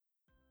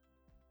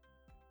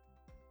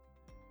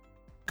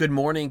Good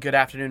morning, good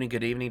afternoon, and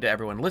good evening to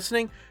everyone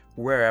listening,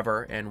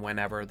 wherever and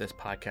whenever this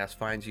podcast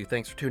finds you.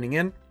 Thanks for tuning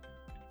in,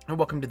 and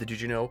welcome to the Did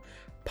You Know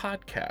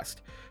podcast.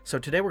 So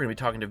today we're going to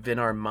be talking to Vin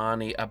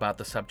Armani about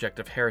the subject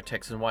of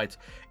heretics and why it's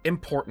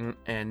important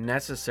and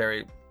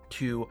necessary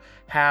to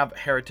have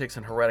heretics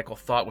and heretical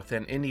thought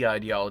within any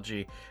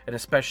ideology, and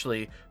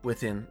especially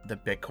within the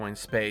Bitcoin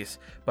space.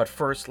 But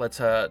first, let's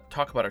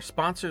talk about our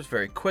sponsors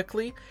very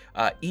quickly.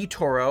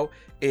 eToro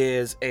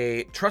is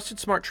a trusted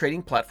smart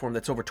trading platform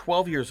that's over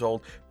 12 years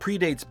old,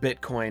 predates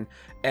Bitcoin,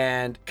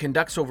 and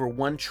conducts over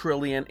 $1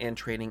 trillion in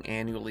trading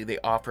annually. They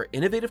offer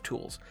innovative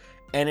tools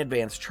and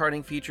advanced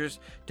charting features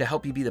to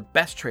help you be the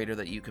best trader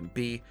that you can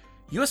be.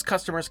 U.S.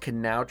 customers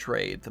can now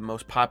trade the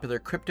most popular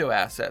crypto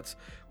assets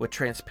with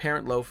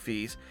transparent low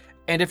fees.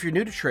 And if you're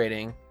new to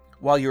trading,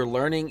 while you're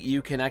learning,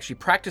 you can actually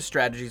practice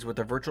strategies with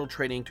a virtual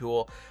trading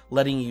tool,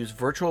 letting you use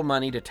virtual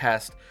money to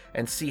test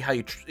and see how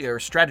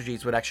your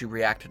strategies would actually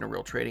react in a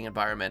real trading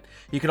environment.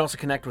 You can also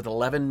connect with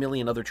 11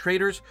 million other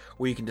traders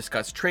where you can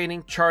discuss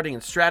trading, charting,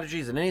 and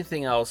strategies and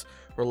anything else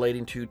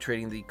relating to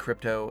trading the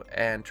crypto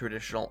and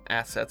traditional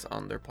assets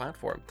on their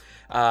platform.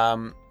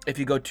 If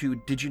you go to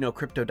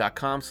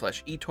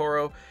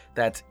didyouknowcrypto.com/eToro,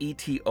 that's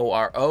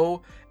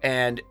eToro,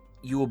 and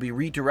you will be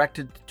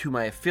redirected to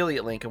my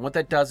affiliate link. And what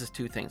that does is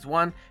two things.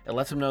 One, it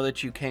lets them know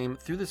that you came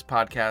through this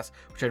podcast,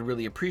 which I'd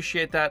really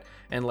appreciate that,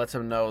 and lets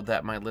them know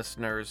that my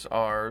listeners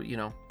are,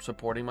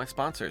 supporting my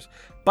sponsors.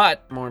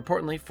 But more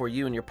importantly, for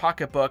you in your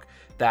pocketbook,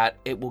 that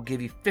it will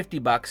give you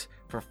 $50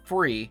 for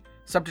free,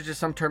 subject to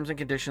some terms and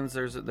conditions.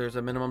 There's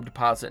a minimum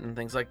deposit and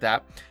things like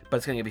that, but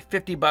it's going to give you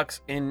 $50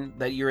 in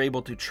that you're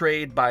able to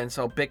trade, buy and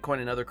sell Bitcoin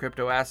and other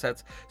crypto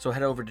assets. So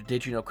head over to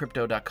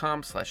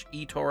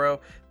didyouknowcrypto.com/eToro.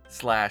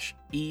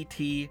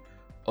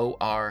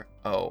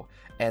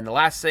 And the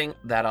last thing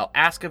that I'll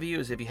ask of you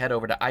is if you head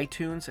over to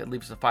iTunes and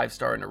leave us a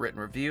 5-star and a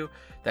written review.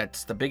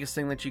 That's the biggest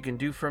thing that you can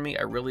do for me.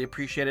 I really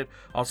appreciate it.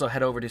 Also,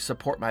 head over to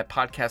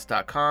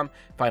supportmypodcast.com.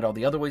 Find all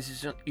the other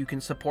ways you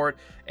can support.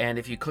 And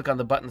if you click on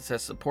the button that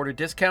says supporter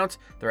discounts,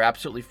 they're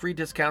absolutely free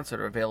discounts that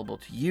are available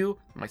to you,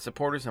 my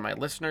supporters, and my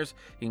listeners.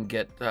 You can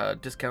get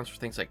discounts for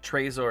things like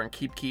Trezor and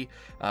KeepKey,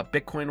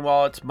 Bitcoin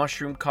wallets,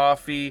 Mushroom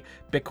Coffee,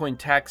 Bitcoin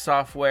tax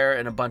software,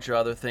 and a bunch of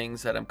other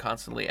things that I'm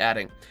constantly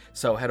adding.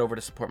 So head over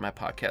to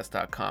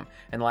supportmypodcast.com.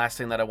 And the last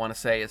thing that I want to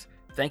say is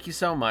thank you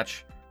so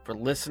much for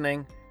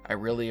listening. I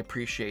really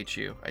appreciate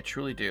you. I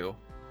truly do.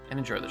 And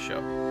enjoy the show.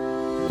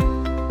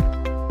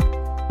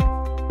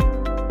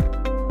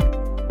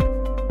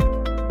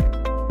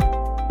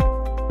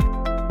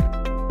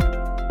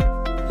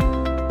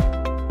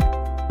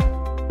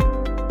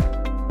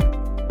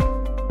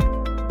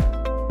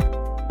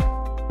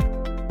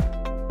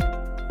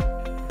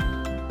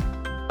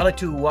 I'd like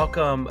to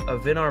welcome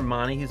Vin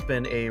Armani. He's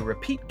been a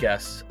repeat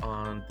guest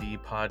on the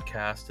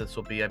podcast. This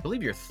will be, I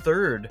believe, your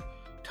third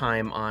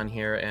time on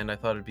here, and I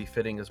thought it'd be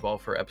fitting as well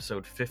for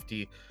episode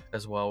 50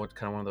 as well, with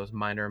kind of one of those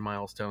minor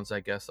milestones, I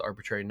guess,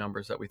 arbitrary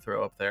numbers that we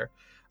throw up there.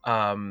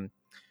 And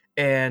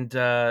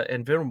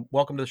Vin,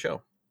 welcome to the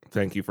show.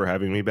 Thank you for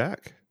having me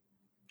back.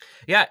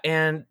 Yeah,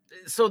 and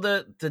so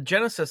the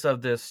genesis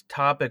of this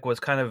topic was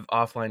kind of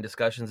offline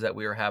discussions that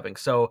we were having.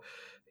 So,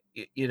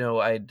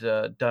 I'd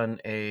done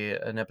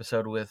an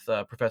episode with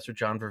Professor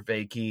John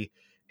Vervaeke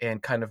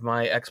and kind of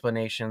my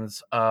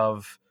explanations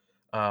of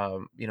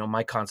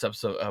my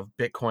concepts of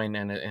Bitcoin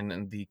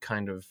and the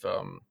kind of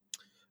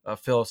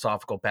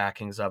philosophical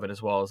backings of it,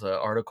 as well as an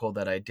article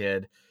that I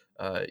did.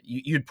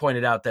 You'd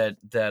pointed out that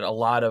a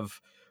lot of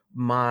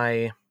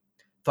my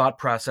thought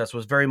process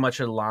was very much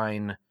in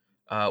line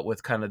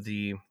with kind of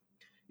the,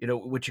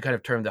 what you kind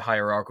of termed the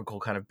hierarchical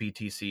kind of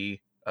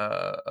BTC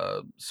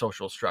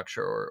social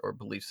structure or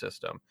belief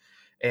system.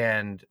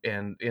 And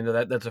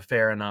that's a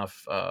fair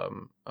enough,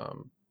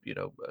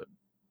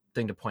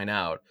 thing to point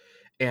out.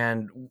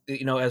 And,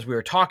 as we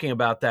were talking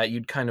about that,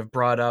 you'd kind of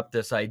brought up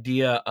this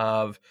idea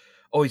of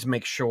always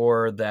make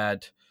sure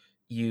that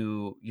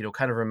you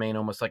kind of remain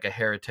almost like a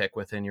heretic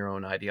within your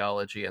own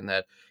ideology, and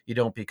that you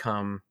don't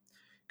become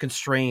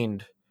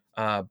constrained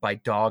by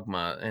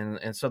dogma.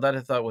 And so that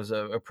I thought was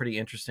a pretty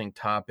interesting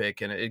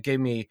topic. And it gave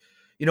me,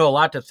 a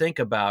lot to think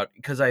about,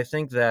 because I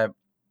think that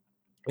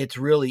it's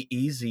really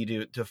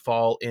easy to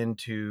fall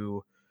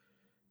into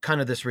kind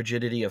of this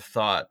rigidity of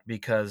thought,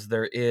 because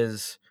there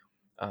is,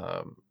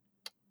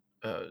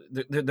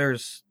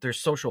 there's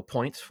social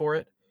points for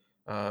it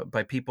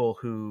by people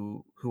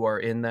who are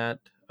in that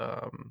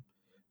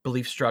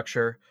belief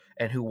structure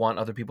and who want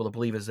other people to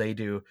believe as they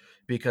do,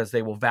 because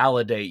they will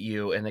validate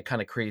you, and it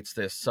kind of creates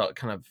this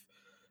kind of,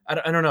 I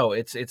don't know,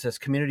 it's this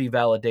community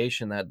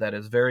validation that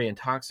is very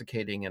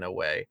intoxicating in a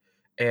way,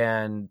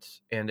 and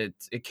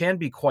it can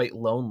be quite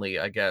lonely,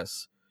 I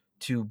guess,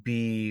 to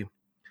be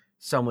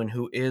someone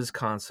who is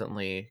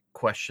constantly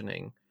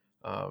questioning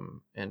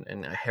and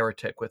a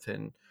heretic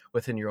within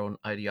your own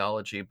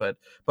ideology. But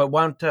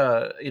want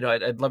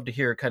I'd love to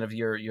hear kind of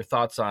your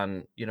thoughts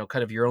on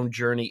kind of your own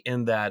journey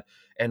in that,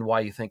 and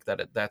why you think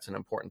that that's an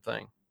important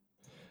thing.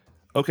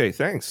 Okay,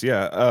 thanks.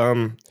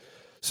 Yeah.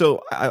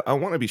 So I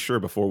want to be sure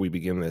before we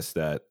begin this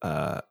that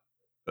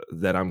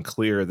that I'm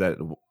clear that,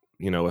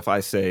 if I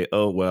say,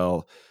 oh,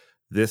 well,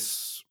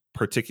 this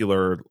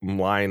particular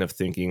line of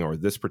thinking or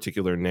this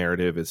particular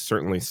narrative is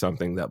certainly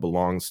something that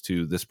belongs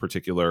to this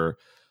particular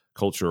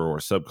culture or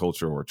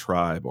subculture or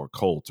tribe or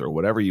cult or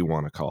whatever you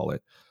want to call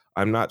it.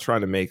 I'm not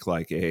trying to make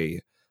like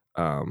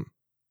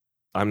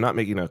I'm not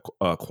making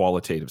a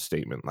qualitative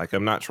statement. Like,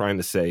 I'm not trying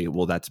to say,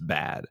 well, that's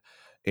bad,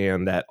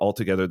 and that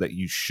altogether that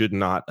you should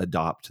not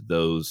adopt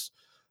those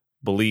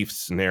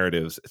beliefs,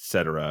 narratives,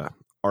 etc.,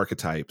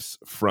 archetypes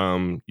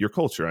from your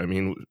culture. I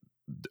mean,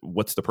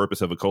 what's the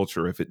purpose of a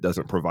culture if it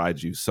doesn't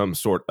provide you some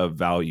sort of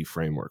value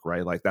framework,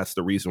 right? Like, that's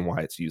the reason why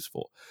it's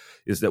useful,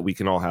 is that we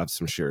can all have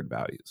some shared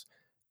values.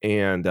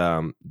 And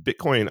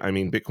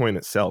Bitcoin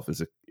itself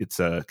it's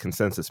a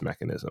consensus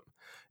mechanism.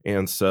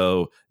 And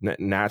so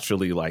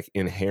naturally, like,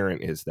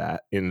 inherent is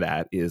that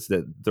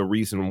the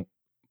reason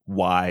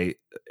why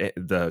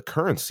the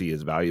currency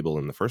is valuable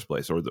in the first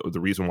place, or the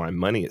reason why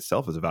money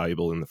itself is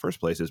valuable in the first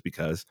place, is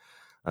because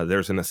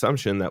there's an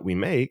assumption that we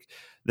make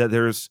that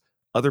there's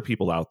other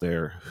people out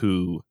there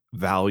who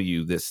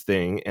value this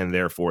thing, and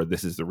therefore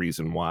this is the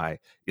reason why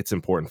it's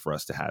important for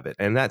us to have it.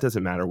 And that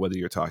doesn't matter whether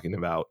you're talking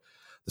about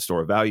the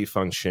store of value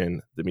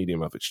function, the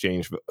medium of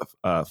exchange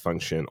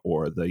function,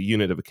 or the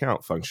unit of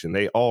account function.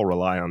 They all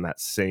rely on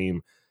that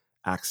same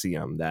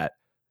axiom that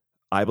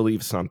I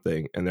believe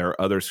something, and there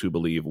are others who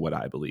believe what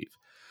I believe.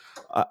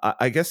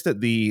 I guess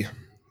that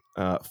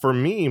for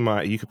me,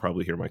 you could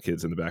probably hear my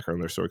kids in the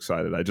background. They're so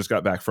excited. I just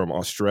got back from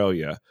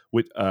Australia,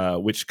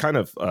 which kind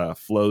of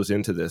flows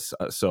into this.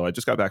 So I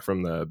just got back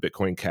from the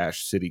Bitcoin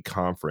Cash City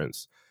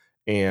Conference,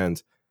 and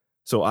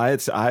so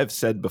I've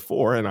said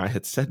before, and I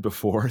had said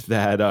before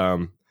that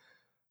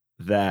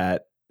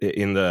that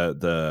in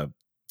the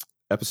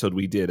episode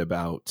we did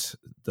about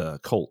the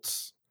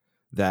cults,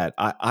 that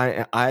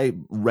I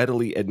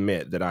readily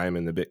admit that I am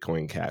in the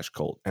Bitcoin Cash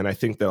cult, and I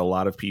think that a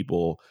lot of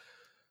people,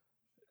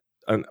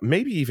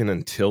 maybe even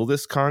until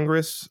this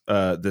conference,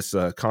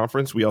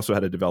 we also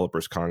had a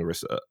developers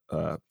congress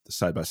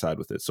side by side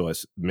with it. So I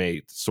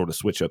may sort of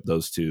switch up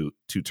those two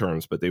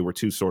terms, but they were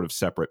two sort of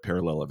separate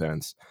parallel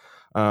events.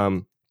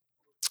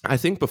 I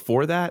think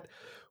before that,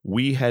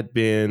 we had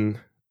been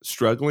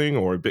struggling,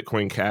 or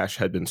Bitcoin Cash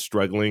had been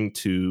struggling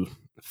to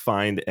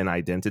find an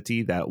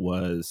identity that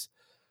was,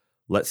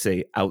 let's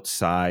say,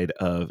 outside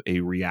of a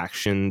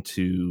reaction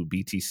to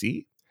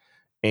BTC.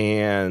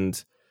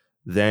 And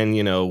then,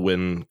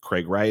 when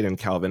Craig Wright and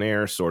Calvin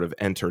Ayre sort of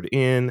entered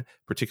in,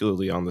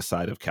 particularly on the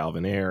side of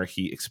Calvin Ayre,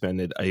 he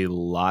expended a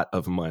lot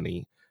of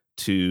money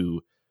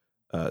to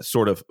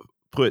sort of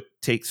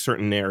take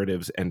certain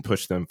narratives and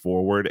push them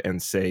forward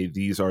and say,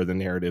 these are the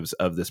narratives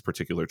of this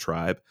particular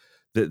tribe.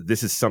 That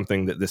this is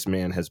something that this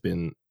man has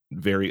been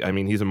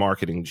he's a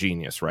marketing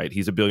genius, right?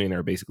 He's a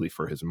billionaire basically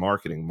for his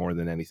marketing more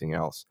than anything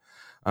else.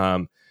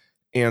 And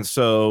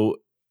so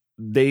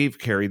they've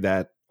carried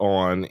that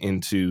on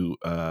into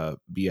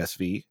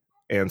BSV.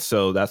 And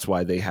so that's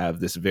why they have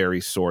this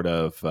very sort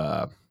of,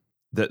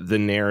 the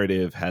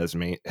narrative has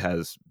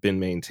been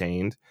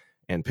maintained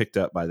and picked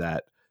up by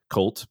that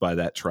cult, by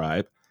that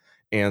tribe.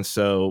 And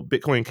so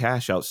Bitcoin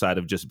Cash, outside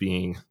of just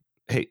being,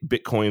 hey,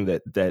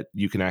 Bitcoin that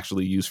you can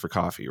actually use for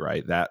coffee,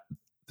 right? That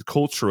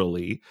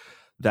culturally,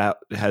 that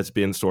has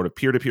been sort of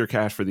peer-to-peer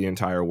cash for the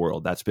entire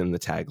world. That's been the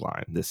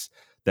tagline,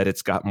 that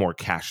it's got more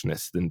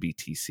cashness than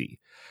BTC.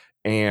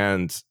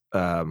 And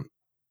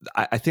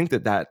I think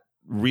that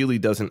really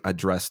doesn't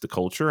address the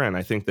culture. And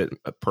I think that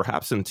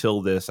perhaps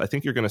until this, I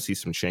think you're going to see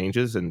some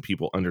changes and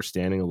people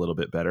understanding a little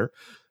bit better,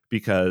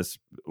 because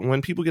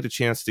when people get a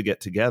chance to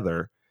get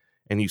together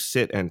and you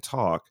sit and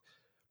talk,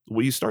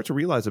 what you start to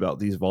realize about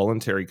these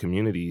voluntary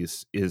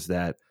communities is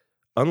that,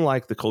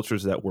 unlike the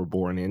cultures that we're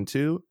born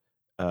into,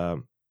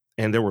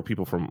 and there were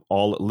people from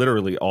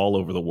literally all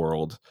over the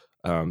world.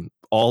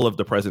 All of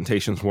the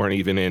presentations weren't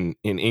even in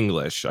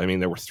English. I mean,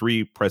 there were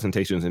 3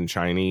 presentations in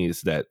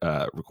Chinese that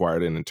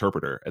required an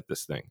interpreter at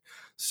this thing.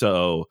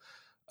 So,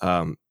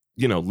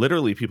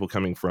 literally people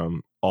coming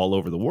from all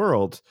over the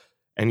world,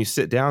 and you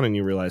sit down and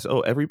you realize, oh,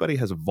 everybody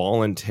has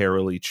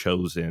voluntarily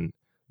chosen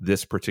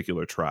this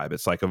particular tribe.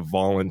 It's like a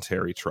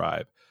voluntary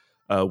tribe,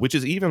 which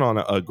is even on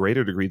a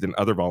greater degree than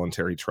other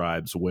voluntary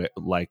tribes,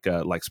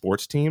 like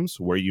sports teams,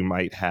 where you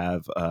might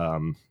have,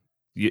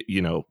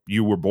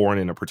 you were born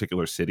in a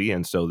particular city,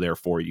 and so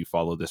therefore you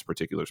follow this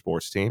particular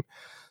sports team.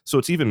 So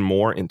it's even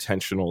more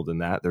intentional than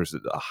that. There's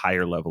a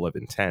higher level of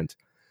intent.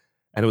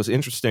 And it was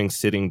interesting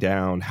sitting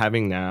down,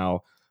 having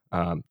now,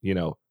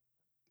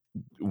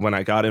 when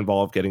I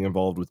getting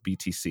involved with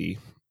BTC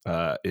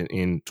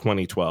in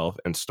 2012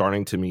 and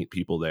starting to meet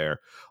people there,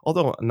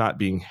 although not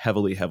being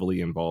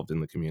heavily involved in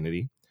the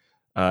community.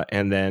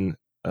 And then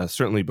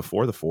certainly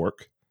before the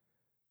fork,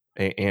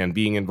 and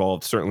being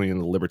involved certainly in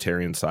the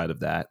libertarian side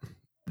of that,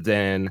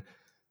 then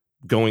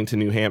going to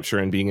New Hampshire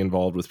and being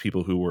involved with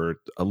people who were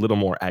a little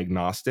more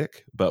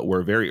agnostic, but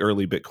were very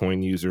early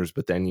Bitcoin users.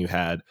 But then you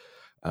had,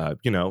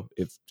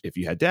 if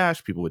you had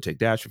Dash, people would take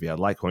Dash. If you had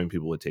Litecoin,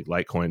 people would take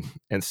Litecoin.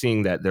 And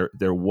seeing that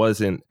there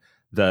wasn't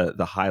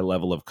the high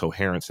level of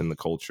coherence in the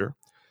culture,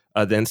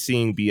 then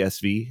seeing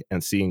BSV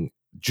and seeing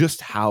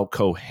just how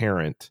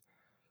coherent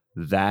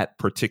that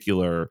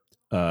particular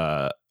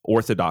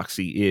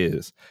orthodoxy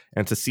is,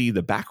 and to see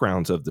the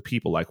backgrounds of the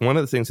people. Like, one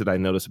of the things that I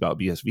noticed about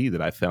BSV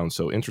that I found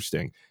so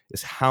interesting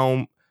is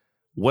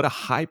what a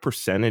high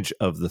percentage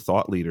of the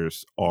thought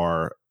leaders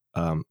are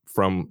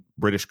from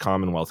British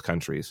Commonwealth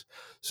countries.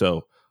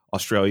 So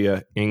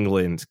Australia,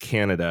 England,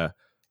 Canada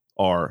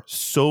are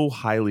so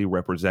highly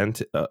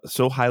represented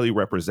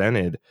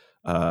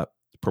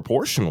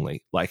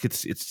proportionally. Like,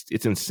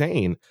 it's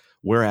insane.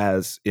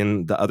 Whereas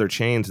in the other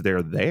chains,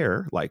 they're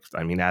there. Like,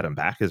 I mean, Adam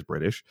Back is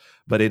British,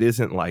 but it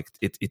isn't like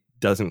it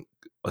doesn't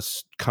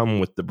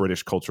come with the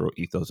British cultural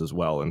ethos as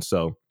well. And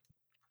so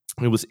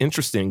it was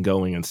interesting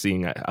going and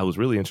seeing. I was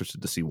really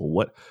interested to see,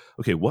 well,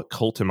 what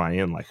cult am I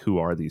in? Like, who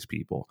are these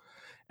people?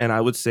 And I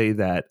would say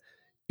that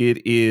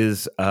it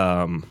is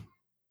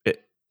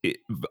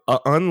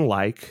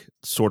unlike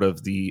sort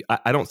of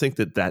I don't think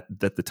that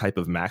the type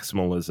of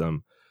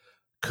maximalism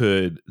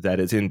that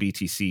is in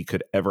BTC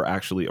could ever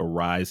actually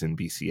arise in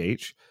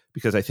BCH,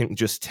 because I think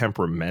just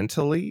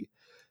temperamentally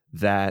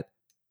that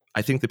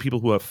I think the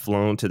people who have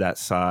flown to that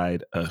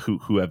side,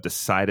 who have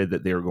decided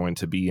that they're going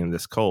to be in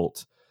this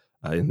cult,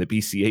 in the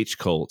BCH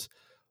cult,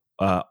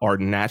 are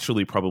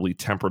naturally probably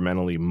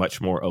temperamentally much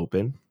more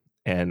open,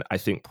 and I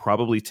think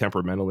probably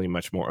temperamentally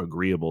much more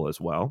agreeable as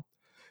well.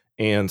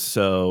 And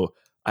so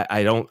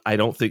I don't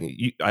think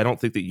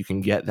that you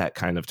can get that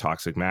kind of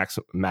toxic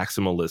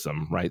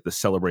maximalism, right? The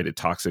celebrated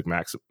toxic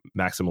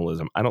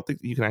maximalism. I don't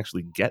think that you can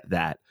actually get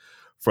that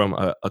from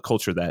a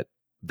culture that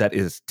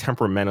is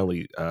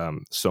temperamentally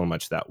so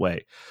much that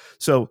way.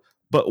 So,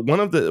 but one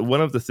of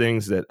the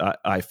things that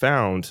I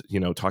found,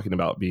 talking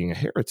about being a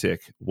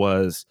heretic,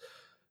 was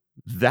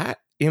that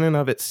in and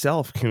of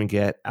itself can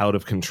get out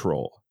of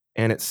control,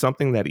 and it's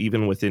something that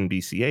even within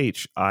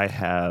BCH I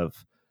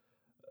have.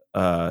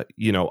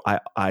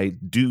 I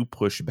do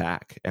push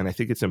back, and I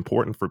think it's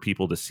important for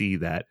people to see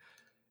that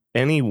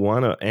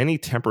any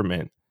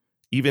temperament,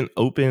 even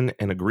openness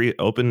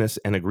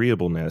and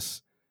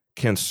agreeableness,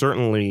 can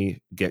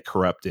certainly get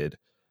corrupted.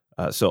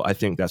 So I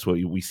think that's what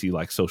we see,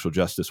 like social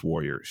justice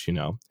warriors,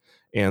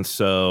 And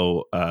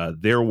so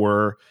there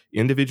were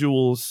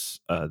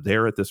individuals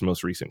there at this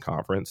most recent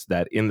conference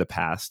that in the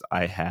past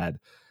I had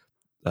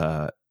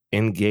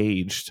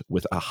engaged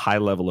with a high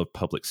level of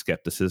public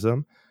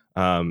skepticism.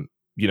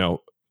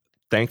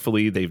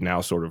 Thankfully, they've now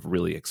sort of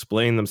really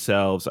explained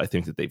themselves. I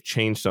think that they've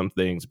changed some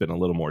things, been a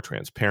little more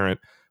transparent.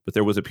 But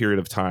there was a period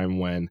of time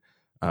when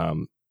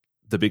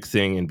the big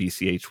thing in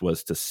BCH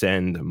was to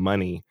send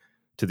money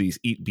to these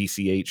Eat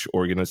BCH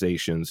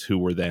organizations, who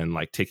were then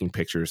like taking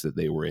pictures that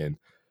they were in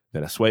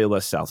Venezuela,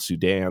 South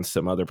Sudan,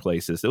 some other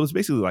places. It was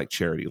basically like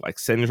charity, like,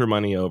 send your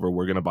money over,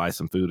 we're going to buy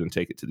some food and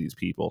take it to these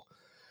people.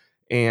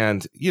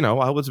 And,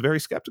 I was very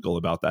skeptical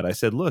about that. I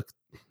said, look,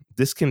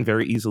 this can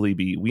very easily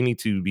we need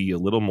to be a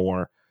little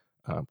more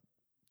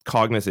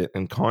cognizant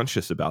and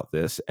conscious about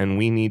this, and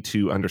we need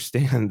to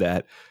understand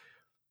that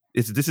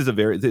this is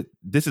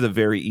a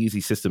very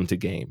easy system to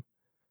game.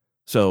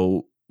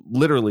 So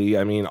literally,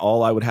 I mean,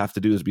 all I would have to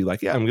do is be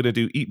like, yeah, I'm going to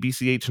do Eat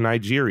BCH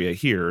Nigeria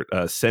here.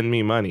 Send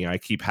me money. I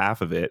keep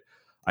half of it.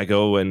 I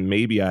go and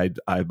maybe I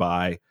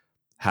buy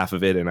half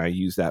of it and I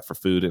use that for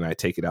food and I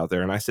take it out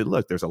there. And I said,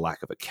 look, there's a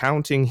lack of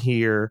accounting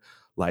here.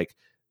 Like,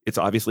 it's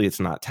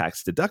not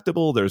tax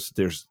deductible.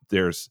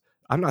 There's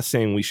I'm not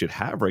saying we should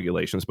have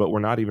regulations, but we're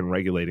not even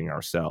regulating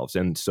ourselves.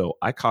 And so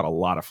I caught a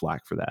lot of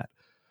flack for that.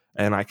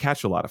 And I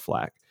catch a lot of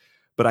flack.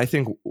 But I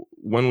think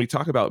when we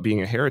talk about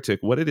being a heretic,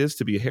 what it is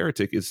to be a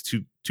heretic is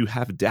to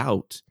have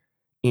doubt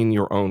in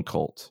your own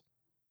cult.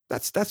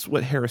 That's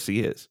what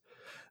heresy is.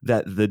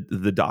 That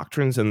the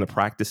doctrines and the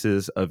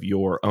practices of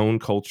your own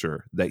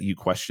culture, that you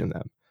question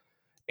them.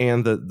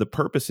 And the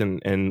purpose,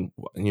 and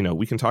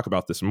we can talk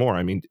about this more.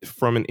 I mean,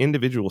 from an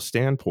individual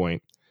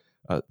standpoint,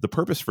 the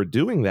purpose for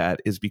doing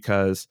that is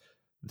because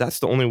that's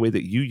the only way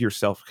that you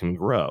yourself can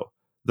grow.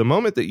 The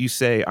moment that you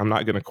say, I'm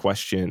not going to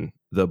question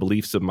the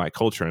beliefs of my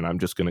culture and I'm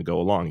just going to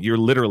go along, you're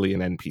literally an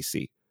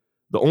NPC.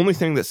 The only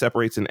thing that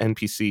separates an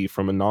NPC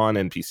from a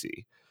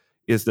non-NPC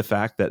is the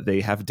fact that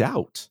they have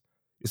doubt,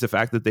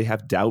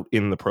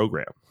 in the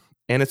program.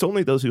 And it's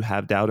only those who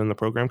have doubt in the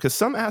program, because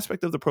some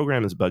aspect of the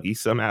program is buggy,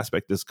 some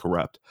aspect is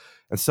corrupt,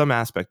 and some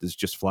aspect is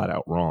just flat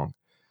out wrong.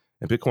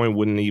 And Bitcoin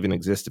wouldn't even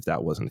exist if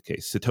that wasn't the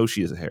case.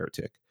 Satoshi is a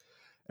heretic.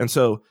 And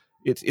so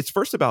it's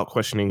first about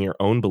questioning your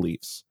own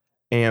beliefs.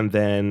 And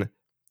then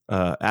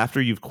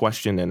after you've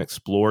questioned and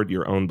explored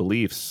your own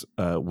beliefs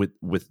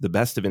with the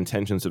best of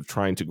intentions of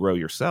trying to grow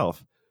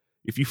yourself,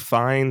 if you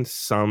find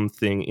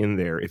something in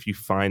there, if you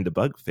find a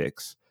bug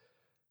fix,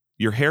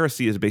 your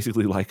heresy is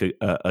basically like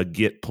a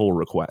Git pull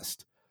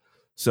request.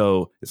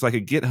 So it's like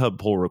a GitHub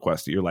pull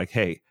request. You're like,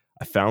 hey,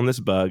 I found this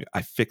bug.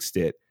 I fixed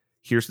it.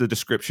 Here's the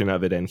description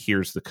of it, and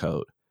here's the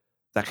code.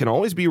 That can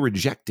always be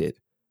rejected,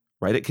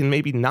 right? It can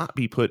maybe not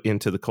be put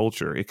into the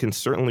culture. It can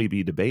certainly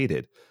be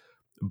debated,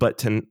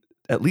 but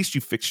at least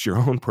you fixed your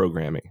own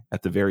programming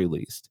at the very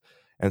least.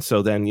 And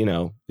so then,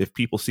 if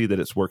people see that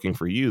it's working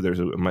for you, there's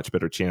a much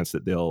better chance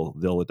that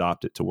they'll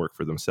adopt it to work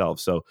for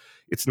themselves. So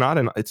it's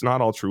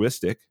not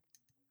altruistic.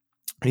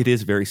 It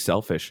is very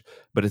selfish,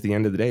 but at the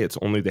end of the day, it's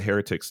only the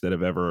heretics that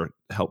have ever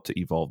helped to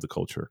evolve the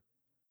culture.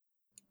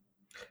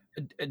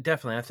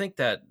 Definitely. I think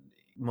that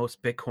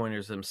most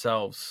Bitcoiners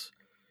themselves,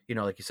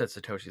 like you said,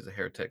 Satoshi is a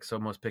heretic. So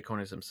most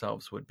Bitcoiners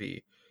themselves would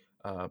be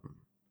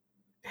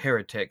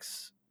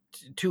heretics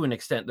to an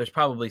extent. There's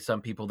probably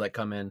some people that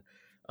come in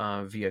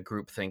via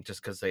groupthink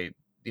just because they,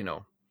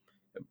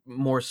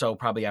 more so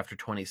probably after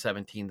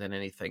 2017 than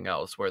anything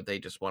else, where they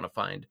just want to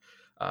find,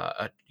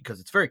 because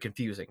it's very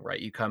confusing, right?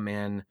 You come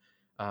in,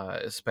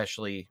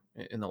 especially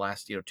in the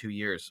last, 2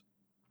 years,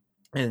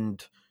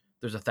 and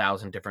there's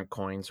 1,000 different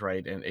coins,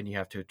 right? And you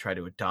have to try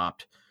to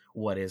adopt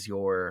what is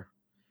your,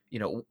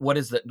 what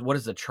is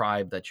the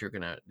tribe that you're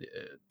gonna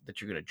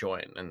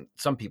join. And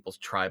some people's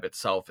tribe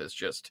itself is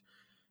just,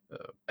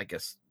 I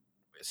guess,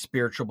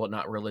 spiritual but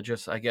not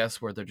religious, I guess,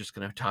 where they're just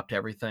going to adopt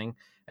everything.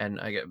 And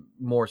I get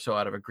more so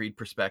out of a greed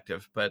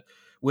perspective. But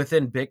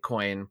within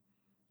Bitcoin,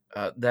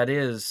 that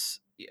is,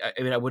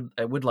 I mean,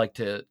 I would like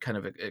to kind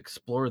of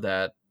explore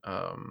that,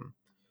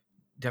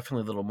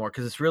 definitely a little more,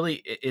 because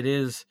it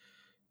is,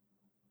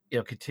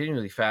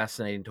 continually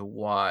fascinating to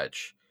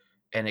watch.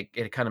 And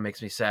it kind of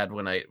makes me sad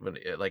when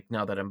like,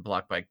 now that I'm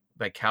blocked by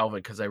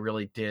Calvin, because I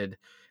really did,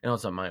 and it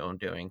was on my own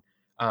doing.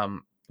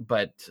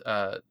 But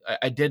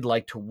I did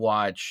like to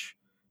watch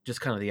just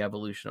kind of the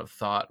evolution of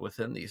thought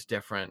within these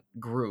different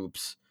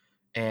groups.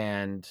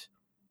 And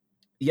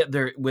yet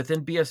there,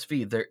 within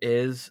BSV, there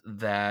is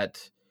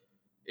that,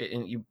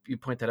 and you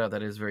point that out,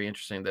 that is very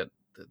interesting, that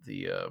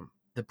the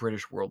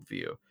British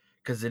worldview,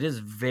 because it is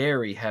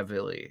very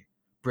heavily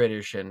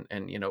British and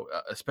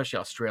especially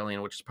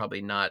Australian, which is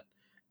probably not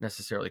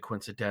necessarily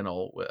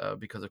coincidental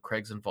because of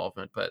Craig's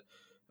involvement, but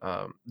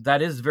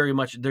that is very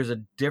much, there's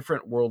a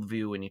different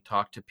worldview when you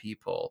talk to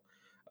people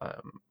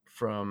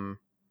from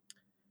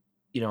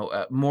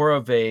more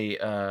of a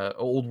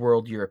old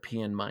world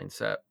European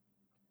mindset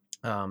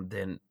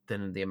than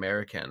in the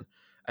American.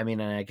 I mean,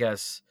 and I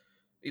guess,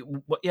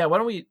 yeah, why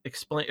don't we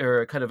explain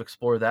or kind of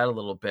explore that a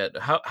little bit?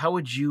 How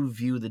would you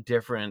view the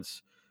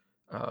difference,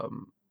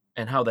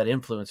 and how that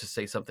influences,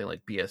 say, something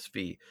like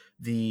BSV,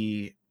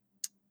 the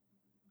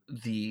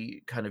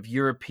kind of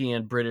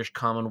European British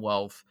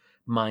Commonwealth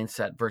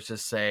mindset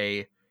versus,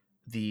 say,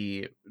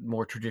 the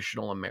more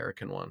traditional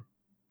American one?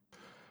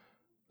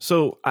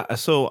 So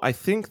I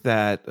think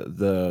that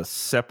the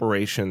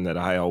separation that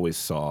I always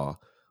saw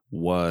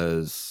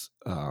was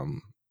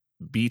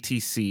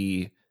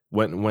BTC,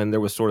 when there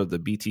was sort of the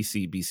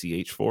BTC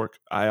BCH fork.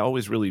 I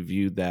always really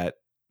viewed that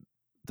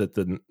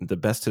the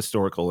best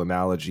historical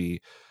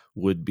analogy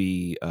would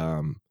be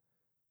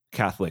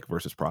Catholic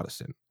versus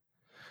Protestant.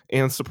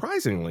 And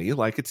surprisingly,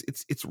 like,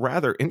 it's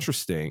rather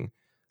interesting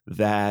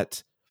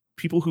that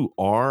people who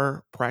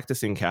are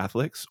practicing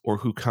Catholics, or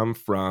who come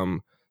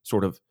from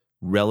sort of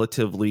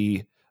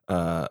relatively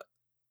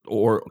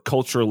or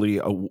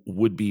culturally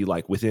would be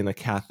like within a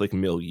Catholic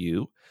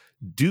milieu,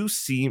 do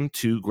seem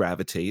to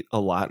gravitate a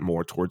lot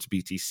more towards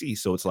BTC.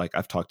 So it's like,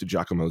 I've talked to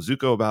Giacomo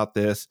Zucco about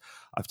this.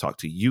 I've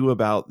talked to you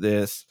about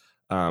this.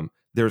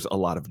 There's a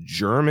lot of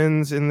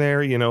Germans in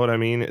there, you know what I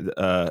mean,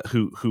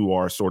 who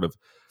are sort of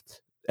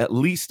at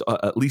least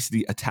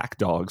the attack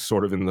dogs,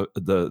 sort of in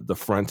the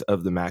front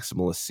of the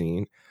maximalist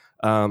scene.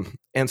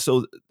 And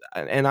so,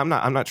 and I'm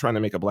not trying to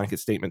make a blanket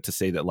statement to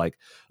say that, like,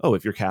 oh,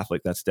 if you're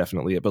Catholic, that's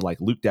definitely it. But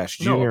like Luke Dash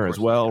Jr. as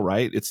well, yeah.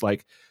 Right? It's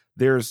like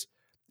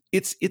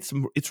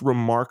it's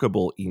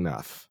remarkable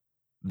enough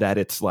that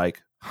it's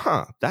like,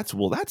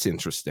 that's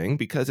interesting,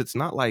 because it's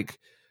not like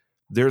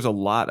there's a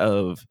lot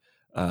of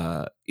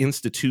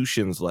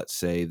institutions, let's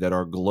say, that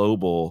are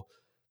global,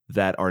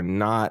 that are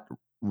not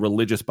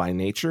religious by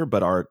nature,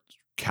 but are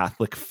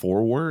Catholic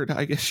forward,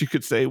 I guess you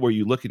could say, where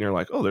you look and you're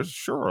like, oh, there's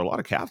sure a lot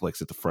of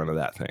Catholics at the front of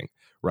that thing,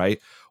 right?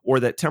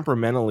 Or that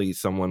temperamentally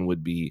someone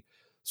would be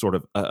sort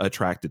of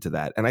attracted to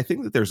that. And I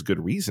think that there's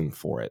good reason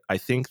for it. I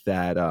think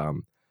that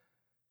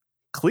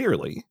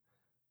clearly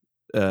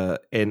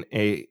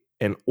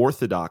an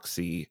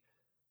orthodoxy,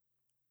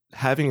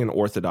 having an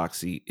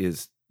orthodoxy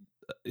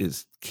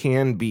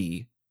can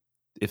be,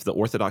 if the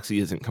orthodoxy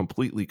isn't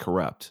completely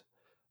corrupt,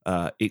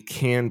 it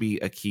can be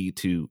a key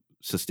to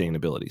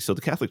sustainability. So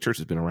the Catholic Church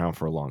has been around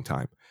for a long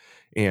time,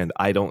 and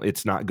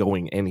it's not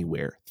going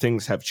anywhere.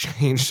 Things have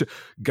changed.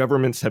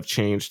 Governments have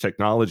changed.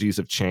 Technologies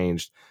have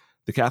changed.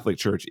 The Catholic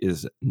Church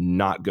is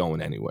not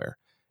going anywhere.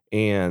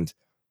 And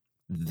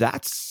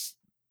that's,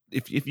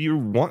 if you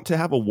want to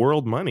have a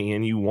world money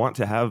and you want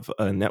to have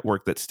a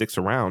network that sticks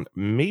around,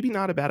 maybe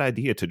not a bad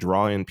idea to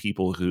draw in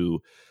people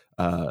who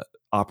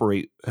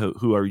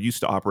who are used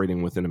to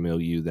operating within a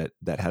milieu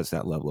that has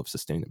that level of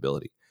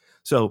sustainability.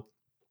 So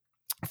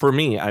for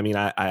me, I mean,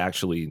 I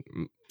actually,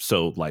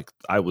 so like,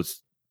 I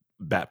was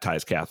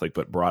baptized Catholic,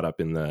 but brought up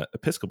in the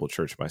Episcopal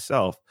Church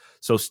myself.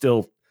 So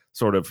still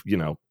sort of,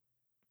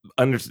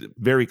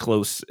 very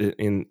close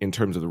in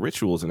terms of the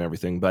rituals and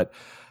everything. But,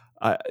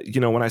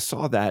 when I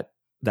saw that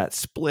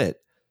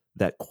split,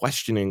 that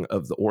questioning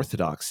of the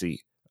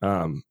orthodoxy,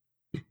 I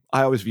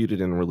always viewed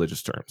it in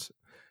religious terms.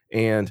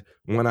 And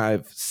when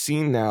I've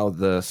seen now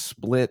the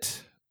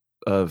split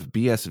of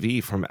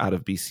BSV from out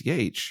of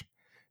BCH,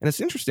 and it's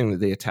interesting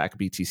that they attack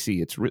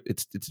BTC.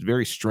 It's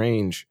very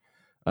strange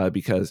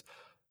because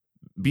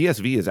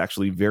BSV is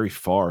actually very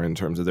far in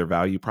terms of their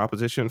value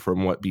proposition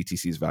from what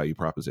BTC's value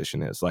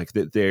proposition is. Like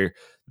that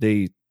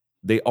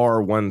they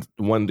are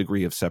one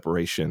degree of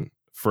separation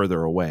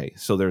further away.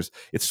 So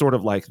it's sort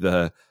of like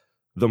the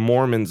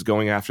Mormons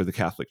going after the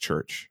Catholic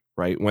Church,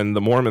 right? When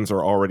the Mormons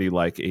are already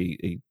like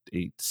a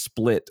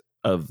split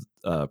of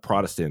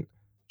Protestant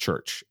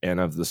church and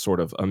of the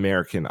sort of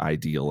American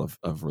ideal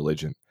of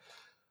religion.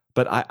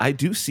 But I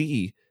do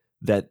see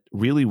that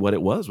really what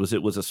it was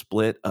a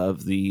split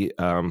of the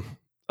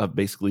of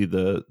basically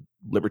the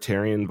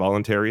libertarian,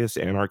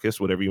 voluntarist, anarchist,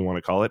 whatever you want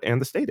to call it,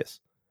 and the statists.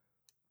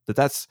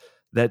 That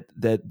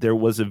there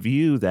was a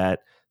view that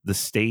the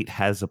state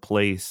has a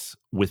place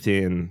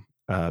within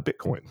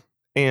Bitcoin,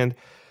 and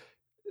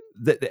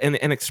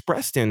and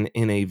expressed in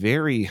a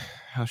very,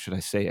 how should I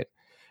say it?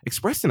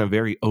 Expressed in a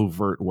very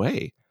overt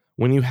way.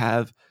 When you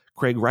have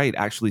Craig Wright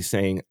actually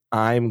saying,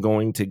 "I'm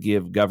going to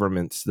give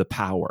governments the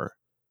power."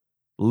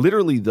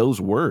 Literally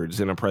those words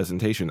in a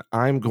presentation,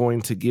 I'm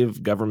going to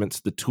give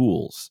governments the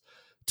tools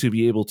to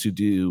be able to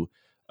do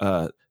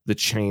the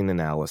chain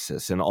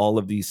analysis and all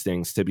of these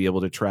things to be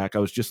able to track. I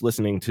was just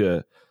listening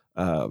to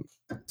a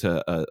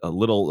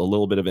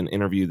little bit of an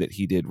interview that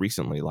he did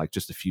recently, like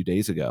just a few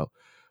days ago,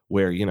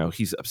 where, you know,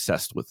 he's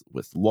obsessed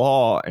with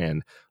law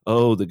and,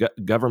 the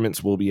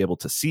governments will be able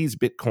to seize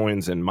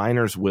Bitcoins and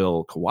miners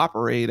will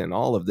cooperate and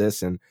all of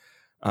this. And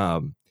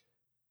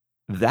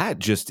that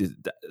just is,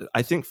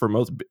 I think for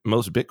most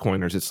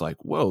Bitcoiners, it's like,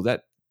 whoa,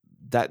 that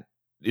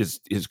is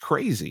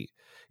crazy.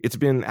 It's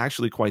been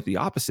actually quite the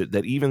opposite,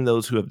 that even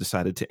those who have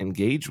decided to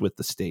engage with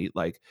the state,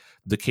 like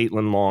the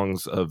Caitlin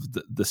Longs of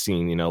the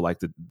scene, you know, like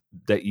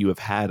that you have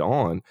had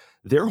on,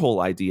 their whole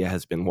idea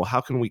has been, well,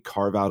 how can we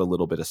carve out a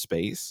little bit of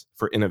space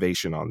for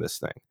innovation on this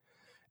thing?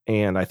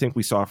 And I think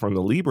we saw from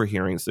the Libra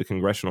hearings, the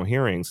congressional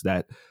hearings,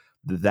 that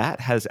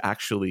has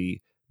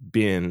actually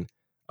been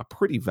a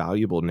pretty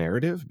valuable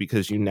narrative,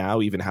 because you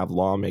now even have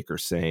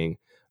lawmakers saying,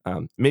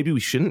 maybe we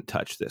shouldn't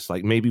touch this.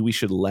 Like maybe we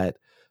should let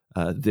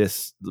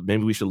this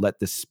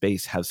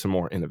space have some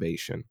more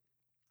innovation.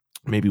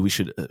 Maybe we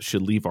should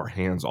leave our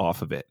hands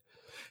off of it.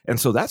 And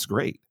so that's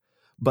great.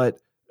 But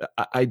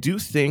I do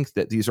think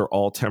that these are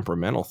all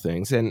temperamental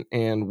things.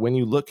 And when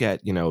you look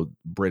at, you know,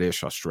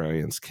 British,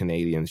 Australians,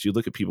 Canadians, you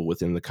look at people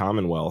within the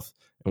Commonwealth,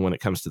 and when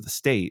it comes to the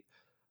state,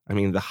 I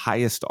mean, the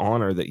highest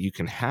honor that you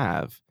can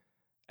have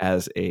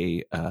as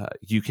a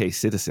UK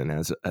citizen,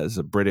 as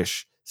a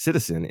British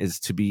citizen, is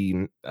to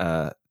be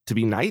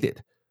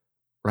knighted,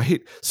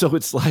 right? So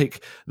it's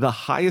like the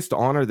highest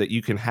honor that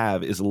you can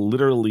have is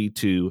literally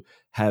to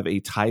have a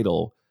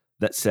title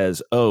that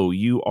says, "Oh,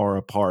 you are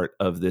a part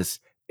of this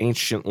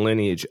ancient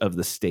lineage of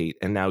the state,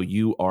 and now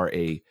you are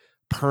a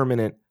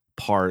permanent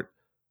part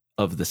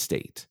of the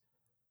state."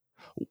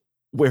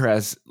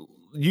 Whereas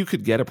you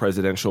could get a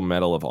Presidential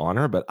Medal of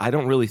Honor, but I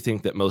don't really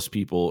think that most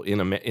people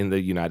in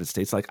the United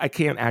States, like, I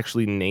can't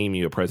actually name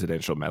you a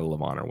Presidential Medal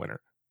of Honor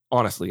winner.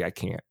 Honestly, I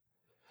can't.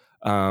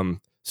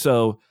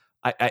 So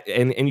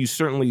and you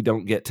certainly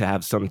don't get to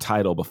have some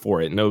title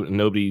before it.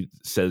 Nobody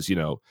says, you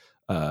know,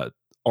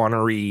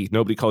 honoree.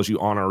 Nobody calls you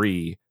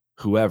honoree,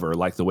 whoever,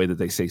 like the way that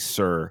they say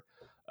sir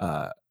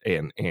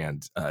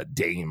and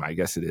dame, I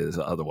guess it is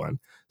the other one.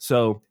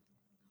 So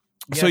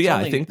yeah,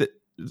 I think that.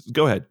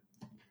 Go ahead.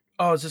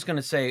 Oh, I was just going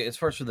to say, as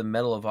far as for the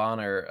Medal of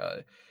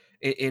Honor,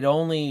 it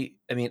only,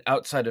 I mean,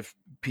 outside of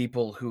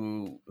people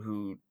who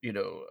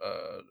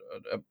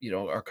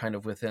are kind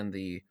of within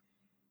the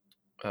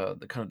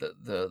kind of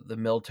the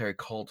military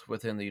cult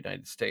within the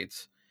United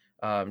States,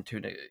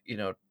 to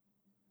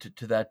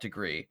that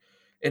degree,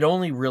 it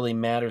only really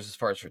matters as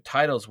far as for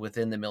titles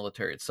within the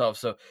military itself.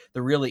 So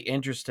the really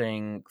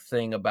interesting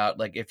thing about,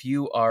 like, if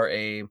you are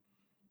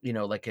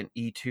like an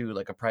E2,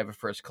 like a private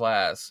first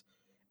class,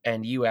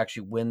 and you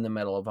actually win the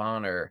Medal of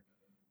Honor,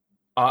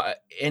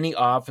 any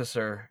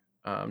officer,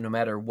 no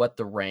matter what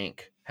the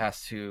rank,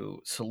 has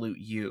to salute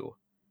you,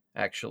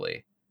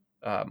 actually,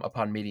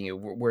 upon meeting you.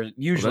 Where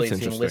usually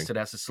it's enlisted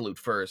has to salute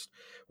first.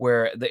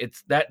 Where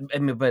it's that, I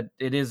mean, but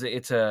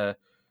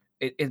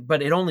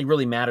but it only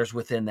really matters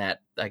within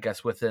that, I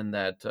guess, within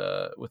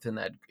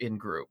that in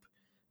group.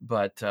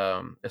 But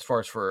as far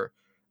as for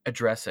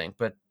addressing,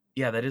 but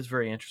yeah, that is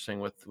very interesting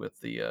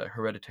with the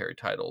hereditary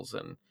titles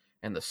and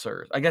the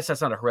sirs. I guess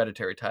that's not a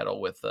hereditary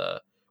title with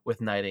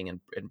knighting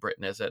in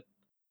Britain, is it?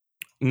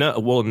 No,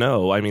 well,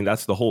 no. I mean,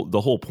 that's the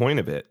whole point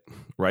of it,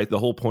 right? The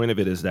whole point of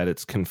it is that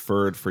it's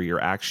conferred for your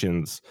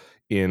actions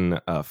in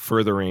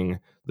furthering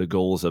the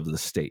goals of the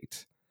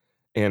state,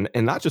 and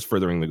not just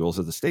furthering the goals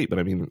of the state, but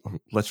I mean,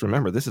 let's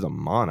remember, this is a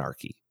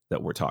monarchy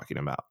that we're talking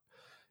about,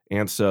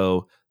 and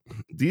so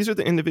these are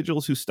the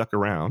individuals who stuck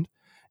around,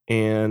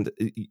 and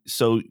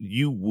so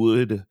you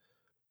would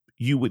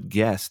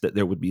guess that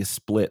there would be a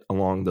split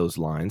along those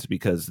lines,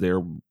 because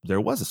there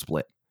was a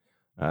split.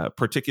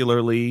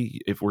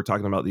 Particularly if we're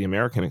talking about the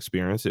American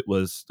experience, it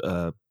was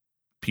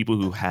people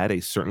who had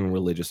a certain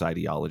religious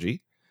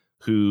ideology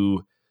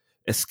who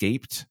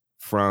escaped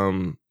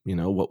from,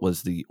 what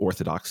was the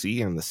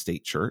orthodoxy and the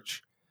state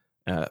church.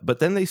 But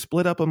then they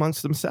split up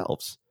amongst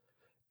themselves,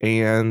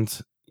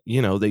 and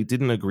they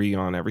didn't agree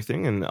on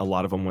everything, and a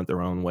lot of them went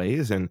their own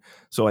ways. And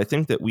so I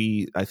think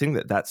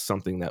that that's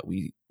something that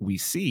we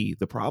see.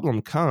 The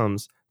problem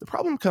comes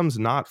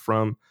not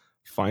from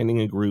finding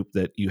a group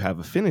that you have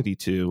affinity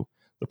to.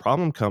 The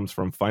problem comes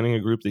from finding a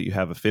group that you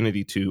have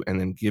affinity to and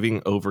then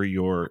giving over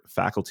your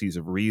faculties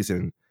of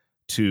reason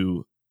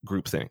to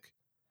groupthink.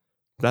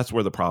 That's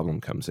where the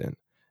problem comes in.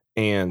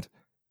 And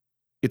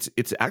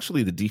it's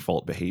actually the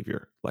default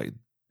behavior. Like,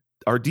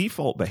 our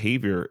default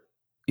behavior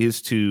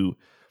is to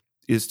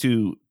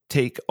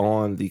take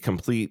on the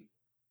complete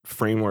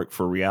framework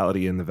for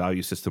reality and the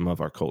value system of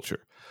our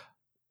culture.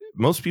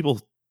 Most people,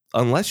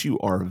 unless you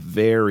are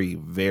very,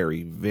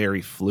 very,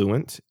 very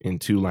fluent in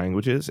two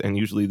languages, and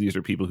usually these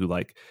are people who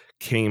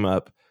came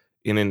up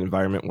in an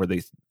environment where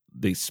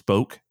they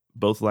spoke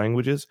both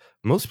languages.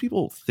 Most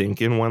people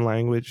think in one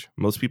language.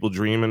 Most people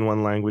dream in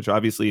one language.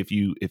 Obviously,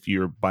 if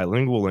you're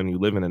bilingual and you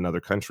live in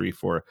another country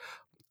for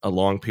a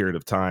long period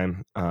of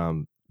time,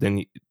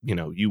 then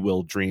you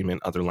will dream in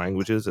other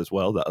languages as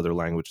well, the other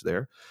language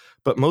there.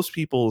 But most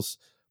people's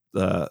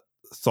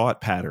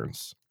thought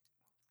patterns,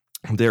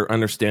 their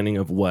understanding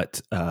of what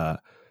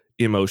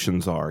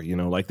emotions are,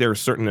 there are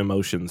certain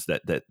emotions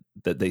that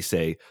they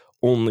say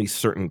only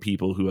certain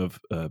people who have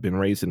been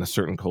raised in a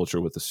certain culture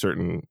with a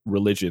certain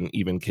religion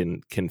even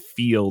can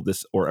feel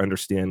this or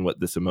understand what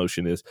this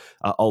emotion is.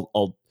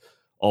 I'll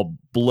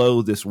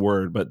blow this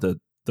word, but the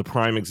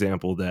prime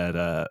example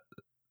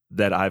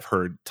that I've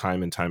heard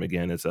time and time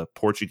again is a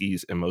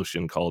Portuguese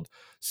emotion called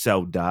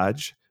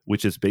saudade,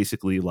 which is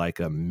basically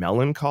like a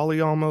melancholy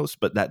almost,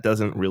 but that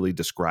doesn't really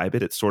describe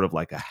it. It's sort of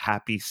like a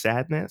happy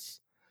sadness.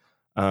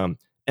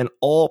 And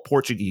all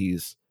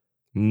Portuguese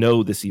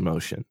know this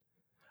emotion,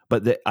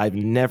 but I've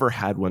never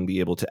had one be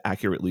able to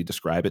accurately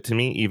describe it to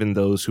me. Even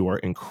those who are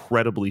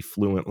incredibly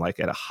fluent, like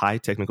at a high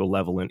technical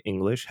level in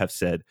English, have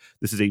said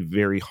this is a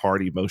very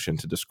hard emotion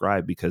to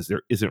describe because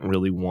there isn't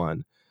really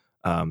one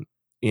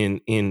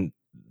in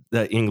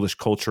the English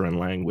culture and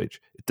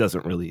language. It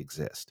doesn't really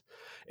exist.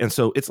 And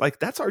so it's like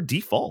that's our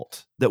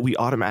default that we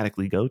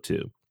automatically go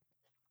to.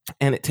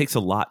 And it takes a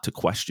lot to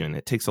question.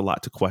 It takes a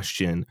lot to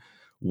question,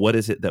 what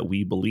is it that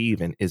we believe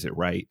and is it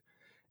right?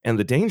 And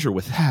the danger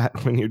with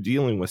that when you're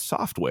dealing with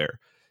software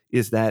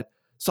is that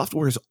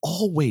software is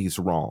always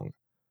wrong.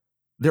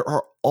 There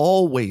are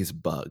always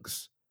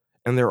bugs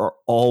and there are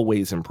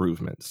always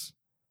improvements.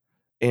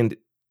 And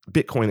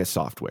Bitcoin is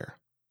software.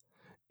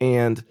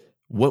 And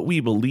what we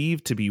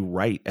believe to be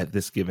right at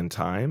this given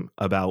time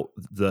about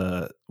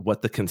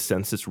what the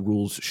consensus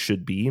rules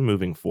should be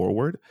moving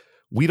forward,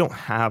 we don't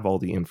have all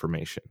the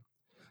information.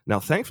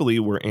 Now, thankfully,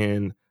 we're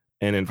in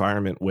an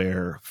environment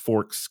where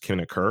forks can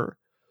occur.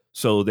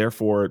 So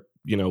therefore,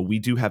 we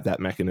do have that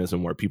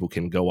mechanism where people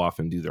can go off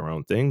and do their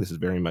own thing. This is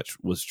very much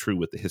was true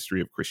with the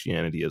history of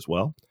Christianity as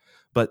well.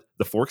 But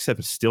the forks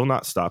have still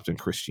not stopped in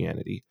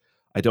Christianity.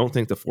 I don't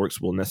think the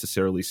forks will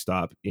necessarily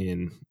stop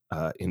in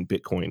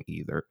Bitcoin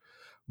either.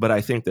 But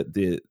I think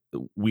that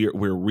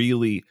we're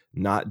really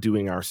not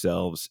doing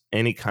ourselves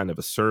any kind of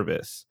a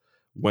service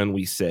when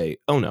we say,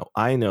 oh no,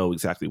 I know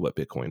exactly what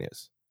Bitcoin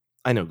is.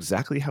 I know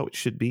exactly how it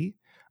should be.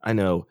 I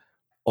know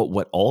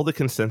what all the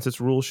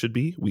consensus rules should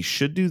be. We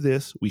should do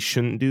this. We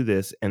shouldn't do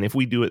this. And if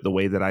we do it the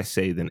way that I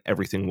say, then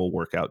everything will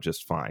work out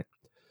just fine.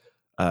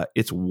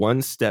 It's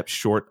one step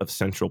short of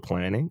central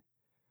planning.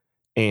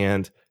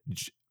 And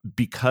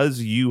because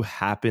you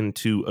happen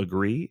to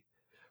agree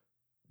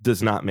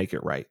does not make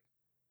it right.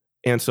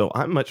 And so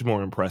I'm much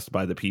more impressed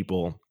by the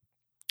people,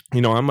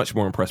 I'm much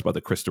more impressed by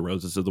the Chris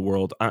DeRoses of the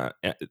world.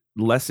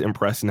 Less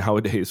impressed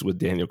nowadays with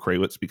Daniel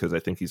Krawitz because I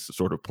think he's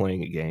sort of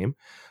playing a game.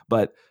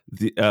 But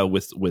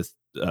with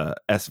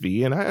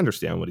SV, and I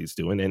understand what he's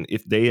doing. And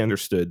if they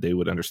understood, they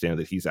would understand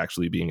that he's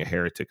actually being a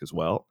heretic as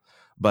well.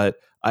 But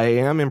I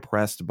am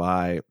impressed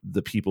by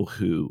the people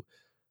who,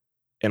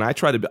 and I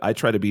try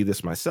to be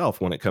this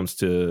myself when it comes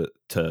to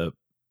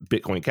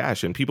Bitcoin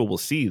Cash, and people will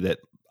see that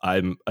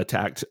I'm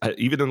attacked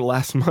even in the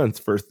last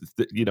month for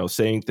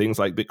saying things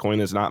like Bitcoin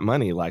is not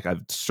money. Like,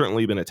 I've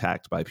certainly been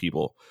attacked by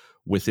people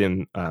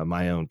within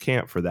my own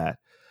camp for that.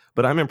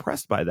 But I'm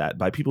impressed by that,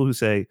 by people who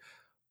say,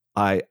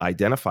 I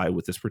identify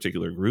with this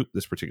particular group,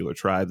 this particular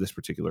tribe, this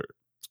particular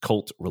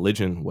cult,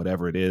 religion,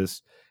 whatever it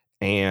is.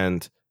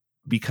 And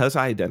because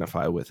I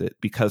identify with it,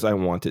 because I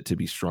want it to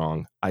be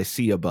strong, I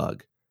see a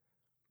bug.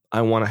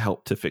 I want to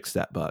help to fix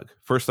that bug.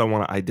 First, I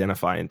want to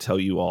identify and tell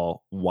you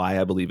all why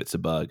I believe it's a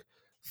bug.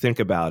 Think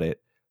about it,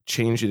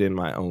 change it in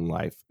my own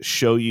life,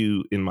 show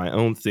you in my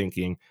own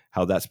thinking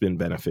how that's been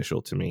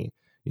beneficial to me.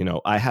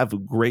 I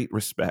have great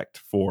respect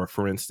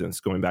for instance,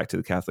 going back to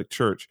the Catholic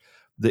Church,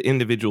 the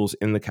individuals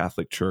in the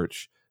Catholic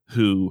Church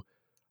who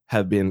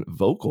have been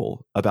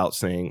vocal about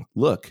saying,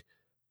 look,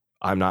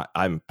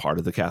 I'm part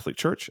of the Catholic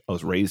Church. I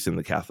was raised in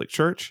the Catholic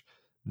Church.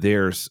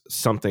 There's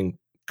something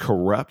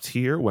corrupt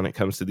here when it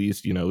comes to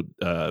these,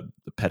 the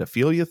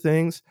pedophilia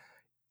things,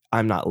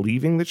 I'm not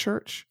leaving the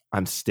church.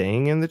 I'm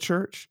staying in the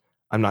church.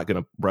 I'm not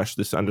going to brush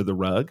this under the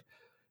rug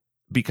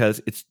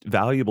because it's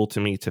valuable to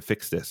me to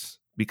fix this,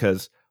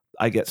 because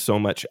I get so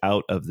much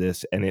out of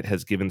this and it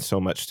has given so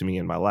much to me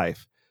in my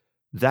life.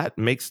 That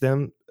makes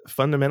them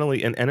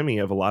fundamentally an enemy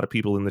of a lot of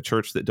people in the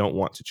church that don't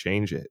want to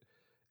change it.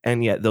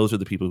 And yet those are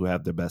the people who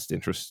have the best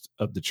interest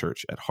of the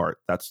church at heart.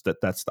 That's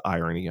the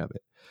irony of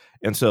it.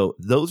 And so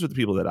those are the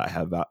people that I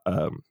have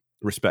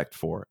respect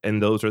for,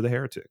 and those are the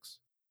heretics.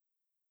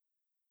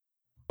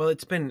 Well,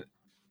 it's been,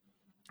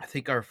 I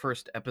think our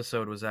first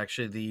episode was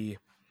actually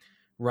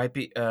I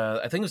think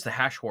it was the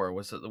hash war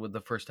was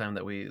the first time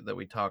that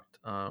we talked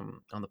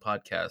on the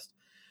podcast,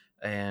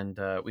 and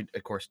we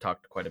of course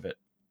talked quite a bit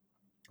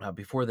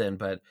before then.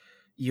 But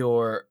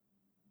your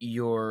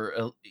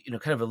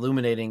kind of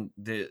illuminating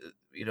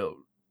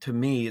to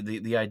me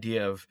the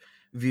idea of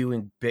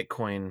viewing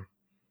Bitcoin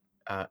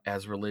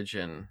as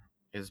religion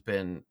has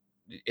been,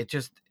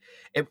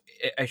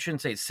 I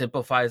shouldn't say it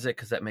simplifies it,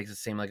 because that makes it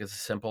seem like it's a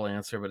simple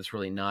answer, but it's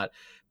really not.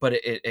 But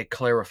it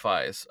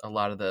clarifies a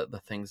lot of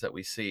the things that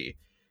we see,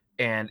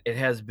 and it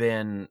has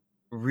been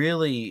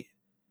really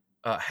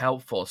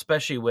helpful,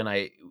 especially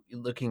when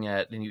looking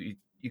at, and you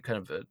kind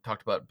of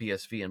talked about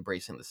BSV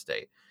embracing the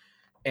state,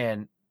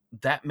 and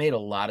that made a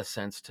lot of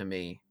sense to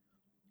me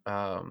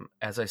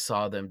as I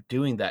saw them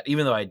doing that,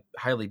 even though I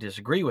highly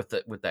disagree with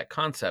that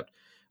concept.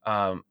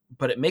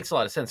 But it makes a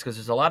lot of sense, because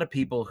there's a lot of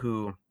people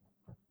who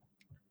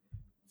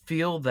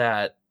feel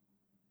that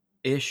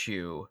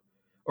issue,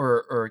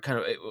 or kind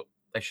of,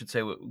 I should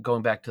say,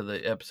 going back to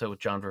the episode with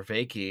John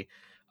Vervaeke,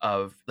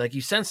 of like,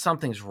 you sense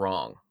something's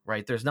wrong,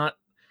 right? There's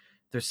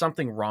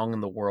something wrong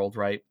in the world,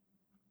 right?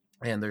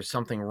 And there's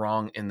something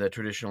wrong in the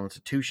traditional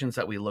institutions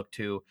that we look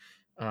to,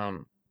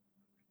 in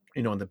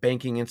the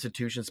banking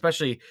institution,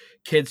 especially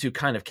kids who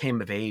kind of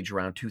came of age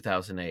around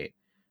 2008,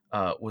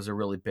 was a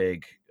really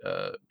big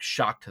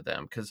shock to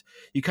them, because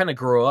you kind of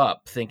grow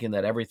up thinking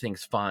that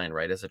everything's fine,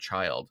 right, as a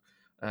child,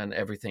 and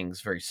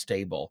everything's very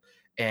stable.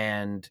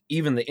 And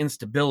even the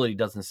instability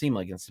doesn't seem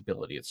like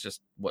instability. It's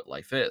just what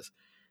life is.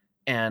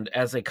 And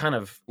as they kind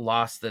of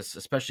lost this,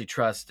 especially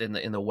trust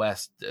in the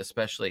West,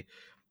 especially,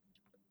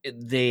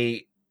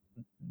 they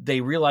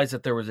realized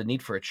that there was a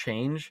need for a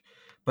change,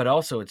 but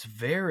also it's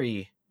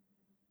very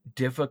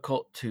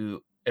difficult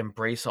to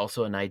embrace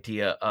also an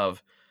idea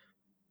of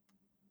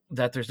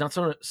that there's not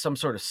some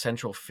sort of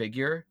central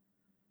figure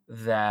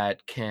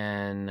that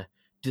can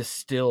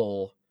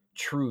distill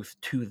truth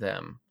to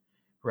them,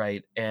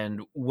 right?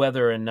 And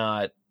whether or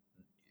not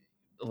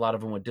a lot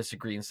of them would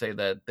disagree and say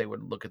that they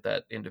would look at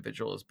that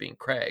individual as being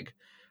Craig,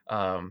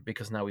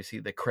 because now we see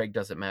the Craig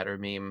doesn't matter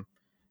meme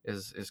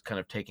is kind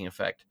of taking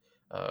effect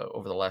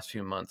over the last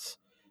few months.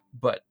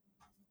 But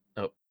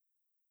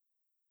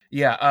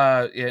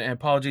yeah, and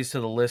apologies to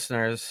the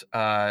listeners.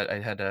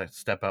 I had to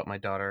step out. My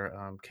daughter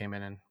came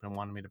in and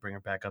wanted me to bring her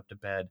back up to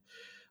bed.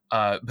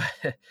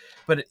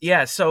 But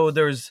yeah, so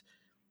there's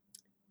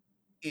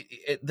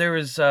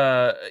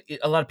a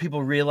lot of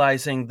people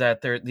realizing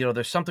that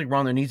there's something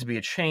wrong. There needs to be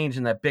a change,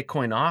 and that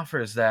Bitcoin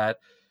offers that.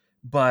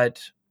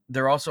 But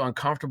they're also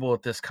uncomfortable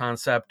with this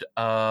concept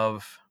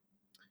of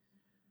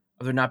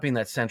there not being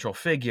that central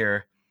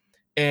figure,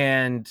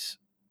 and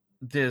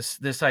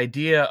this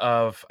idea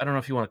of, I don't know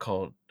if you want to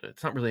call it,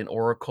 it's not really an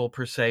oracle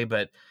per se,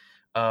 but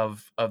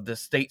of the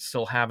state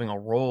still having a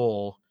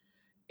role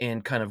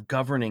in kind of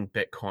governing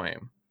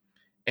Bitcoin.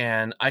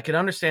 And I can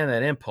understand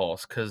that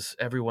impulse, because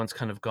everyone's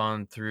kind of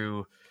gone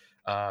through,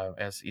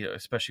 as you know,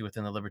 especially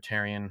within the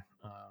libertarian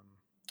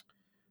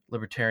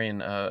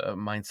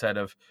mindset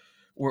of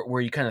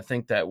where you kind of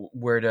think that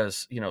where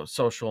does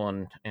social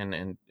and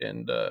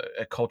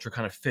a culture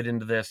kind of fit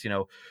into this,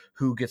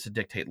 who gets to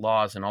dictate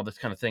laws and all this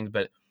kind of thing.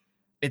 But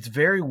it's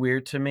very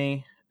weird to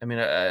me. I mean,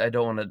 I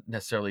don't want to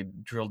necessarily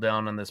drill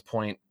down on this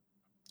point,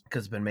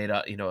 because it's been made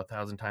out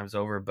 1,000 times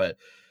over, but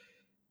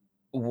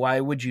why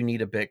would you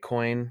need a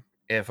Bitcoin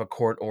if a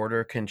court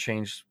order can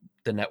change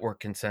the network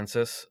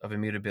consensus of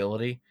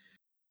immutability?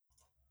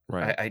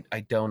 Right.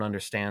 I don't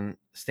understand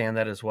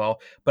that as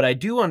well, but I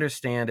do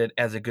understand it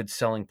as a good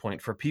selling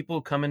point for people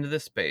who come into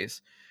this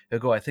space who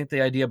go, I think the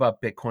idea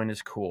about Bitcoin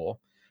is cool,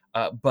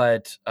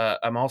 but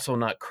I'm also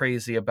not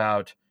crazy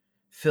about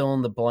fill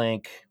in the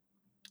blank,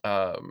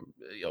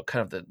 kind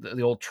of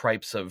the old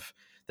tripes of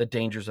the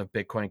dangers of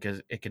Bitcoin, because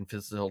it can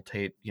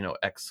facilitate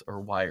X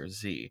or Y or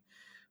Z.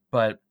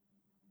 But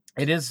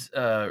it is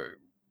very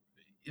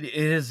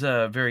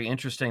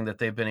interesting that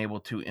they've been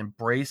able to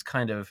embrace,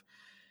 kind of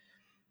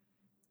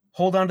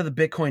hold on to the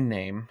Bitcoin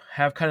name,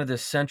 have kind of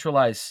this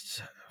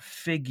centralized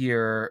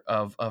figure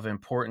of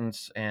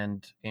importance,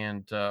 and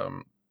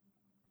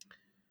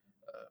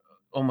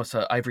almost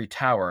an ivory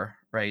tower,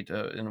 right,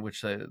 in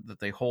which that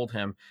they hold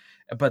him,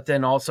 but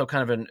then also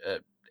kind of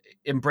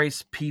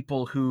embrace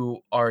people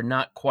who are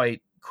not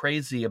quite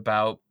crazy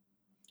about,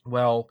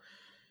 well,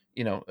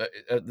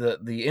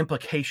 the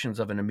implications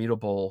of an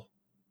immutable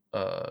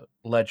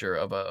ledger,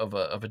 of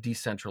a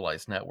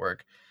decentralized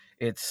network.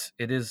 It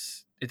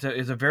is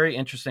it's a very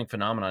interesting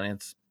phenomenon.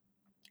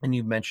 And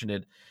you mentioned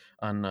it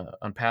on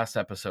past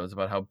episodes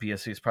about how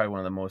BSC is probably one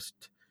of the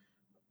most,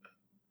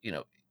 you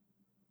know,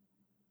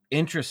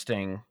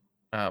 interesting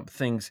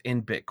things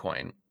in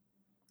Bitcoin,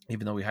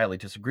 even though we highly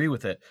disagree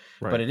with it.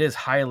 Right. But it is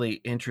highly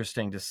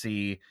interesting to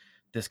see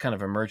this kind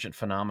of emergent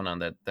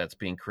phenomenon that's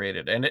being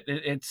created. And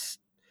it's,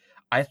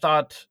 I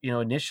thought,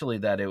 initially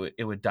that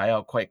it would die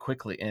out quite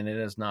quickly, and it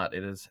is not.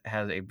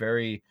 Has a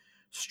very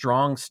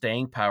strong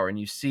staying power, and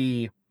you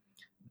see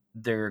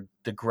the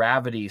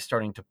gravity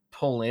starting to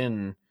pull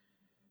in,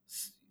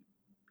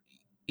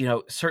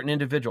 certain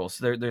individuals.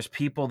 There's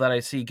people that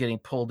I see getting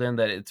pulled in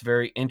that it's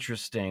very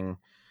interesting.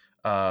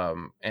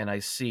 And I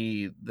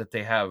see that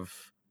they have,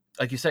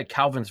 like you said,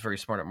 Calvin's very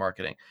smart at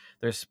marketing.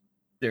 There's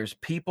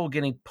people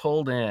getting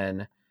pulled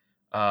in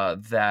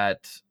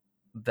that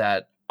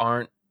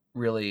aren't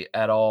really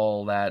at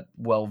all that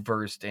well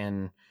versed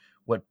in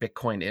what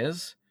Bitcoin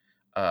is,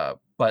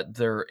 but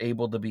they're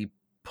able to be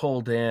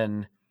pulled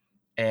in,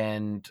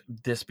 and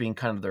this being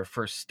kind of their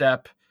first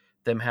step,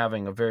 them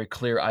having a very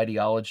clear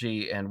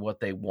ideology and what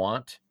they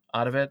want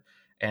out of it,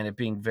 and it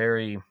being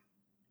very,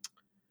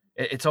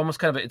 it's almost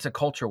kind of it's a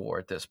culture war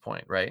at this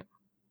point, right?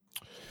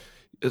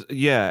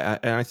 Yeah,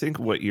 and I think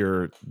what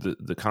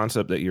the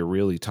concept that you're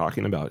really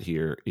talking about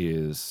here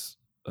is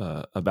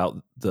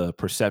about the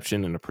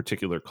perception in a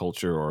particular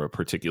culture or a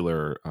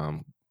particular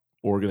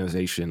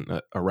organization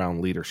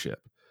around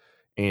leadership.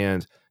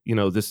 And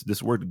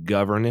this word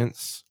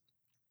governance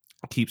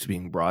keeps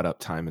being brought up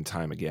time and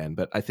time again.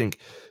 But I think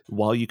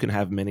while you can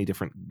have many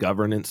different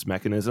governance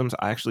mechanisms,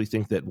 I actually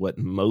think that what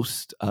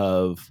most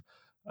of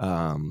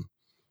the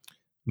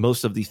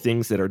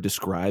things that are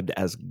described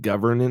as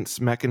governance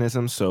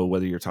mechanisms, so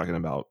whether you're talking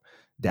about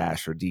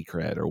Dash or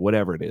Decred or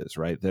whatever it is,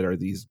 right, that are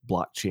these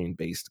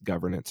blockchain-based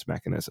governance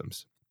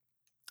mechanisms,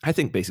 I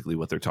think basically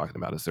what they're talking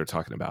about is they're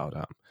talking about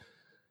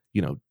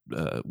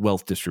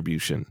wealth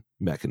distribution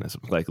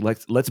mechanism. Like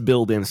let's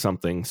build in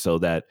something so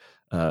that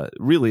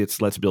really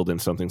let's build in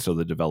something so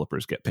the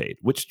developers get paid,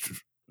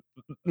 which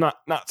not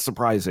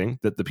surprising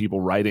that the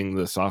people writing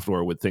the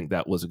software would think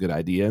that was a good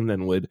idea and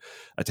then would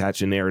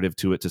attach a narrative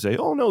to it to say,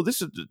 oh no,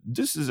 this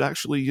is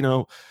actually,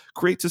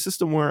 creates a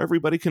system where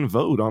everybody can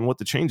vote on what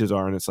the changes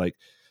are. And it's like,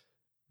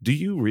 do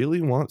you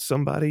really want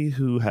somebody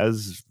who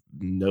has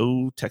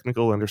no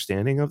technical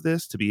understanding of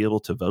this to be able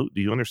to vote?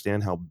 Do you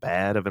understand how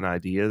bad of an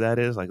idea that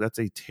is? Like, that's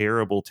a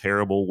terrible,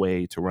 terrible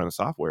way to run a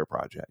software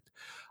project.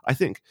 I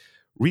think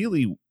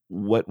really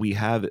what we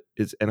have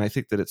is, and I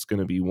think that it's going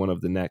to be one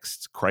of the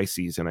next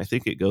crises, and I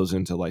think it goes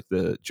into like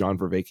the John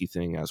Vervaeke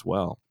thing as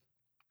well.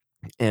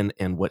 And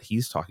what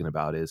he's talking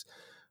about is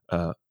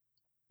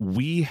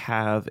we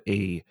don't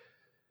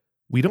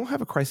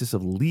have a crisis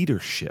of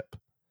leadership,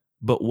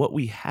 but what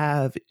we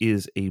have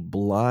is a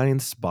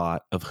blind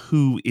spot of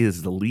who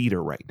is the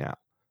leader right now.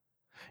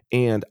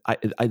 And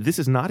this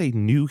is not a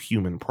new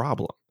human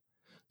problem.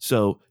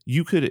 So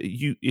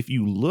if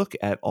you look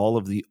at all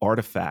of the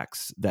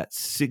artifacts that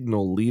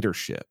signal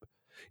leadership,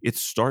 it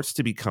starts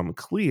to become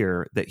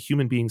clear that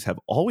human beings have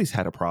always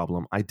had a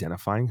problem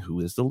identifying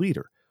who is the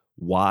leader.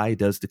 Why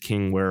does the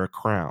king wear a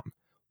crown?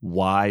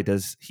 Why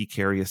does he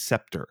carry a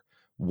scepter?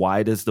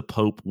 Why does the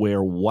Pope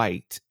wear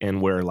white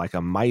and wear like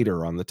a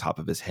mitre on the top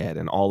of his head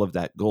and all of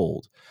that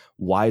gold?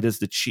 Why does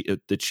the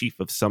chief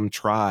of some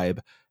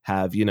tribe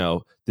have,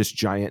 this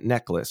giant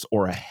necklace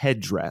or a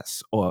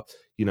headdress? Or,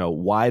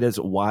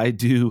 why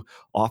do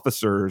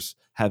officers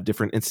have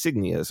different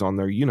insignias on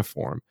their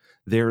uniform?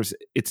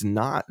 It's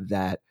not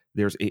that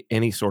there's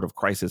any sort of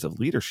crisis of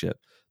leadership.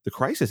 The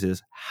crisis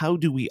is, how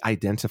do we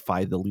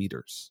identify the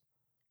leaders?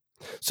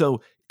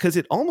 So, because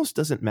it almost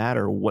doesn't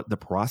matter what the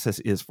process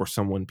is for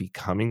someone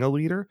becoming a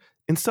leader.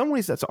 In some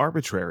ways, that's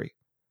arbitrary.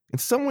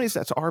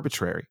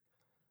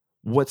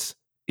 What's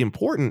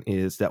important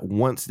is that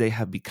once they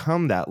have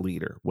become that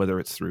leader, whether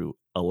it's through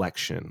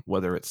election,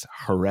 whether it's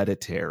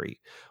hereditary,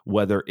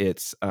 whether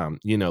it's,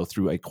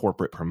 through a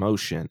corporate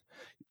promotion,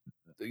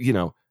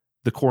 the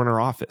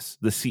corner office,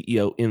 the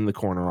CEO in the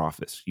corner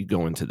office, you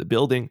go into the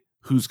building,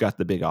 who's got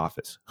the big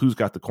office? Who's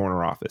got the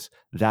corner office?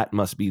 That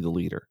must be the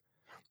leader.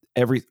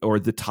 Or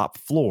the top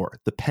floor,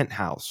 the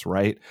penthouse,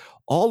 right?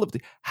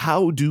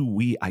 How do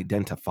we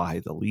identify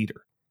the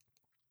leader?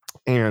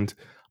 And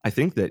I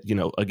think that,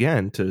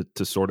 again, to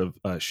sort of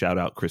shout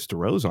out Chris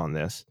DeRose on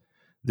this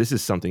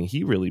is something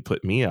he really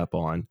put me up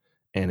on,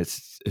 and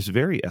it's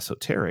very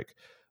esoteric,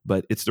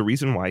 but it's the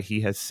reason why he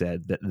has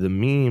said that the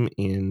meme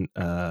in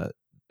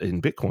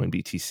Bitcoin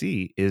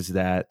BTC is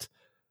that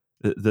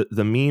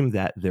the meme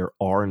that there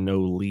are no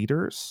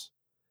leaders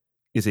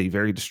is a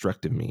very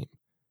destructive meme,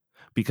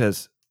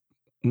 because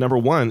number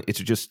one, it's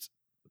just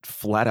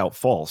flat out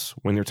false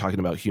when you're talking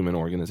about human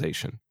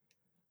organization.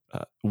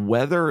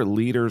 Whether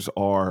leaders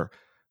are,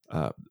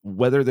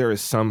 whether there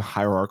is some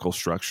hierarchical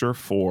structure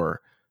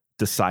for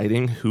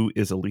deciding who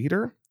is a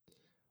leader,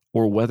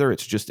 or whether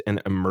it's just an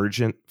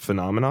emergent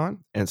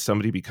phenomenon and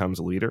somebody becomes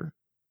a leader,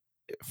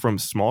 from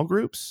small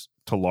groups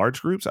to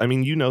large groups. I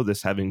mean,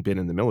 this having been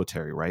in the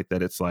military, right?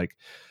 That it's like,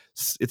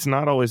 it's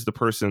not always the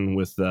person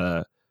with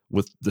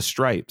with the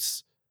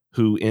stripes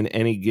who in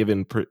any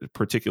given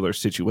particular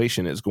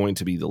situation is going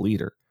to be the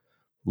leader.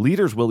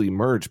 Leaders will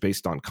emerge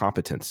based on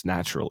competence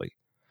naturally.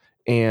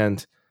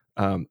 And,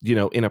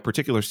 in a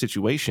particular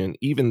situation,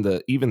 even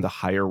the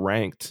higher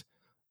ranked,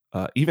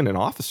 even an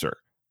officer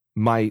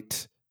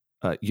might,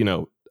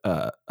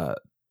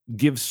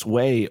 give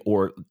sway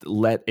or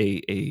let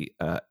a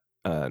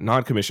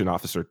non-commissioned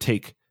officer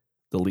take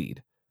the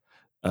lead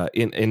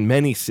in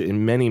many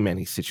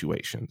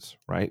situations,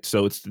 right?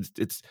 So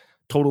it's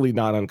totally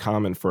not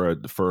uncommon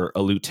for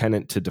a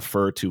lieutenant to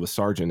defer to a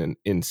sergeant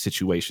in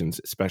situations,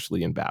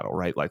 especially in battle,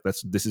 right? Like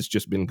this has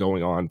just been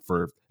going on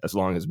for as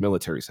long as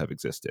militaries have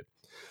existed.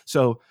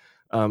 So,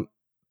 but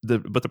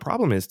the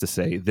problem is to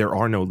say there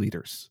are no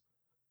leaders.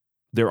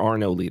 There are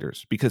no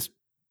leaders because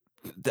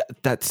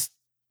that's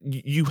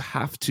you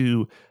have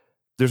to.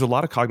 There's a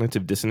lot of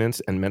cognitive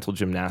dissonance and mental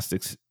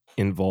gymnastics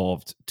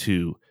involved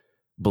to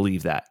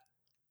believe that,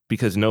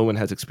 because no one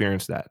has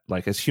experienced that.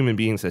 Like as human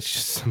beings, it's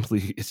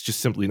just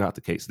simply not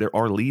the case. There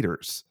are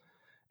leaders,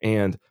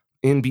 and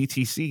in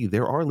BTC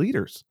there are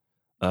leaders,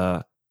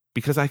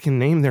 because I can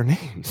name their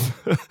names,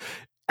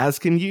 as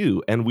can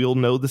you, and we'll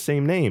know the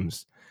same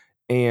names.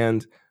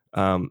 And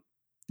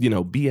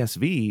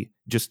BSV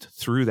just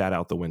threw that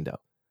out the window.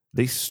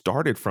 They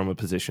started from a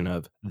position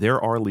of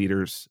there are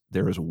leaders.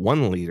 There is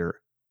one leader.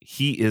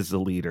 He is the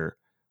leader.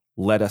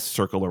 Let us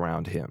circle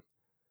around him.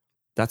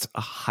 That's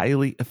a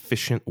highly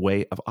efficient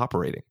way of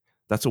operating.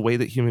 That's a way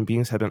that human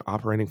beings have been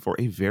operating for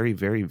a very,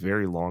 very,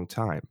 very long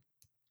time.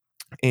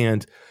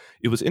 And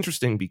it was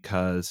interesting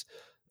because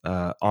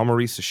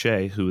Amaury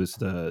Séchet, who is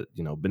the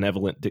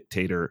benevolent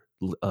dictator,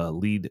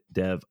 lead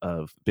dev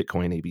of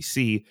Bitcoin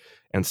ABC,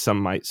 and some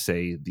might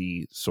say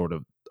the sort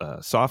of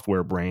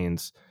software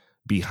brains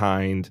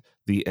behind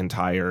the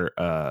entire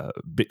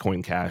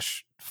Bitcoin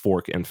Cash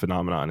fork and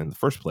phenomenon in the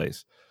first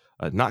place,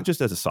 not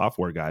just as a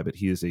software guy, but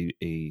he is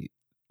a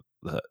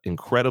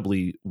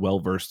incredibly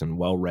well-versed and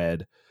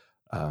well-read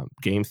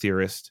game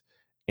theorist.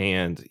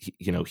 And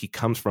he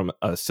comes from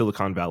a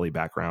Silicon Valley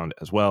background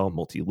as well,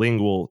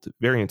 multilingual,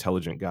 very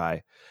intelligent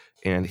guy.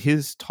 And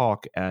his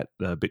talk at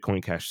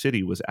Bitcoin Cash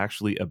City was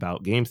actually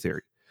about game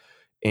theory.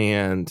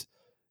 And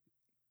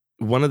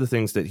one of the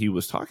things that he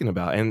was talking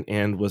about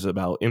and was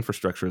about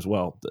infrastructure as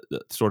well,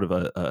 sort of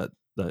a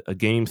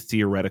game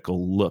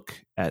theoretical look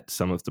at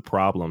some of the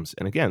problems.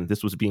 And again,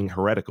 this was being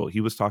heretical.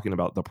 He was talking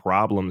about the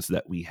problems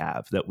that we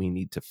have that we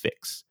need to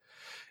fix.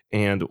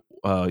 And,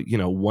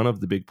 one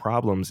of the big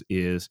problems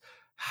is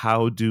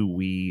how do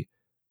we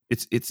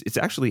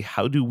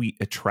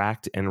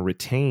attract and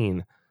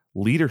retain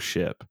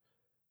leadership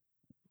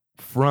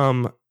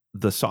from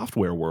the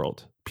software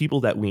world,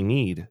 people that we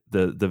need,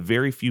 the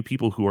very few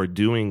people who are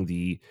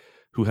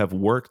who have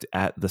worked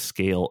at the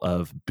scale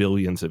of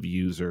billions of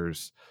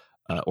users,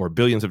 or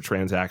billions of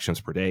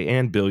transactions per day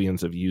and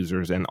billions of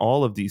users and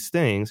all of these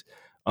things.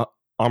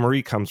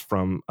 Amaury comes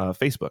from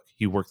Facebook.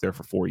 He worked there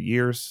for 4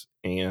 years,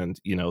 and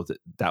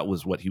that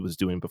was what he was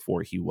doing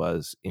before he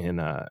was in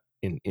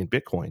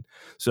Bitcoin.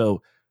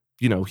 So,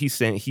 he's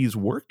saying he's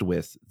worked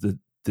with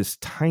this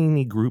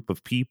tiny group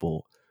of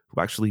people who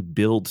actually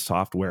build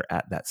software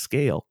at that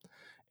scale.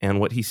 And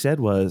what he said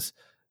was,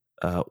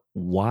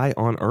 why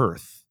on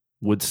earth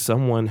would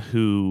someone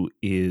who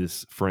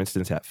is, for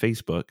instance, at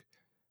Facebook,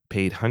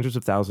 paid hundreds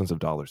of thousands of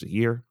dollars a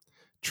year,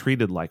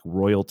 treated like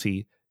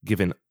royalty,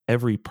 given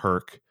every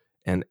perk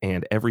and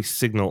every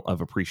signal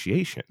of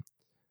appreciation,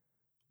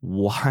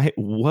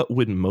 what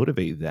would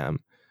motivate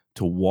them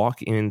to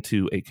walk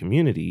into a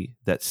community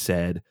that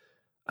said,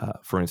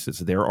 for instance,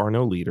 there are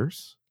no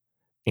leaders,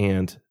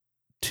 and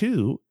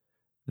two,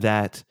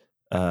 that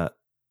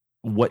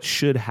what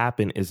should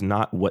happen is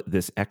not what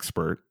this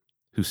expert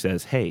who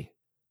says, hey,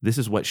 this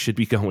is what should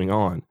be going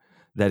on,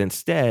 that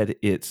instead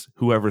it's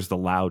whoever's the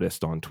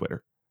loudest on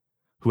Twitter,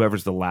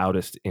 whoever's the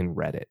loudest in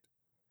Reddit.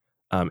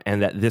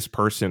 And that this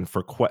person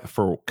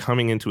for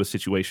coming into a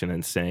situation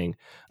and saying,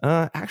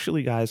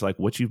 actually, guys, like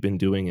what you've been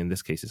doing in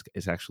this case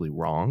is actually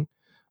wrong.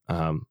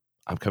 I'm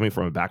coming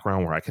from a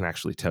background where I can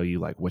actually tell you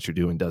like what you're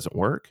doing doesn't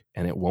work,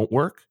 and it won't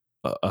work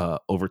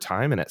over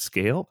time and at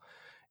scale.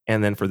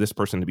 And then for this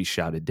person to be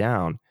shouted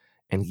down.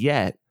 And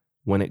yet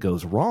when it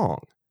goes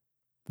wrong,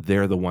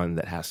 they're the one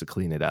that has to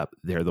clean it up.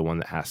 They're the one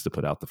that has to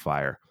put out the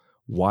fire.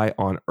 Why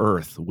on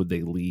earth would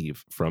they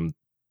leave from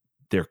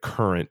their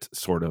current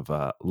sort of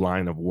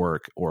line of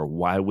work, or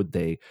why would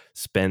they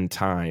spend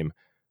time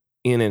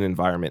in an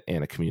environment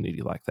and a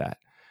community like that?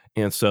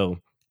 And so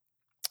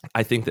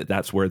I think that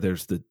that's where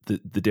there's the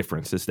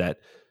difference, is that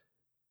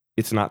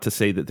it's not to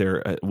say that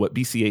they're what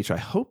BCH I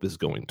hope is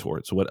going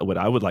towards, what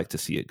I would like to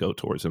see it go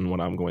towards, and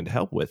what I'm going to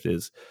help with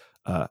is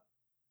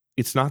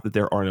it's not that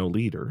there are no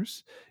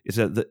leaders, it's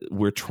that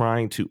we're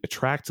trying to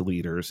attract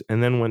leaders,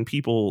 and then when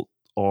people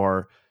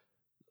are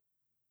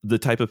the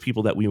type of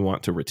people that we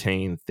want to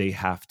retain, they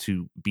have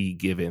to be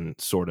given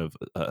sort of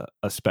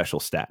a special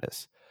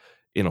status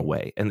in a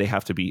way, and they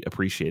have to be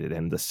appreciated,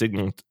 and the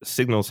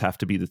signals have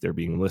to be that they're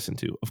being listened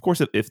to. Of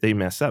course, if they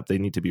mess up, they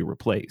need to be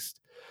replaced.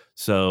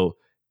 So,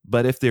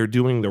 but if they're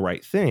doing the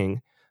right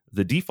thing,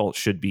 the default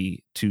should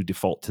be to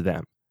default to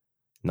them,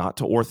 not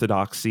to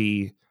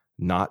orthodoxy,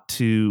 not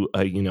to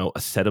a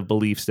set of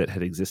beliefs that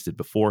had existed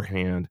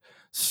beforehand.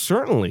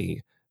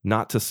 Certainly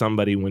not to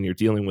somebody when you're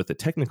dealing with a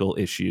technical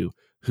issue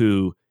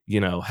who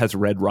has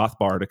read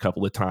Rothbard a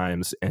couple of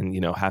times and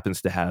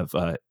happens to have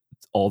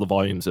all the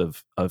volumes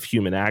of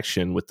Human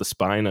Action with the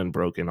spine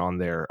unbroken on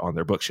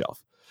their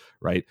bookshelf,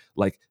 right?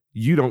 Like,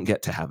 you don't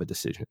get to have a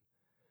decision.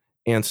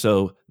 And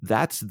so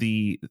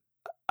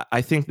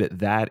I think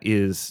that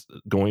is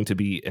going to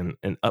be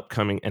an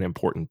upcoming and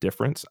important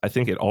difference. I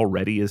think it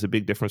already is a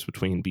big difference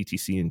between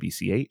BTC and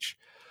BCH.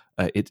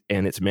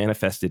 It's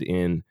manifested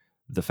in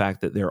the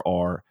fact that there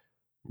are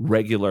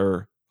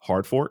regular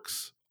hard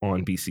forks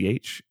on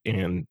BCH,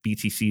 and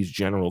BTC's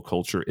general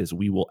culture is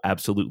we will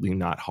absolutely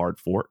not hard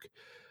fork.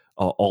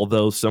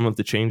 Although some of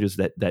the changes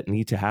that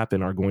need to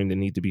happen are going to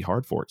need to be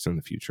hard forks in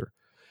the future.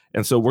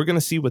 And so we're going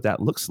to see what that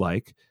looks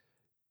like.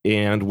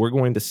 And we're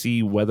going to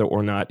see whether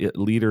or not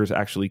leaders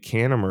actually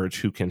can emerge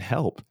who can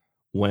help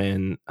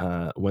when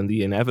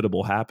the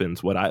inevitable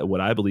happens, what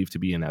I believe to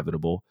be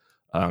inevitable,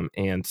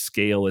 and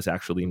scale is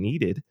actually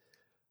needed.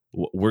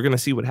 We're going to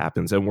see what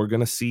happens, and we're going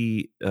to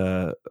see.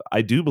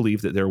 I do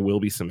believe that there will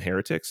be some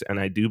heretics, and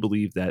I do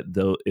believe that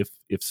though if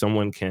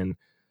someone can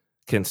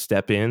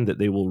step in, that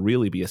they will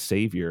really be a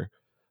savior.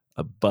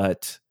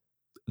 But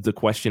the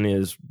question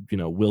is,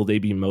 will they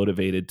be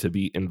motivated to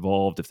be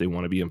involved if they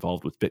want to be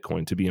involved with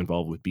Bitcoin, to be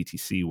involved with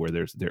BTC,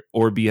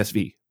 or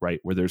BSV, right,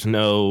 where there's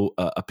no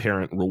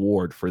apparent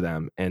reward for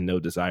them and no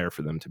desire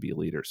for them to be a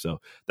leader.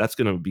 So that's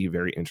going to be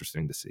very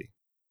interesting to see.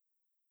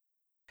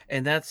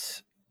 And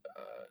that's,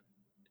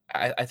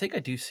 I think I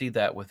do see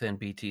that within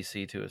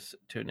BTC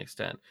to an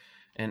extent,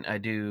 and I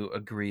do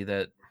agree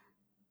that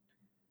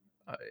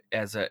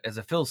as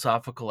a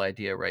philosophical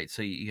idea, right?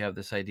 So you have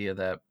this idea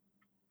that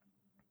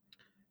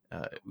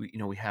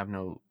we have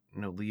no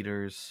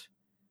leaders.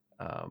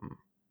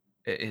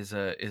 Is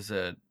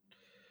a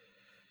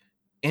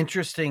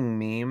interesting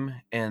meme,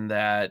 and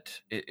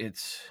that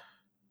it's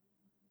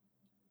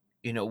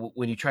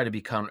when you try to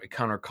be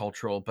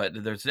countercultural, but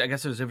I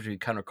guess there's a difference between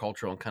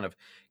countercultural and kind of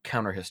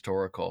counter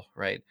historical,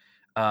 right?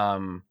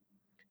 And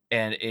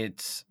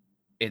it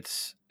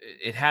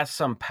has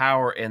some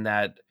power in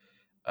that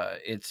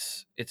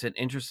it's an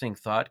interesting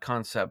thought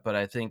concept, but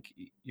I think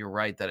you're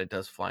right that it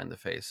does fly in the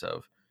face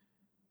of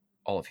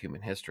all of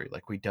human history.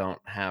 Like, we don't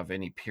have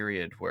any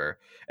period where,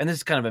 and this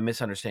is kind of a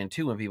misunderstanding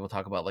too, when people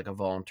talk about like a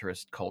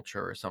voluntarist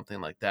culture or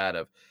something like that,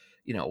 of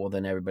well,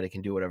 then everybody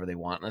can do whatever they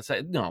want. And it's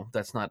like, no,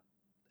 that's not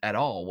at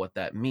all what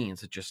that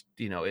means. It just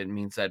it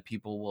means that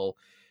people will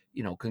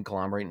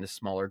conglomerate into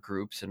smaller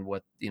groups, and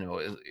what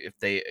if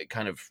they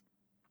kind of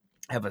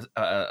have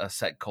a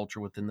set culture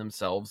within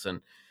themselves,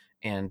 and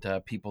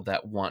people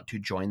that want to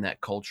join that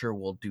culture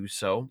will do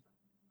so,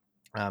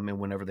 and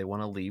whenever they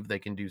want to leave, they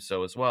can do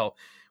so as well,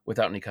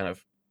 without any kind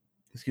of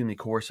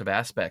coercive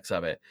aspects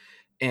of it.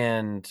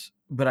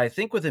 But I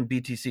think within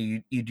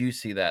BTC you do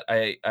see that.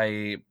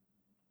 I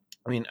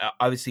mean,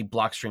 obviously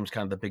Blockstream's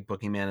kind of the big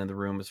boogeyman in the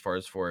room as far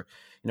as for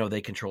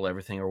they control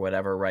everything or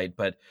whatever, right?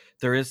 But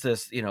there is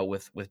this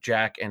with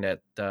Jack, and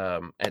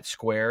at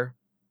Square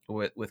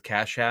with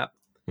Cash App,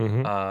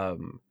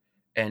 Mm-hmm.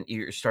 and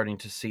you're starting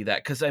to see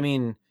that, because I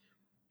mean,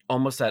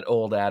 almost that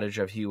old adage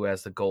of he who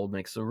has the gold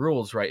makes the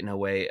rules, right? In a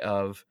way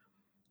of,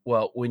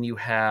 well, when you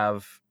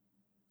talk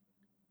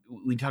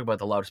about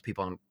the loudest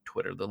people on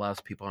Twitter, the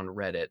loudest people on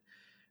Reddit,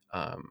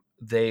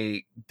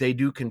 they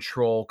do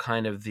control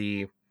kind of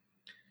the.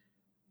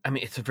 I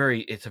mean, it's a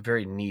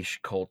very niche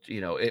cult,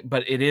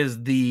 but it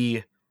is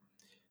the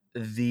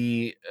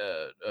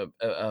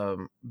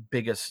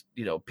biggest,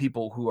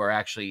 people who are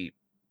actually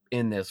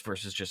in this,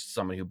 versus just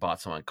somebody who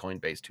bought some on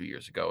Coinbase 2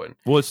 years ago. And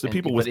well, it's the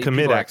people with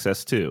commit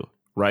access too,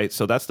 right?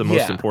 So that's the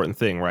most important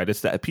thing, right?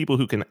 It's that people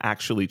who can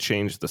actually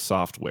change the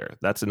software.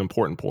 That's an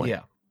important point.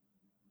 Yeah.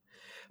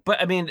 But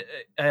I mean,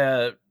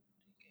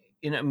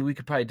 we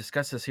could probably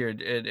discuss this here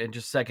in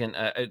just a second.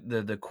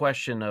 The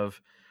question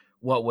of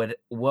what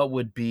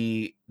would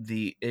be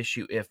the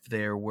issue if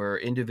there were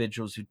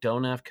individuals who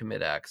don't have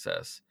commit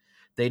access,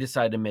 they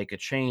decide to make a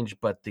change,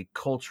 but the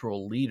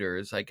cultural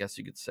leaders, I guess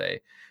you could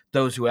say,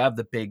 those who have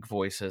the big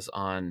voices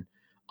on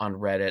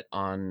Reddit,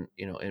 on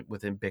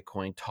within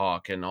Bitcoin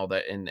Talk and all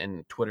that,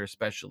 and Twitter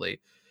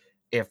especially,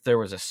 if there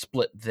was a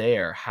split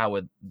there, how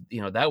would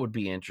that would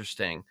be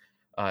interesting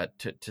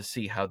to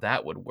see how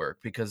that would work,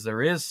 because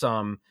there is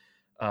some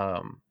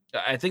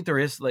I think there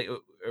is, like,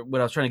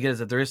 what I was trying to get is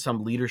that there is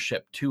some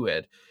leadership to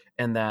it,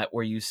 and that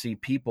where you see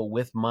people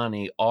with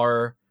money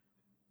are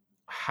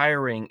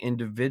hiring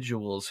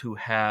individuals who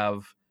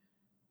have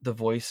the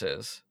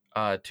voices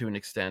to an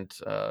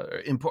extent,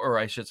 or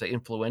I should say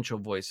influential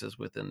voices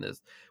within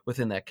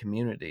that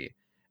community.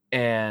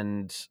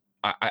 And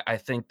I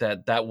think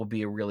that will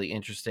be a really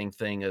interesting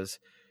thing, is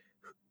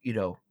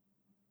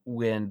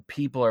when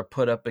people are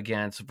put up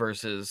against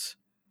versus,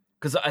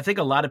 because I think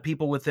a lot of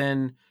people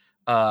within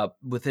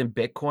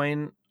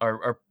Bitcoin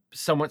are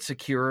somewhat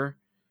secure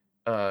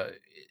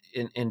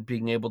in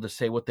being able to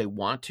say what they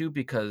want to,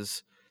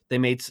 because they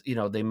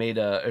made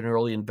an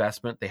early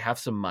investment. They have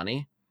some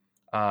money,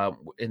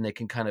 and they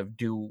can kind of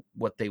do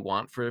what they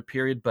want for a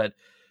period. But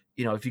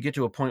if you get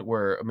to a point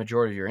where a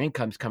majority of your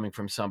income is coming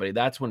from somebody,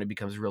 that's when it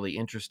becomes really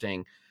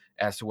interesting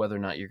as to whether or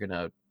not you're going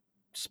to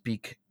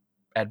speak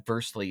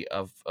adversely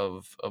of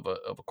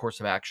a course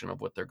of action of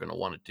what they're going to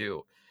want to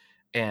do.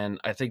 And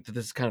I think that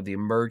this is kind of the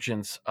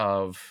emergence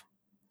of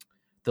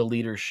the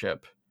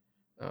leadership,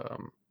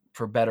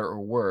 for better or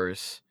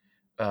worse,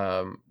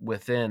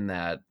 within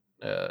that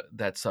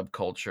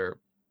subculture,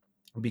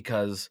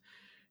 because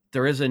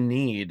there is a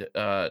need.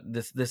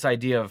 This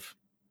idea of,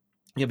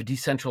 you have a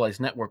decentralized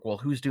network. Well,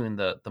 who's doing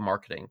the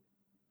marketing?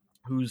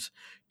 Who's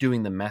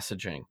doing the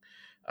messaging?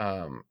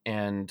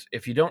 And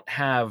if you don't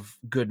have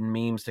good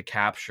memes to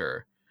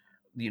capture,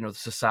 the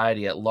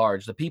society at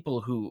large, the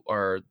people who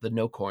are the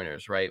no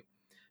coiners, right?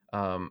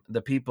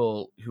 The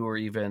people who are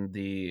even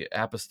the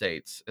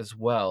apostates as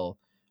well,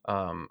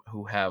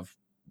 who have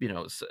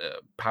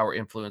power,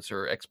 influence,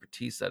 or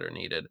expertise that are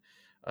needed,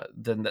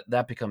 then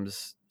that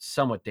becomes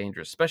somewhat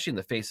dangerous, especially in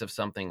the face of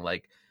something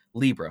like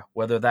Libra,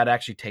 whether that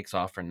actually takes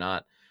off or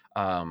not.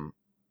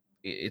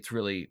 It's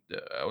really,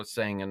 I was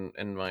saying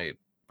in my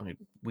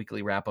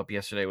weekly wrap up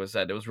yesterday, was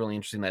that it was really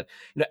interesting that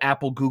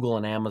Apple, Google,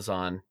 and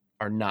Amazon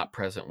are not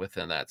present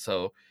within that.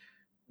 So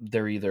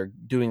they're either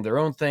doing their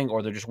own thing,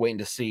 or they're just waiting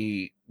to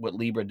see what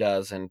Libra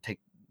does and take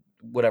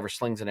whatever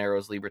slings and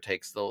arrows Libra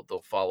takes. They'll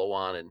follow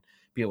on and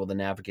be able to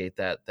navigate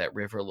that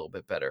river a little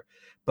bit better.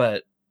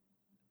 But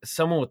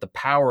someone with the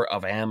power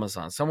of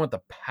Amazon, someone with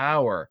the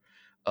power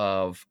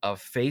of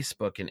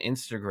Facebook and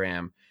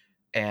Instagram,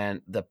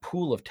 and the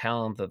pool of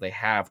talent that they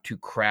have to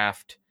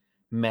craft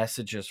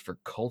messages for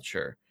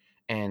culture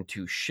and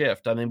to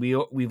shift. I mean,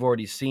 we've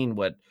already seen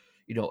what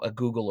a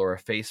Google or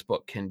a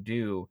Facebook can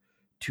do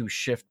to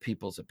shift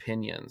people's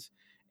opinions,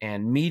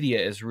 and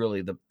media is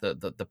really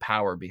the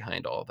power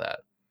behind all that,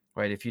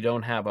 right? If you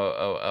don't have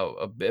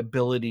a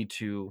ability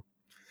to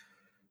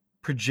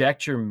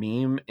project your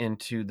meme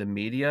into the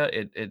media,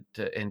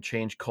 and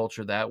change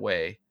culture that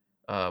way,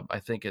 I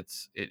think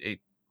it's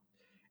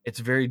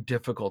very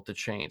difficult to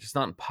change. It's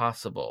not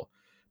impossible,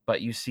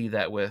 but you see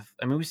that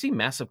we see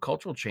massive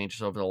cultural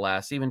changes over the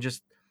last even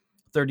just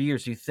 30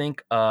 years. You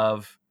think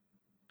of,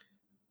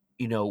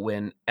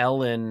 when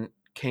Ellen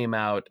came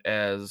out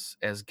as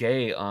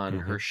gay on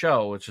her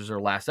show, which was her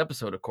last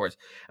episode, of course.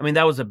 I mean,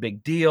 that was a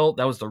big deal.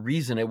 That was the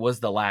reason it was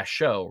the last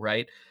show,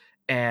 right?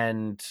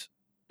 And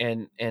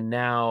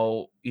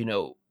now,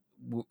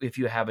 if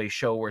you have a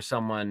show where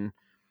someone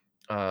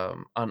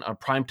on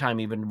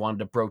primetime even wanted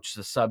to broach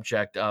the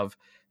subject of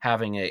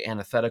having a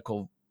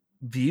antithetical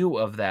view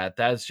of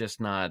that's just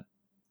not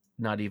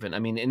even, I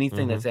mean,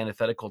 anything that's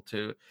antithetical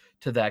to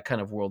that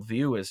kind of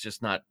worldview is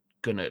just not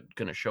gonna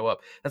show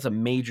up. That's a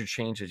major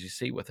change, as you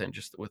see, within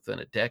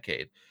a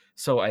decade.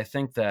 So I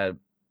think that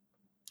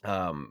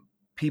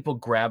people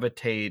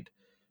gravitate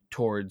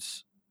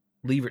towards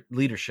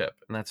leadership,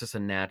 and that's just a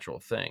natural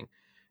thing.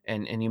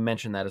 And you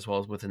mentioned that as well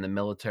as within the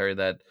military,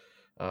 that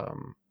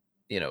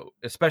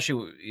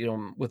especially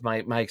with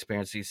my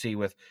experience, you see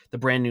with the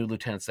brand new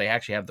lieutenants, they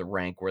actually have the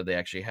rank where they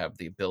actually have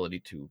the ability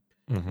to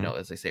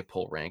as they say,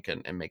 pull rank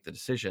and make the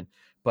decision.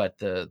 But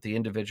the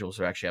individuals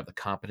who actually have the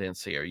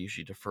competency are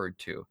usually deferred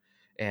to,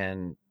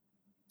 and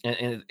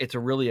it's a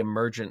really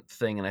emergent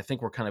thing. And I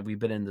think we've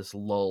been in this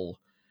lull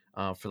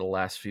for the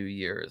last few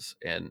years,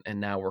 and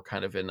now we're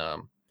kind of in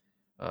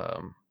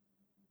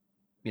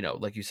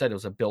like you said, it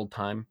was a build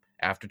time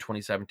after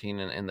 2017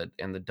 and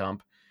the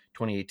dump.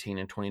 2018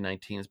 and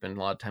 2019 has been a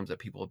lot of times that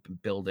people have been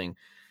building,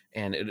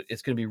 and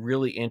it's going to be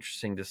really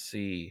interesting to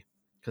see,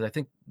 because I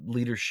think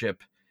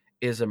leadership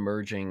is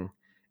emerging,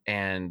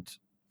 and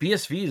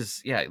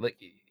BSV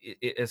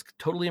is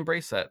totally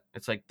embraced that.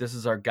 It's like, this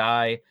is our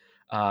guy,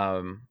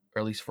 or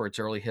at least for its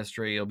early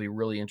history. It'll be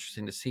really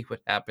interesting to see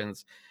what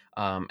happens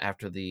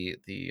after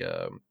these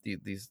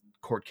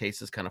court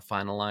cases kind of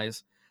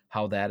finalize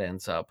how that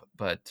ends up.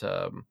 But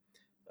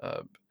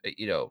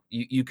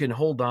you can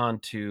hold on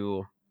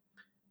to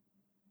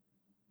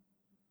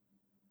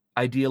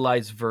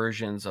idealized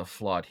versions of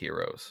flawed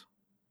heroes,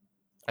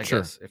 I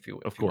guess, if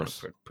you want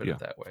to put it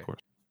that way. Of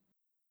course.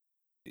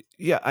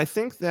 Yeah, I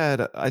think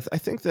that I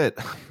think that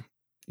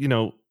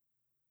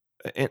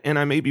and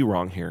I may be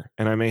wrong here,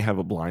 and I may have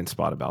a blind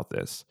spot about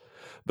this,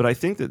 but I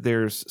think that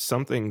there's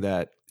something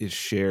that is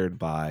shared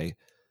by,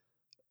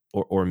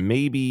 or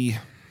maybe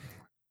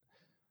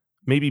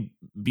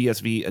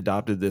BSV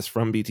adopted this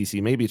from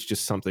BTC. Maybe it's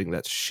just something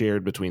that's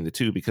shared between the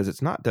two, because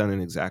it's not done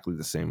in exactly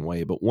the same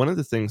way. But one of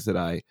the things that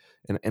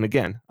and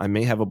again, I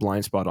may have a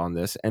blind spot on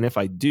this, and if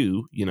I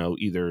do,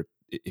 either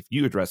if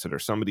you address it or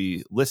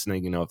somebody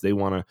listening, if they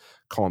want to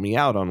call me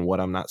out on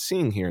what I'm not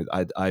seeing here,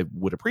 I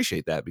would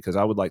appreciate that, because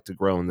I would like to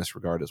grow in this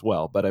regard as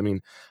well. But I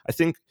mean, I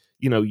think,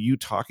 you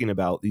talking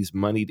about these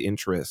moneyed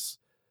interests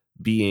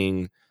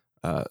being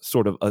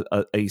sort of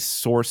a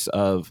source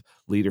of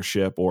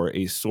leadership or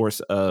a source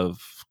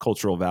of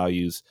cultural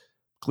values,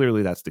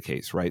 clearly that's the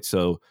case, right?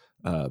 So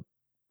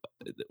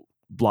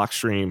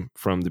Blockstream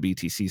from the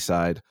BTC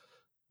side,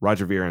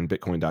 Roger Ver and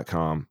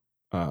Bitcoin.com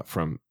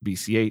from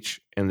BCH,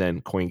 and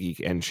then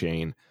CoinGeek and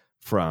Chain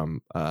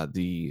from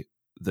the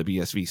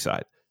BSV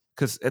side.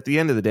 Because at the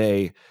end of the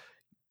day,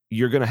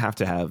 you're going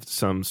to have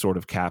some sort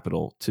of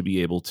capital to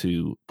be able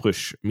to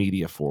push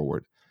media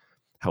forward.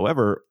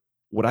 However,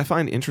 what I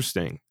find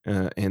interesting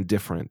and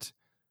different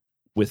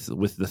with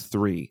the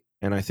three,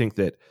 and I think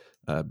that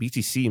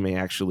BTC may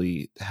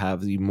actually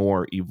have the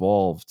more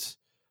evolved,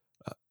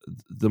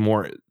 the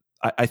more.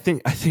 I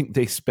think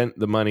they spent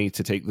the money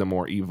to take the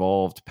more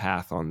evolved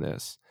path on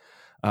this,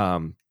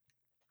 and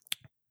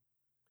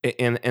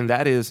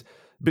that is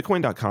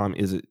Bitcoin.com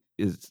is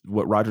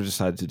what Roger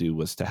decided to do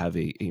was to have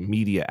a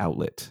media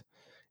outlet.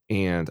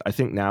 And I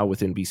think now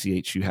within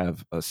BCH, you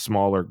have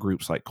smaller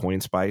groups like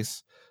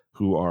CoinSpice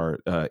who are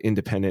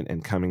independent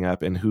and coming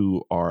up, and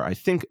who are, I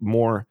think,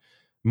 more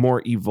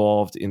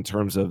evolved in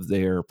terms of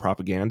their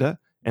propaganda.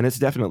 And it's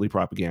definitely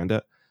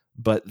propaganda,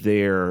 but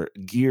they're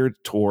geared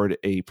toward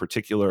a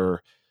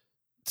particular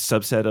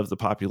subset of the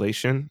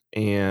population,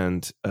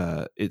 and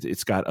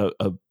it's got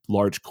a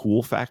large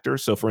cool factor.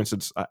 So, for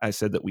instance, I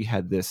said that we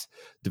had this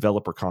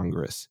developer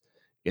congress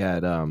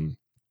at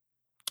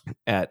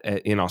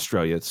in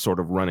Australia. It's sort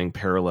of running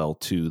parallel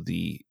to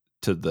the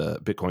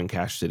Bitcoin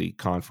Cash City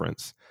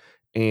conference,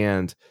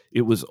 and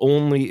it was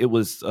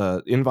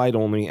invite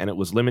only, and it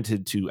was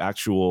limited to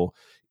actual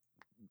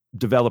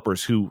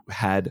developers who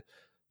had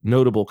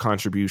notable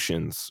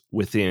contributions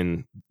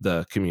within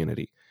the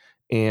community.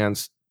 And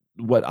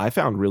what I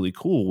found really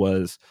cool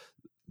was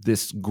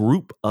this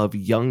group of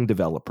young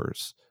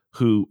developers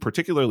who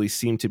particularly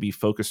seemed to be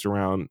focused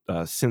around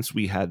since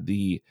we had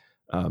the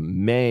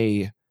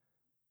May.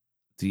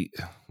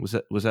 Was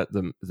that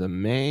the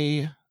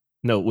May?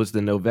 No, it was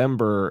the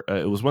November.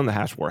 It was when the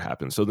hash war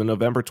happened. So the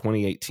November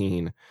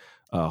 2018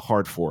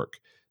 hard fork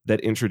that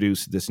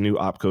introduced this new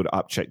opcode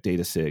opcheck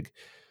data sig,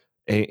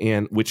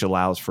 and which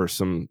allows for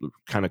some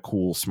kind of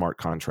cool smart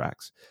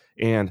contracts.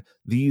 And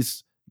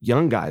these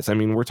young guys, I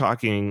mean, we're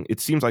talking, it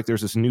seems like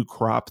there's this new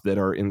crop that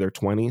are in their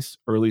 20s,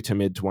 early to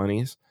mid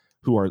 20s,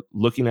 who are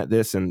looking at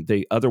this, and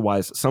they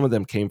otherwise, some of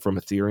them came from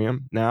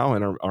Ethereum now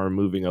and are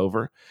moving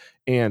over.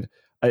 And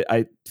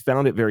I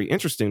found it very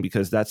interesting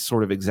because that's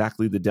sort of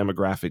exactly the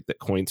demographic that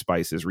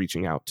CoinSpice is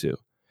reaching out to,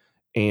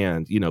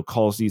 and, you know,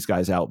 calls these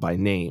guys out by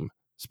name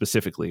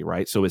specifically,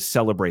 right? So is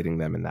celebrating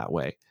them in that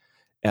way.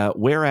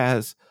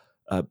 Whereas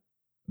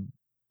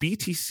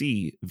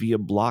BTC via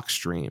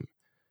Blockstream,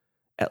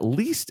 at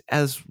least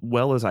as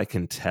well as I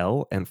can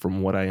tell, and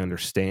from what I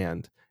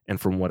understand and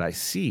from what I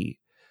see,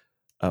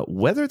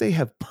 whether they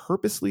have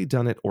purposely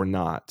done it or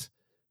not,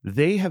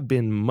 they have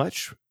been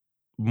much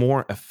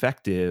more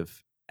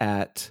effective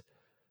at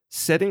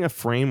setting a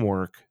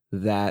framework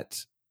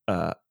that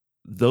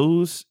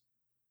those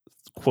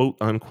quote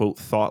unquote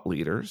thought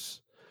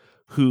leaders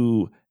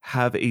who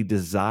have a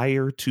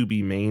desire to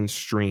be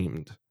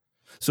mainstreamed,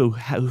 so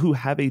who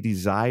have a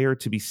desire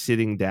to be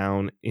sitting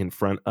down in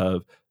front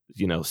of,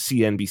 you know,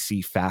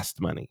 CNBC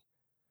fast money,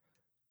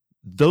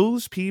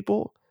 those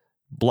people,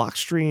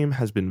 Blockstream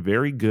has been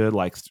very good,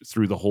 like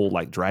through the whole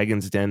like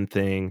Dragon's Den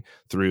thing,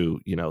 through,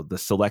 you know, the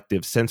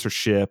selective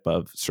censorship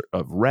of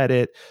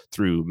Reddit,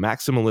 through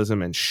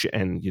maximalism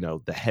and you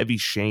know, the heavy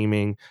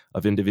shaming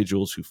of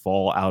individuals who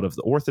fall out of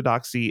the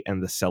orthodoxy,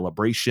 and the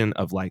celebration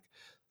of like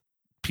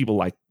people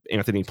like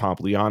Anthony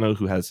Pompliano,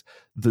 who has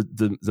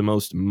the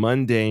most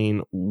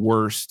mundane,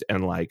 worst,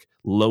 and like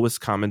lowest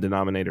common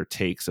denominator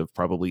takes of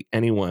probably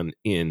anyone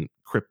in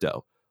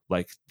crypto,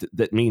 like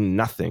that mean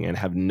nothing and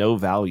have no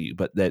value,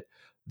 but that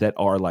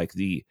are like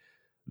the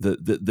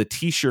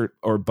t-shirt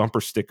or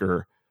bumper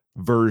sticker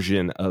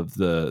version of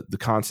the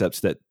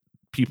concepts that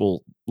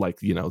people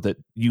like, you know, that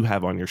you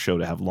have on your show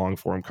to have long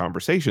form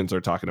conversations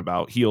are talking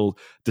about. He'll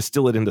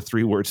distill it into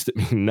 3 words that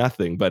mean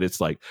nothing, but it's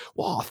like,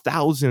 well,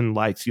 1,000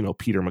 likes, you know,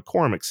 Peter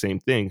McCormick, same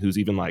thing,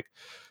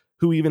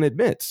 who even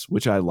admits,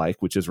 which I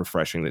like, which is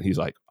refreshing, that he's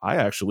like, I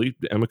actually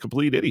am a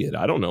complete idiot.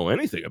 I don't know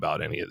anything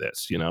about any of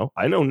this. You know,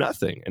 I know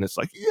nothing. And it's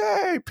like,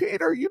 yay,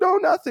 Peter, you know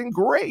nothing.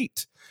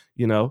 Great.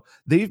 You know,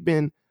 they've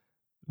been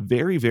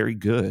very, very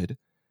good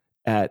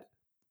at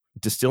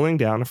distilling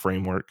down a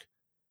framework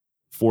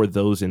for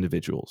those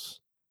individuals.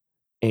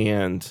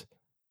 And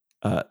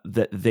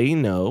that they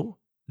know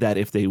that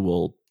if they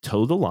will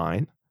toe the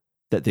line,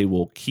 that they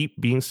will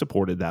keep being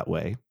supported that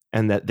way,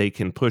 and that they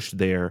can push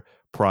their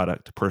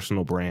product,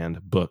 personal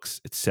brand, books,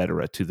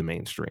 etc. to the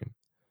mainstream.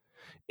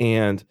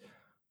 And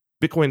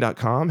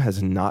Bitcoin.com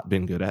has not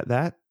been good at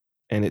that,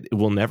 and it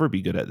will never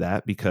be good at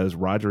that, because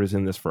Roger is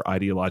in this for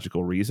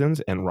ideological reasons,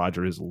 and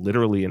Roger is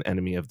literally an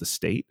enemy of the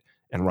state,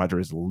 and Roger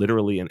is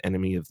literally an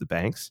enemy of the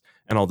banks.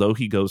 And although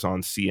he goes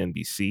on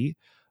CNBC,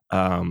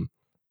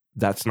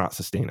 that's not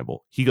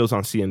sustainable. He goes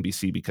on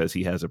CNBC because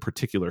he has a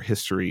particular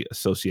history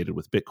associated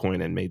with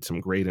Bitcoin and made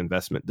some great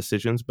investment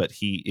decisions, but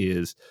he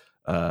is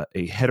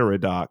a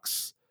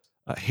heterodox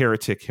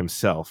heretic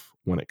himself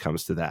when it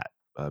comes to that,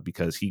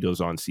 because he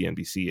goes on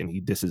CNBC and he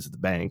disses the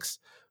banks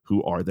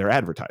who are their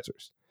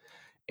advertisers.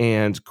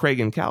 And Craig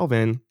and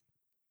Calvin,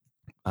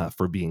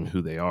 for being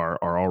who they are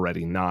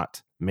already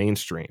not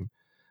mainstream.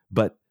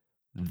 But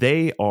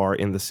They are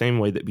in the same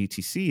way that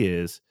BTC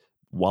is.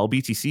 While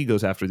BTC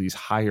goes after these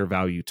higher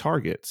value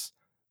targets,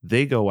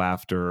 they go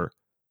after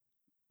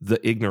the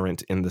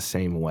ignorant in the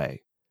same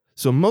way.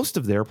 So most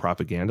of their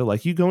propaganda,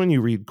 like you go and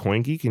you read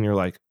CoinGeek and you're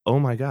like, oh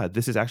my God,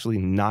 this is actually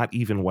not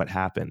even what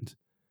happened.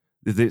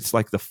 It's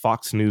like the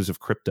Fox News of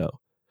crypto.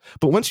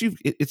 But once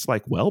it's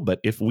like, well, but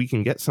if we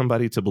can get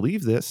somebody to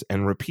believe this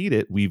and repeat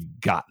it,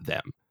 we've got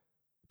them,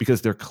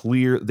 because they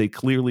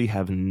clearly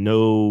have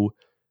no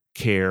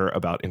care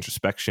about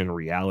introspection,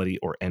 reality,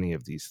 or any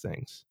of these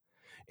things.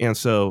 And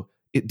so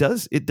it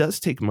does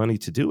take money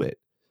to do it.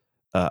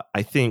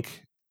 I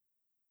think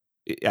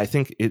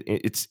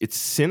it's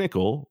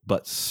cynical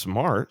but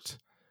smart.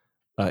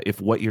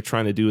 If what you're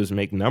trying to do is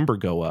make number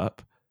go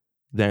up,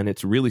 then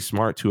it's really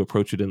smart to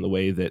approach it in the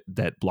way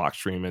that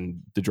Blockstream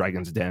and the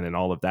Dragon's Den and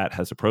all of that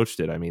has approached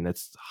it. I mean,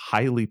 it's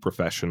highly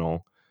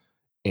professional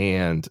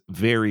and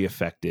very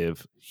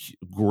effective,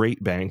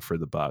 great bang for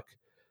the buck.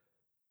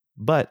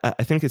 But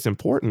I think it's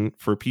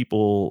important for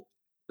people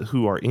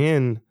who are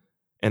in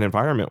an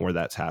environment where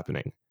that's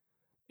happening.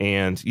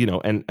 And,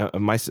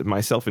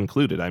 myself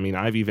included. I mean,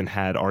 I've even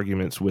had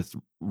arguments with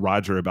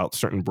Roger about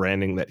certain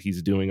branding that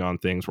he's doing on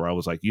things where I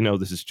was like,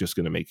 this is just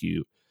going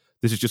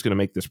to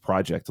make this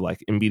project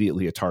like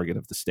immediately a target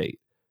of the state.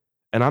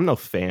 And I'm no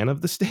fan of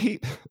the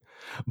state,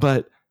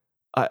 but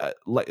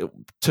like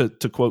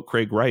to quote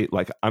Craig Wright,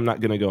 like, I'm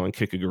not going to go and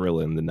kick a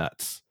gorilla in the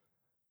nuts.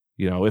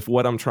 If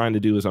what I'm trying to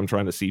do is I'm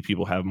trying to see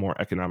people have more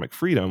economic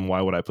freedom,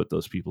 why would I put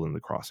those people in the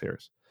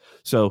crosshairs?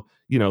 So,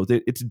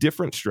 it's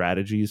different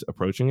strategies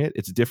approaching it.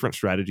 It's different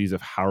strategies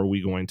of how are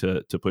we going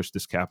to push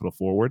this capital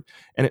forward.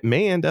 And it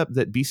may end up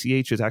that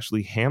BCH is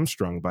actually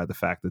hamstrung by the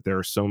fact that there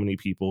are so many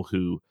people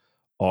who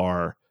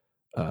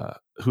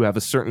have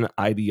a certain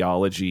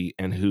ideology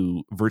and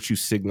who virtue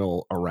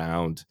signal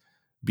around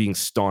being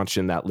staunch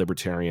in that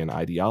libertarian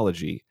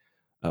ideology.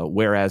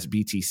 Whereas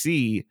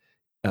BTC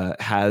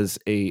has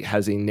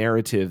a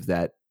narrative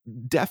that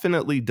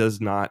definitely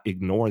does not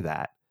ignore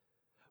that,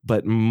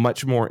 but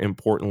much more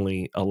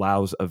importantly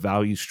allows a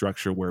value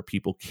structure where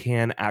people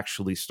can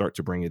actually start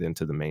to bring it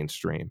into the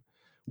mainstream,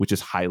 which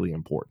is highly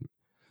important.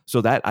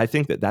 So that I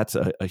think that's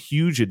a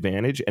huge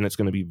advantage, and it's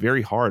going to be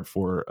very hard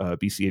for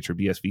BCH or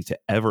BSV to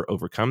ever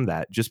overcome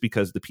that, just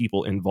because the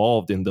people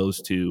involved in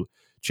those two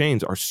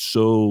chains are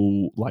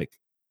so like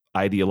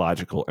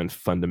ideological and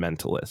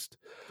fundamentalist.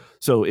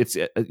 So it's,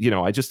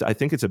 I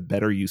think it's a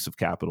better use of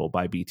capital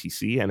by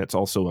BTC, and it's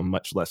also a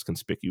much less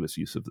conspicuous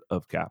use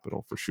of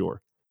capital for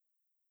sure.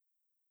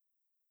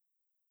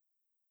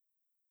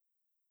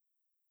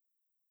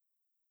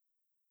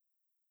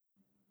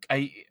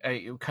 I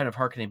kind of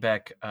hearkening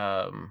back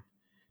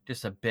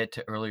just a bit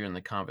to earlier in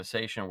the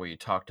conversation where you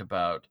talked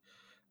about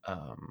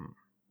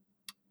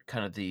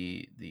kind of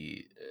the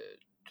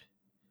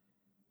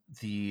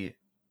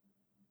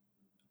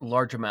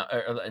large amount,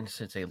 and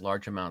since say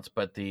large amounts,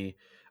 but the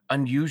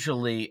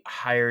unusually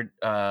higher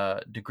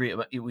degree.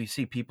 We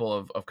see people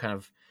of kind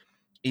of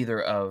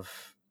either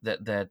of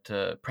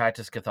that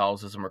practice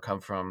Catholicism or come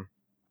from,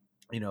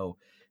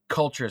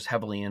 cultures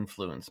heavily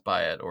influenced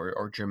by it,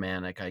 or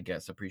Germanic, I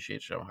guess,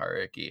 appreciation of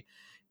hierarchy.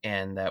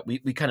 And that we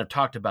kind of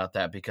talked about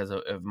that because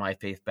of my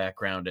faith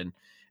background,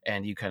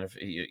 and you kind of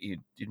you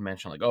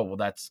mentioned like, oh well,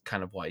 that's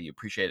kind of why you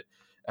appreciate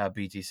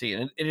BTC,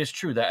 and it is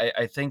true that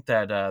I think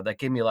that that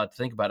gave me a lot to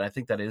think about. I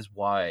think that is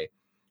why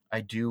I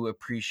do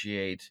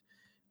appreciate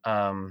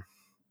not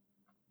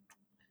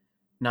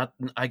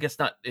it's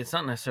not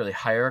necessarily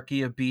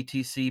hierarchy of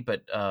BTC,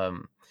 but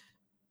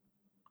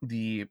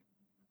the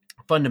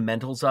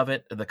fundamentals of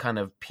it, the kind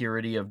of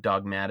purity of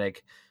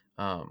dogmatic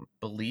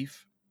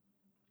belief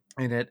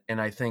in it.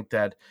 And I think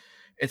that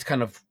it's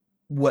kind of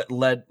what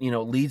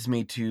leads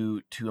me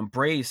to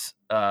embrace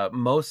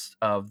most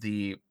of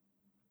the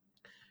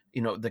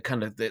the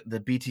kind of the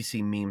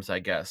BTC memes, I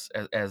guess,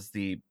 as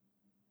the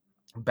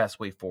best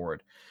way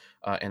forward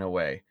in a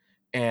way.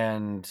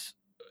 And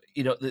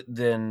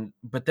then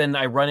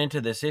I run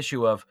into this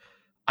issue of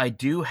I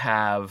do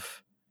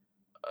have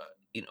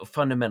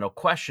fundamental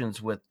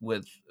questions with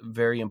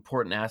very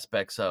important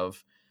aspects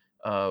of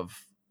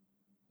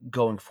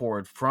going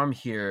forward from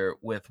here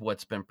with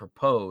what's been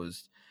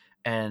proposed.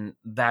 And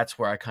that's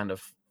where I kind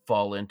of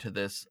fall into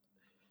this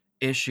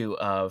issue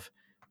of,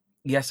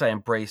 yes, I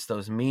embrace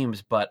those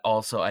memes, but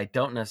also I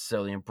don't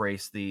necessarily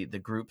embrace the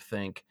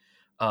groupthink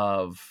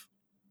of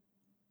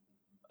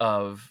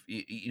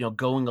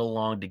going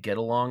along to get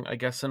along, I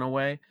guess, in a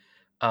way.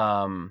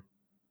 And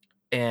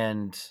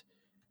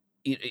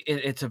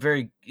it's a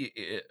very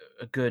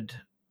a good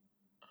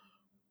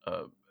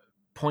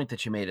point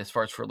that you made as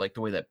far as for like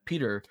the way that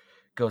Peter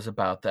goes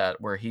about that,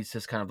 where he's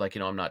just kind of like,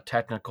 I'm not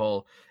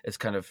technical. It's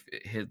kind of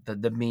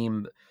the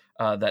meme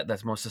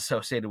that's most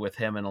associated with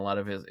him and a lot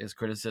of his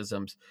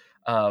criticisms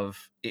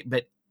of it.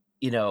 But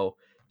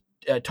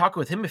talking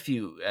with him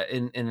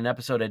in an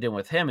episode I did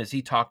with him, is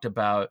he talked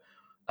about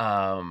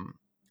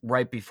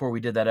right before we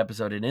did that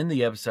episode, and in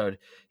the episode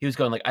he was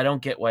going like, I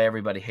don't get why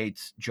everybody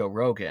hates Joe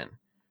Rogan,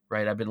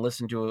 right? I've been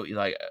listening to,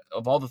 like,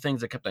 of all the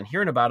things I kept on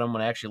hearing about him,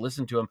 when I actually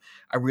listened to him,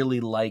 I really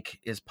like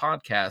his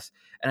podcast.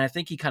 And I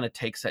think he kind of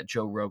takes that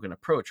Joe Rogan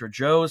approach, or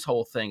Joe's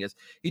whole thing is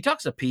he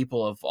talks to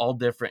people of all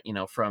different,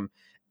 from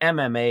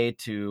MMA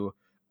to,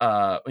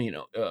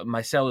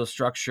 mycelial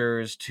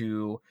structures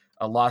to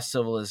lost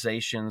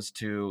civilizations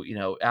to,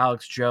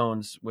 Alex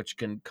Jones, which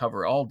can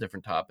cover all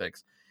different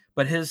topics.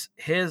 But his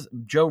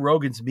Joe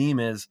Rogan's meme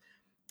is,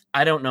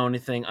 I don't know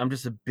anything. I'm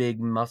just a big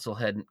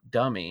musclehead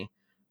dummy.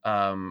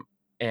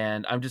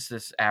 And I'm just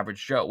this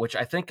average Joe, which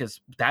I think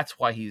that's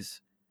why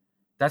his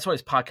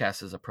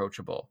podcast is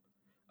approachable.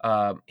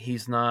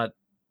 He's not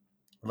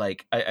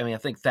like, I mean, I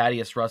think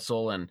Thaddeus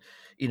Russell and,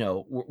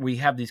 we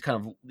have these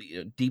kind of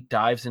deep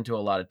dives into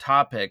a lot of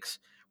topics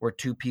where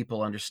two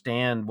people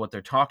understand what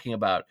they're talking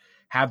about,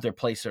 have their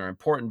place, are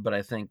important. But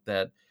I think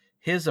that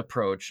his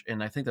approach,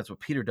 and I think that's what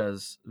Peter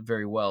does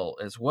very well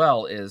as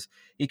well, is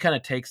he kind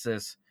of takes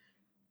this,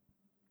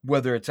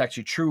 whether it's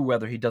actually true,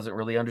 whether he doesn't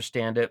really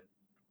understand it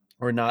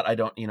or not, I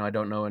don't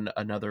know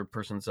another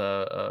person's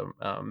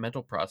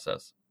mental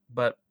process.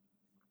 But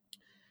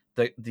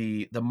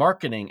the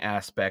marketing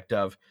aspect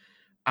of,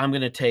 I'm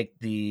going to take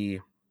the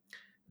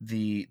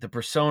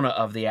persona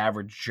of the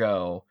average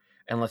Joe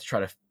and let's try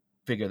to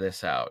figure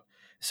this out.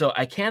 So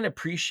I can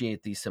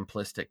appreciate these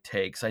simplistic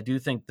takes. I do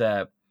think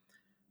that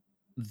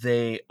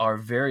they are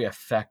very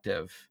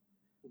effective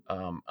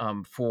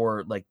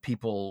for like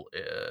people,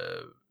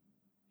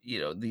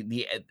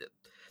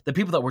 the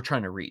people that we're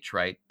trying to reach,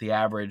 right? The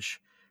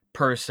average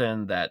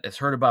person that has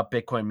heard about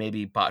Bitcoin,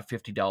 maybe bought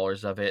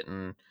 $50 of it,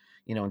 and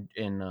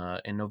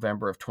in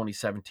November of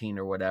 2017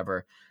 or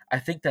whatever. I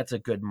think that's a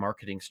good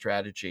marketing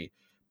strategy,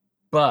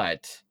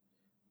 but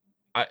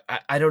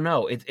I don't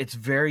know. It's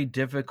very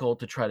difficult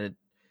to try to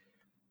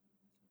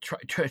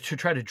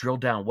drill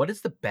down what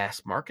is the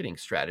best marketing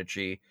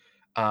strategy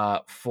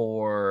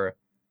for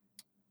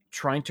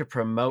trying to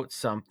promote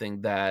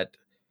something that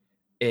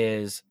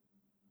is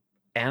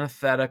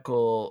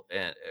antithetical,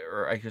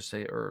 or I could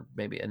say, or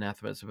maybe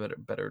anathema is a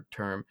better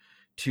term,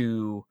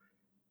 to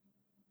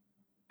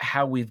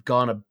how we've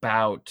gone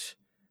about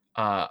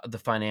the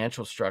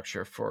financial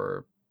structure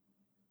for,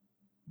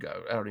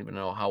 I don't even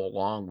know how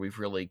long we've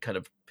really kind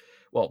of,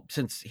 well,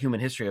 since human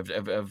history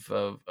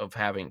of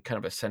having kind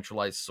of a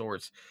centralized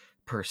source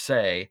per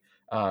se.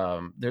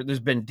 There's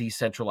been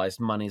decentralized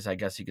monies, I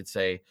guess you could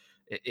say,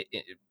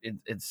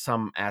 in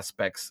some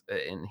aspects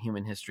in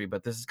human history,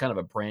 but this is kind of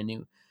a brand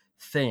new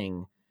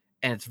thing,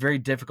 and it's very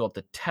difficult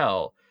to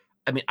tell.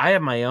 I mean, I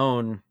have my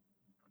own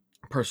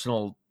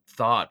personal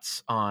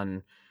thoughts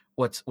on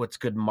what's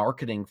good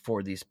marketing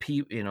for these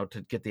people,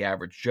 to get the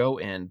average Joe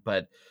in,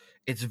 but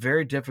it's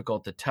very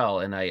difficult to tell.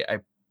 And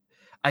I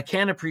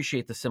can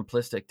appreciate the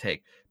simplistic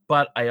take,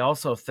 but I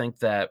also think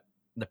that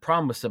the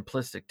problem with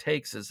simplistic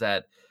takes is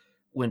that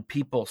when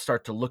people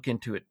start to look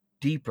into it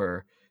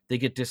deeper, they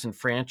get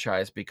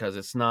disenfranchised because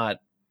it's not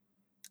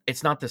the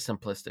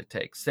simplistic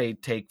take. Say,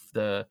 take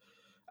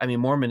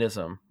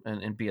Mormonism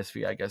and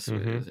BSV, I guess,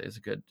 is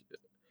a good.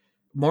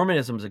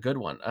 Mormonism is a good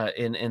one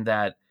in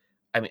that,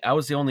 I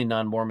was the only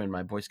non-Mormon in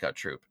my Boy Scout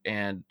troop,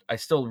 and I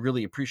still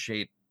really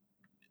appreciate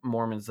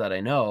Mormons that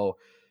I know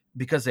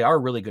because they are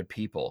really good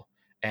people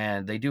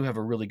and they do have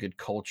a really good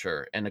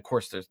culture. And of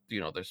course, there's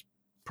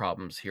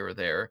problems here or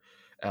there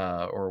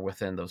or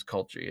within those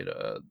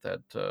culture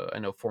that I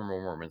know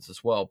former Mormons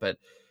as well, but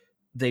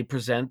they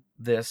present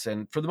this,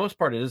 and for the most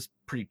part, it is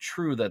pretty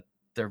true that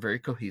they're very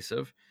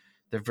cohesive,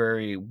 they're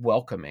very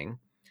welcoming,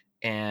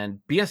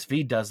 and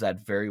BSV does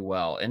that very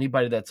well.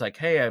 Anybody that's like,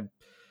 hey, I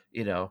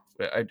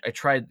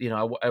tried,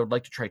 I would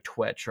like to try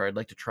Twitch, or I'd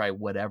like to try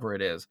whatever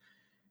it is.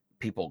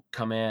 People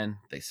come in,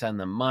 they send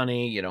them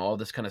money, all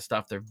this kind of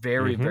stuff. They're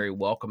very, very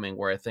welcoming.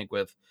 Where I think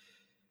with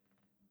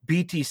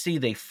BTC,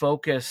 they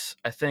focus,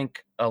 I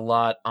think, a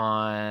lot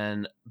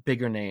on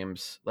bigger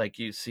names. Like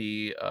you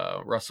see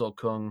Russell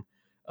Kung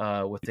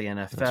with the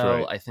NFL.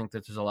 Right. I think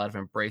that there's a lot of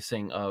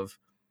embracing of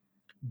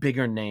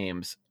bigger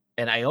names.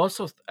 And I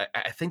also,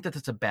 I think that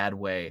that's a bad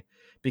way,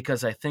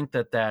 because I think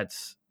that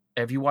that's,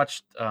 have you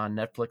watched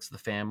Netflix, The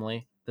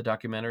Family, the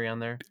documentary on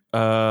there?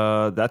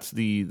 That's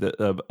the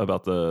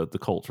about the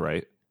cult,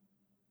 right?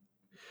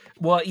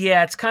 Well,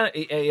 yeah, it's kind of,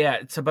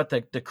 it's about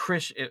the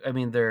Christian. I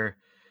mean, they're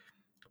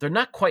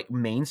not quite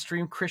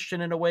mainstream Christian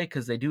in a way,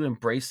 because they do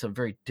embrace some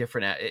very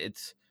different.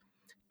 It's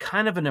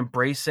kind of an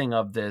embracing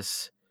of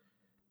this.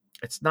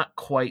 It's not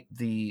quite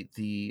the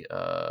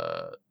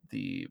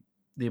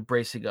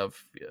embracing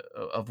of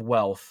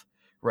wealth,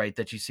 right,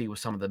 that you see with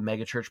some of the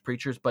megachurch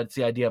preachers, but it's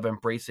the idea of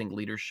embracing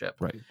leadership.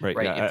 Right.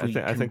 Yeah,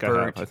 I think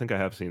I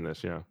have seen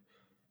this. Yeah.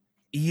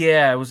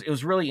 Yeah, it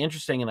was really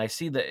interesting, and I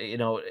see that,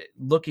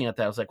 looking at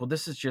that, I was like, well,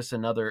 this is just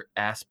another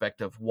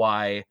aspect of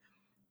why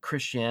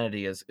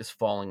Christianity is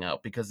falling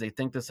out, because they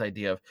think this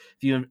idea of,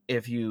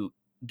 if you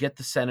get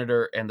the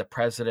senator and the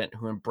president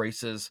who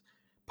embraces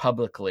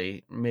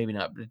publicly, maybe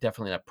not,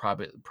 definitely not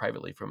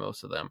privately for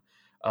most of them,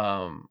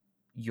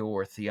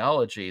 your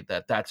theology,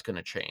 that's going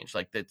to change.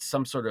 Like it's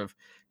some sort of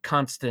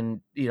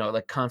constant,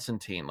 like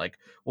Constantine, like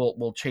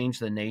we'll change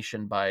the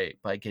nation by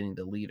getting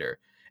the leader.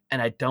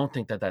 And I don't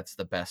think that that's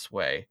the best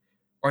way,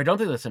 or I don't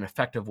think that's an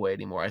effective way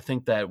anymore. I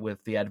think that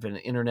with the advent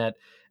of the internet,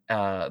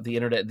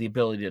 the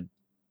ability to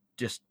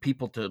just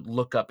people to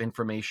look up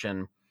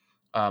information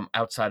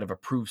outside of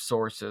approved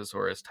sources,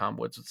 or as Tom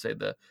Woods would say,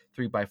 the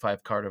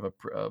 3x5 card of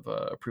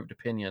approved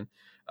opinion.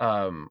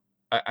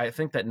 I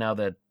think that now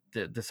that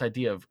this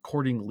idea of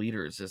courting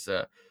leaders is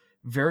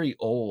very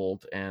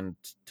old, and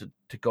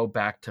to go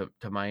back to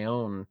my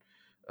own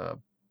kind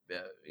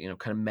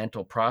of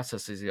mental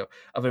processes,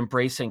 of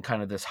embracing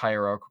kind of this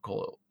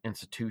hierarchical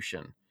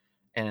institution,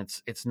 and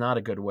it's not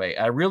a good way.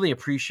 I really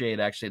appreciate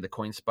actually the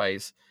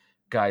CoinSpice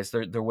guys,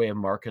 their way of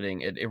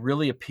marketing. It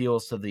really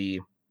appeals to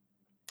the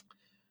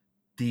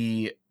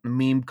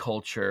meme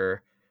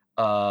culture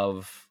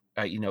of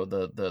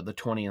the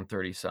 20 and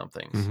 30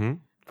 somethings.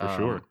 For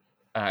sure.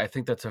 I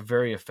think that's a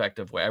very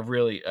effective way.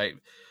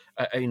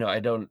 I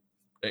don't,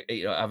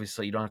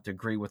 obviously you don't have to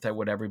agree with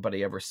what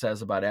everybody ever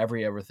says about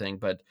everything,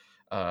 but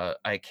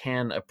I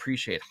can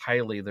appreciate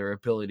highly their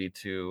ability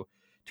to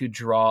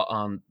draw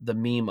on the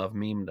meme of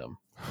memedom.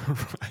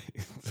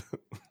 Right.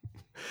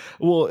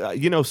 Well,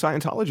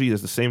 Scientology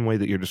is the same way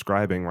that you're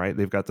describing, right?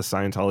 They've got the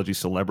Scientology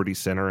Celebrity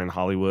Center in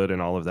Hollywood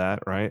and all of that,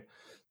 right?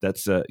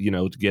 That's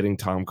getting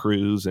Tom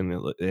Cruise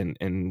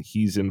and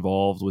he's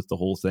involved with the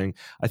whole thing.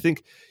 I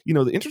think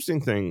the interesting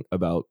thing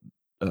about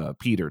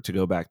Peter, to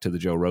go back to the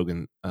Joe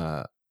Rogan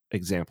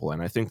example,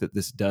 and I think that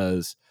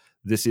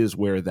this is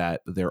where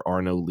that there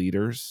are no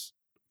leaders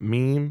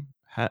meme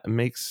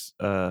makes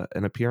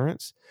an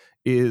appearance,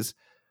 is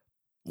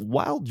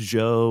while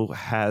Joe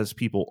has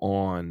people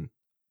on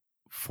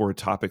for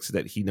topics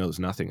that he knows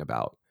nothing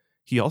about,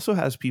 he also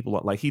has people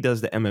like he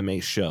does the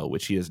MMA show,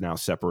 which he has now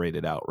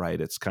separated out,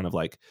 right? It's kind of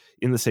like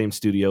in the same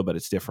studio, but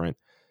it's different.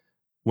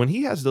 When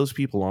he has those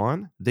people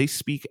on, they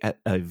speak at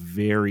a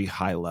very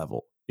high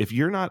level. If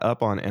you're not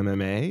up on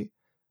MMA,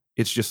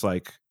 it's just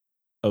like,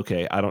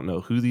 okay, I don't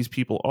know who these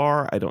people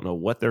are. I don't know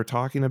what they're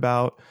talking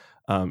about.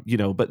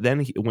 But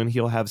then when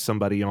he'll have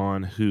somebody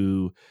on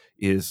who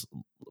is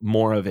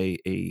more of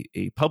a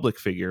public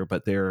figure,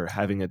 but they're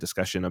having a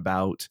discussion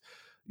about,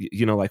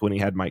 like when he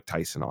had Mike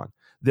Tyson on,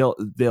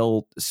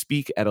 they'll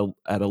speak at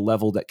a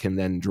level that can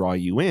then draw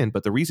you in.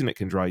 But the reason it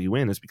can draw you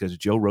in is because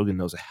Joe Rogan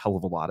knows a hell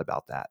of a lot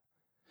about that.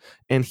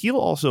 And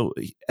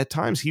at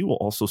times he will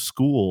also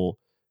school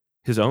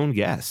his own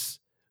guests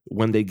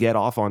when they get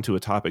off onto a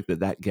topic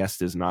that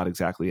guest is not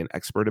exactly an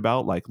expert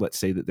about. Like, let's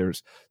say that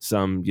there's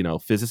some,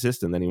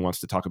 physicist, and then he wants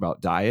to talk about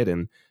diet,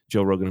 and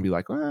Joe Rogan will be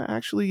like, well,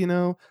 actually,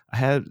 I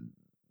had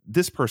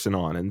this person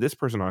on and this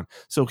person on.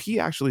 So he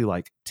actually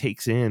like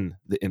takes in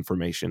the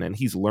information and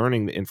he's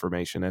learning the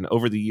information. And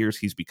over the years,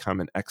 he's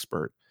become an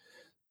expert.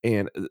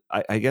 And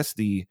I guess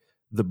the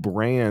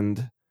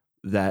brand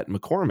that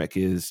McCormick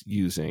is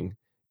using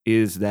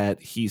is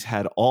that he's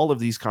had all of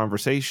these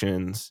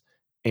conversations,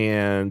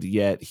 and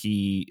yet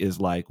he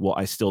is like, well,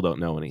 I still don't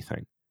know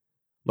anything.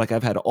 Like,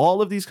 I've had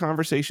all of these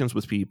conversations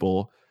with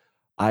people.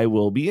 I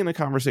will be in a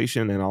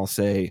conversation and I'll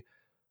say,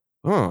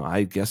 oh,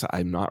 I guess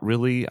I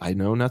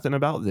know nothing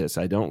about this.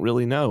 I don't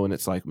really know. And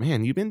it's like,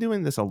 man, you've been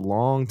doing this a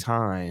long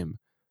time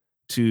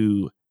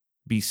to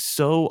be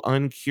so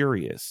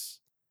uncurious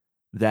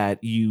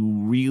that you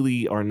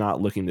really are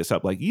not looking this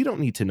up. Like, you don't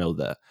need to know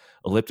the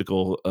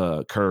elliptical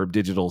curve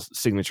digital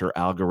signature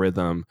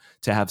algorithm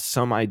to have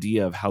some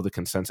idea of how the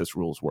consensus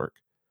rules work.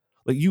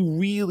 Like, you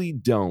really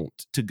don't,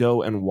 to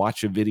go and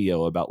watch a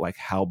video about like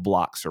how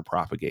blocks are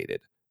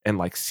propagated and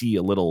like see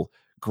a little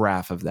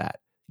graph of that.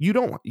 You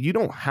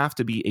don't have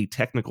to be a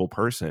technical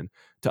person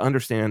to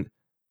understand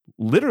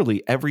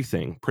literally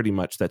everything pretty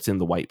much that's in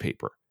the white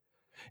paper.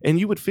 And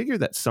you would figure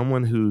that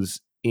someone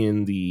who's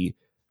been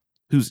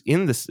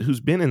in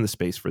the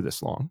space for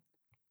this long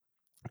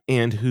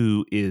and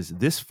who is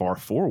this far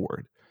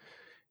forward,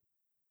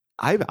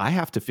 I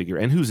have to figure,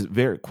 and who's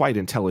quite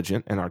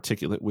intelligent and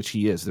articulate, which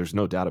he is, there's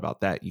no doubt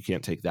about that. You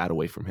can't take that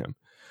away from him,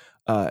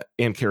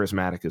 and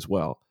charismatic as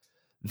well.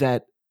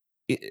 That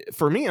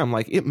for me, I'm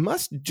like, it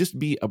must just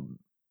be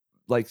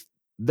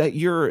that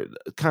you're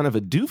kind of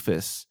a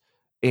doofus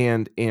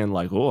and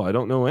like, oh, I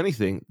don't know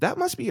anything. That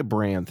must be a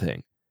brand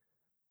thing.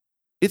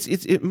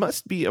 It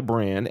must be a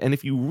brand. And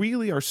if you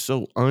really are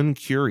so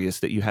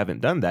uncurious that you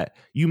haven't done that,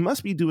 you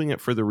must be doing it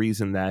for the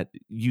reason that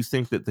you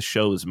think that the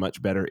show is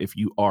much better if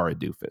you are a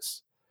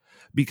doofus.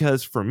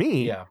 Because for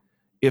me,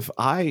 if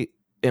I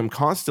am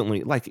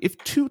constantly, like, if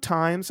 2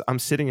 times I'm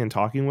sitting and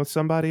talking with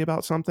somebody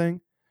about something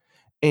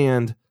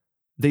and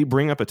they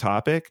bring up a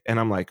topic and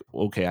I'm like,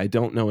 okay, I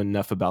don't know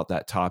enough about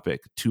that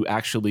topic to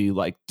actually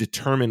like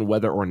determine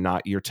whether or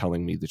not you're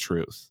telling me the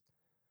truth,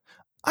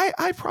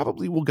 I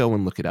probably will go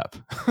and look it up.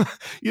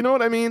 You know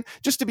what I mean?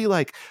 Just to be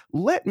like,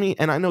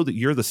 and I know that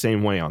you're the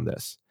same way on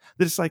this,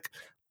 that it's like,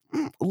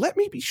 let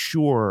me be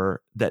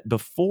sure that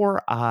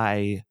before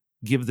I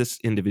give this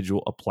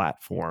individual a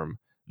platform,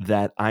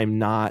 that I'm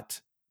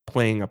not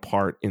playing a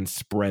part in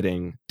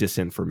spreading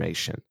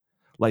disinformation.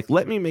 Like,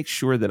 let me make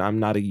sure that I'm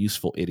not a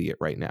useful idiot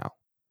right now.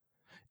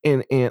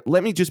 And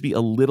let me just be a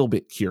little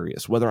bit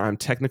curious, whether I'm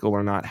technical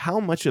or not. How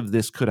much of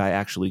this could I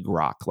actually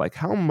grok? Like,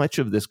 how much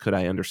of this could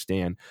I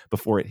understand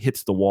before it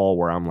hits the wall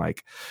where I'm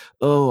like,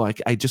 oh,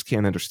 I just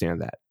can't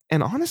understand that.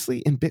 And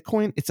honestly, in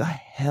Bitcoin, it's a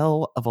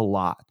hell of a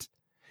lot.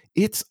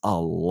 It's a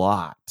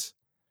lot.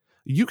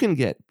 You can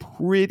get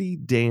pretty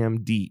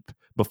damn deep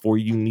before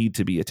you need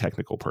to be a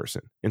technical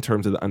person in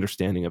terms of the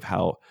understanding of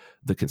how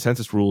the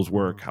consensus rules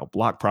work, how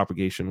block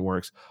propagation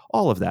works,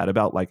 all of that,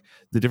 about like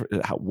the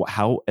different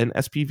how an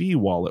SPV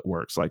wallet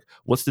works. Like,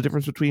 what's the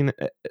difference between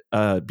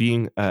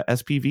being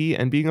SPV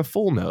and being a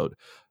full node?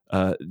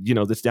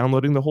 That's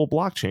downloading the whole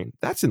blockchain.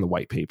 That's in the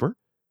white paper.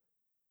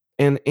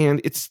 And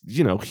it's,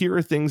 here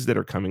are things that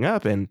are coming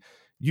up, and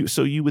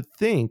you would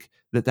think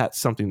that that's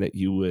something that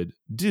you would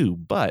do.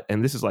 But,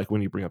 and this is like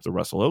when you bring up the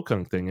Russell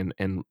Okung thing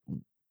and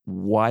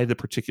why the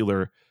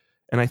particular,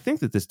 and I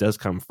think that this does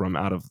come from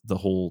out of the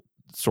whole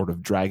sort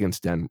of Dragon's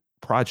Den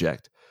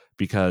project,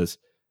 because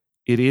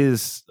it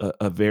is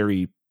a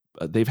very,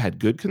 they've had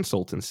good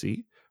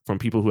consultancy from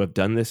people who have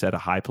done this at a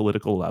high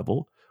political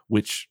level,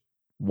 which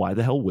why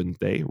the hell wouldn't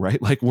they,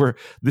 right? Like,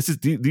 this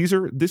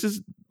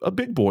is a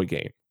big boy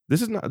game.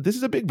 This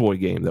is a big boy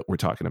game that we're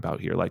talking about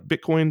here. Like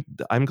Bitcoin,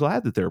 I'm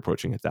glad that they're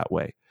approaching it that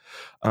way.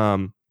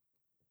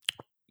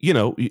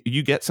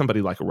 You get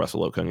somebody like a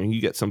Russell Okung, and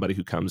you get somebody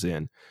who comes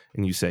in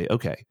and you say,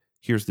 okay,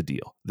 here's the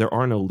deal. There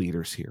are no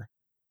leaders here.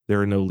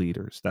 There are no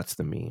leaders. That's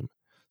the meme.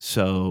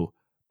 So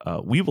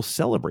we will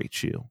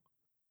celebrate you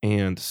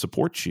and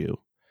support you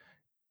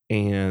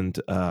and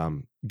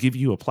give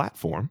you a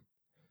platform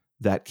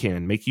that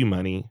can make you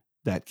money,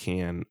 that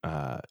can,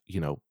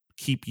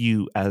 keep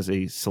you as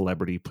a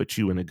celebrity, put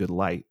you in a good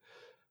light.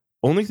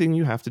 Only thing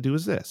you have to do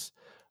is this.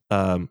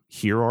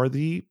 Here are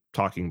the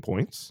talking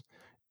points,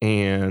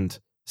 and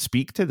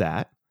speak to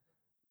that.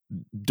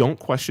 Don't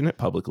question it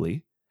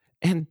publicly,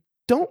 and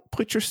don't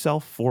put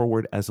yourself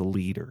forward as a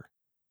leader.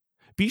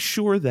 Be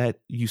sure that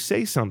you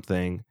say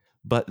something,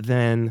 but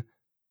then,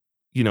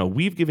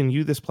 we've given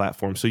you this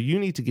platform, so you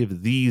need to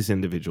give these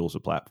individuals a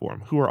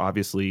platform who are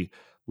obviously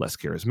less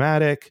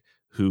charismatic,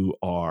 who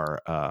are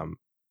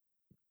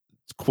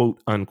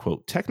quote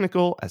unquote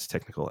technical as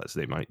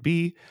they might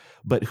be,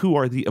 but who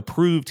are the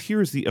approved,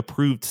 here's the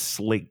approved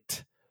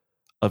slate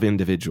of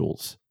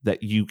individuals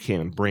that you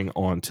can bring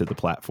onto the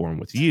platform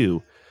with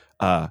you.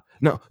 Now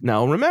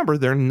remember,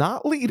 they're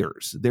not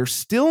leaders. They're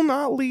still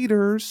not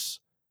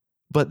leaders,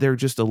 but they're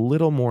just a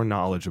little more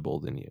knowledgeable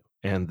than you.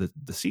 And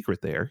the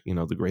secret there,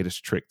 the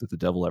greatest trick that the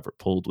devil ever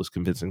pulled was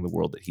convincing the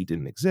world that he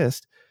didn't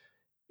exist,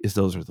 is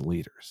those are the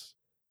leaders.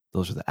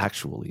 Those are the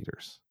actual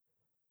leaders.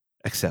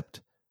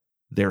 Except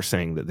they're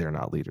saying that they're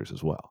not leaders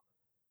as well.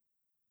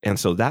 And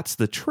so that's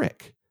the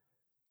trick.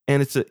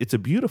 And it's a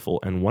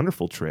beautiful and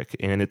wonderful trick.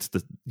 And it's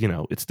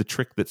the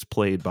trick that's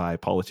played by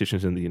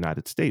politicians in the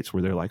United States,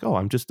 where they're like, oh,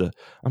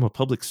 I'm a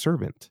public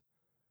servant.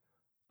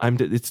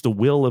 It's the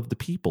will of the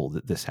people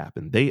that this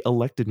happened. They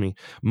elected me.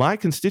 My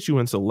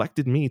constituents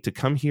elected me to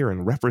come here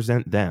and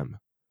represent them.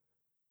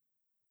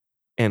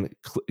 And,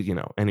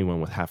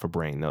 anyone with half a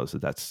brain knows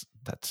that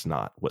that's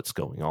not what's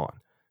going on.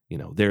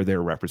 They're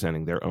there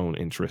representing their own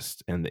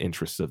interests and the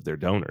interests of their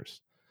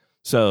donors.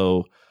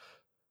 So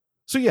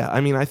yeah,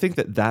 I think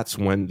that that's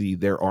when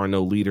there are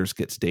no leaders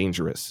gets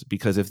dangerous,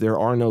 because if there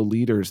are no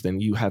leaders,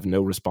 then you have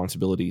no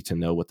responsibility to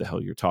know what the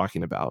hell you're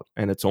talking about.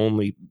 And it's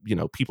only,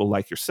 people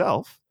like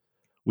yourself,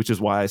 which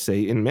is why I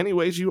say in many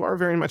ways you are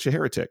very much a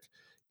heretic,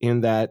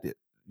 in that,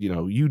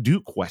 you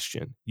do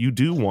question, you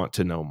do want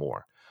to know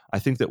more. I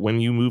think that when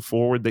you move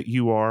forward, that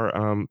you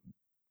are,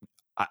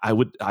 I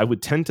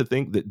would tend to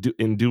think that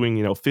in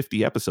doing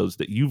 50 episodes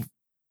that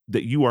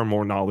you are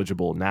more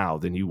knowledgeable now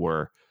than you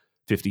were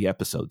 50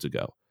 episodes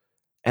ago.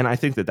 And I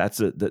think that's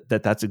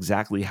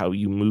exactly how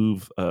you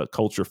move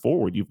culture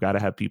forward. You've got to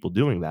have people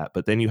doing that,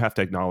 but then you have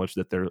to acknowledge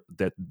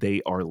that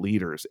they are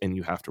leaders, and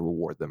you have to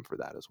reward them for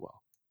that as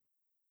well.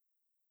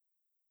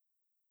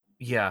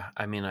 Yeah,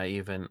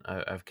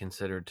 I've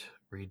considered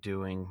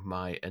redoing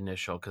my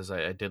initial, because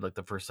I did like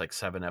the first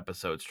 7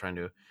 episodes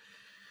trying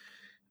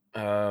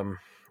to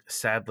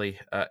sadly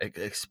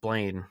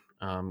explain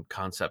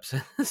concepts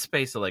in the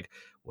space of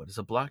what is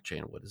a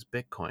blockchain, what is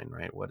Bitcoin,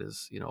 right, what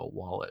is a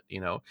wallet,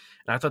 and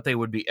I thought they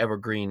would be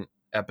evergreen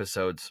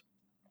episodes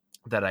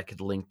that I could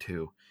link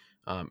to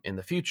in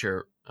the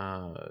future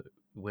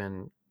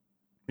when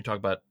we talk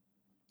about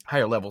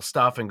higher level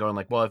stuff, and going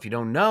well, if you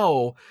don't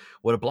know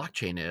what a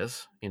blockchain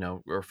is,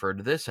 refer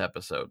to this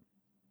episode.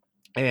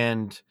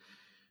 And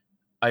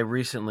I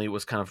recently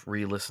was kind of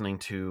re-listening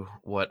to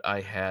what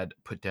I had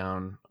put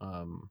down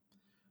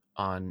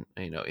on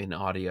in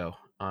audio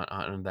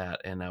on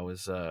that, and I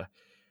was a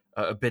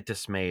bit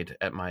dismayed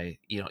at my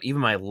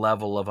even my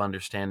level of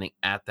understanding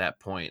at that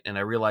point. And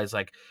I realized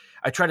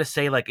I try to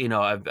say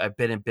I've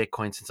been in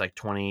Bitcoin since it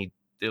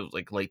was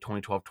late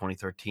 2012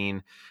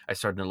 2013. I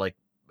started to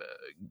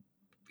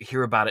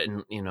hear about it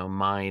and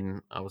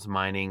I was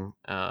mining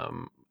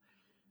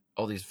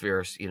all these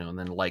various and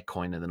then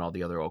Litecoin and then all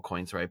the other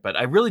altcoins, right? But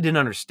I really didn't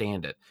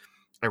understand it.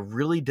 I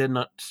really did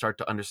not start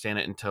to understand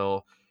it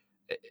until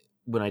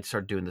when I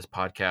started doing this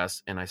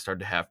podcast, and I started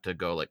to have to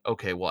go like,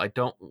 okay, well, I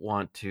don't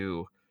want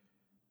to,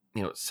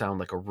 sound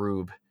like a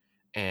rube,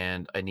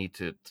 and I need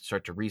to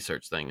start to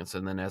research things.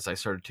 And then as I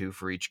started to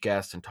for each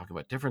guest and talking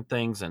about different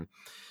things and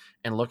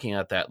looking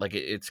at that, like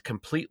it's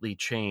completely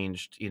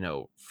changed,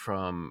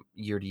 from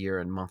year to year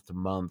and month to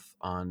month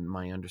on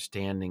my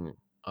understanding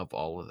of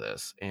all of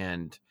this.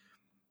 And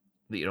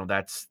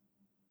that's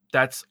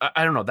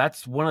I don't know,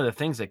 that's one of the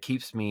things that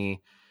keeps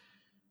me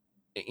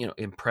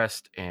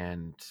impressed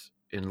and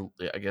in,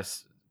 I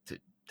guess,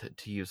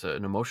 to use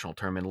an emotional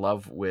term, in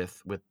love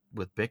with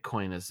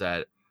Bitcoin, is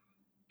that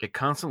it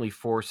constantly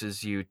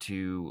forces you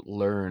to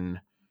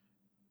learn,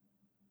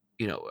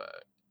 you know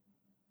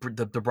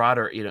the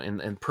broader,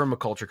 in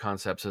permaculture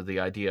concepts, of the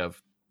idea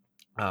of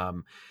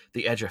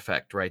the edge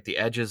effect, right? The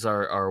edges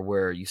are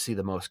where you see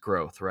the most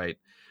growth, right?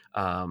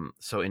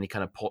 So any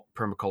kind of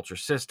permaculture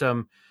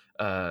system,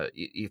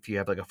 if you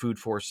have like a food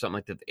forest, something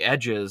like that, the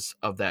edges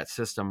of that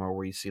system are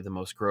where you see the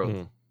most growth.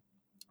 Mm.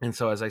 And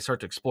so as I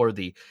start to explore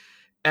the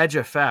edge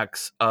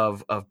effects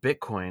of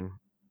Bitcoin,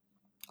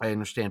 I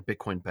understand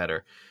Bitcoin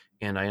better,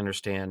 and I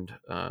understand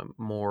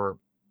more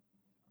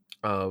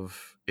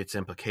of its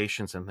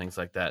implications and things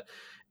like that.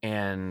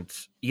 And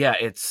yeah,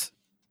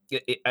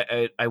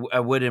 I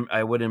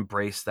would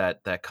embrace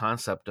that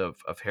concept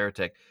of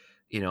heretic,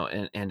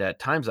 and at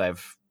times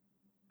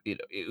it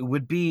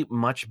would be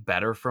much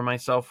better for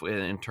myself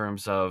in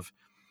terms of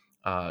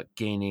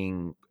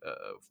gaining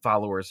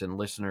followers and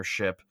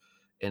listenership,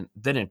 and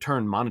then in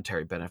turn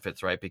monetary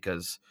benefits, right?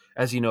 Because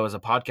as you know, as a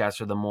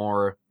podcaster, the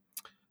more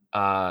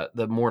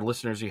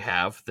listeners you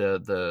have,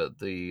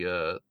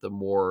 the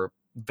more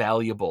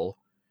valuable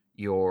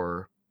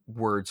your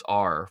words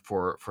are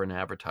for an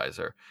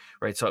advertiser,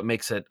 right? So it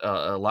makes it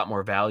a lot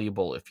more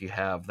valuable if you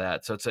have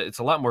that. So it's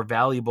a lot more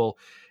valuable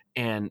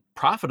and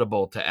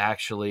profitable to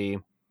actually,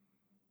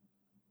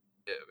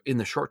 in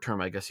the short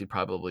term, I guess you'd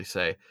probably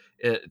say,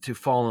 to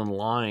fall in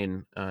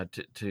line,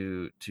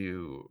 to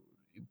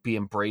be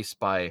embraced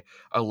by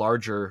a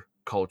larger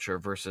culture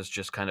versus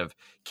just kind of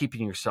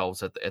keeping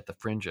yourselves at the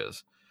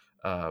fringes.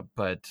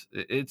 But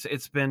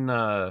it's been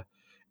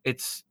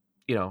it's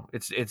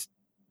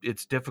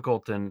it's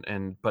difficult,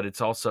 and but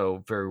it's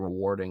also very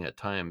rewarding at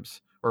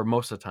times, or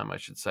most of the time, I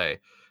should say,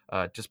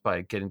 just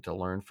by getting to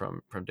learn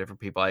from different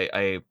people.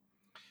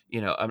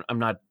 I'm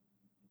not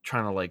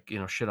trying to, like,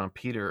 shit on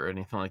Peter or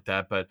anything like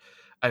that, but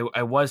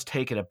I was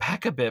taken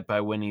aback a bit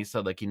by when he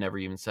said, like, he never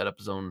even set up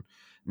his own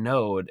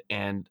node.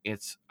 And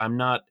I'm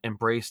not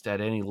embraced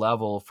at any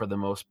level for the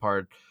most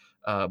part,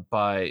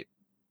 by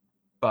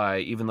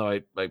even though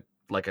I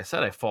like I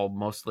said, I fall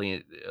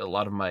mostly, a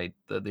lot of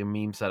the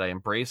memes that I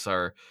embrace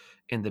are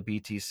in the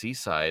BTC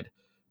side,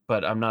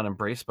 but I'm not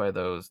embraced by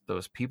those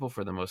people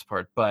for the most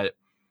part. But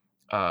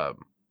um,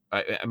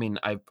 I mean,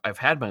 I've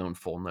had my own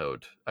full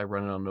node. I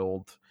run it on an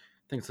old,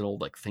 I think it's an old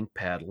like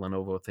ThinkPad,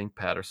 Lenovo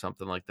ThinkPad or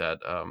something like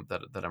that.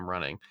 That I'm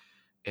running,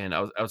 and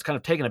I was kind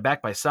of taken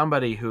aback by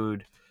somebody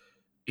who'd,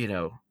 you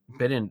know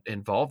been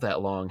involved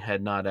that long,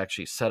 had not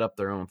actually set up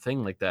their own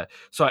thing like that.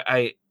 So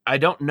I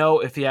don't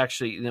know if he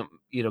actually,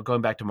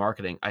 going back to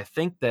marketing. I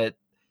think that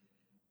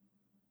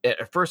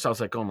at first I was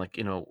like going like,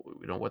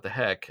 what the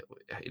heck,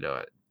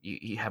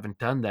 you haven't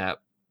done that.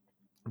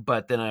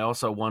 But then I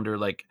also wonder,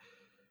 like,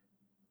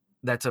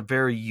 that's a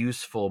very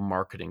useful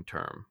marketing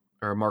term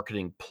or a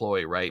marketing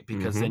ploy, right?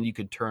 Because Mm-hmm. then you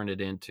could turn it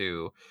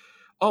into,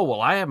 oh, well,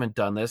 I haven't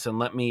done this, and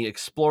let me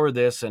explore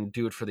this and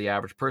do it for the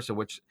average person,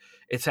 which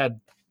it's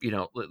had,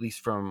 at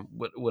least from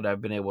what I've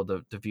been able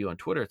to view on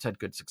Twitter, it's had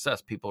good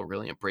success. People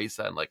really embrace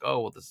that and like, oh,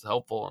 well, this is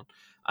helpful, and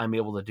I'm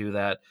able to do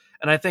that.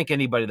 And I think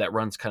anybody that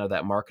runs kind of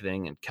that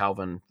marketing, and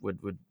Calvin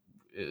would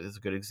is a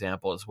good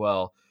example as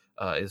well,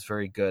 is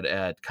very good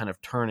at kind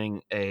of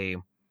turning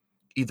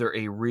either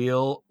a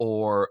real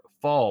or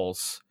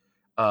false,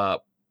 uh,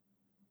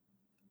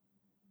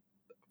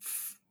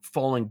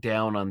 falling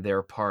down on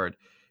their part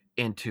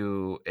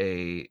into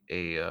a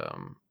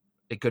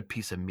good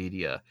piece of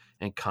media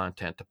and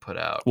content to put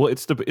out. Well,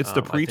 it's the I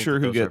think preacher that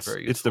who those are gets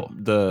very it's the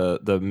useful.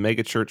 the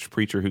mega church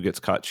preacher who gets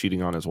caught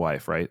cheating on his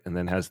wife, right? And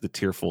then has the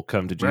tearful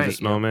come to Right.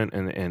 Jesus Yeah. moment,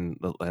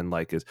 and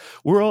like is,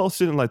 we're all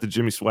sinning, like the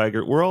Jimmy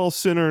Swaggart, we're all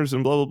sinners,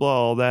 and blah blah blah,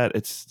 all that.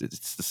 It's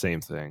the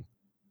same thing.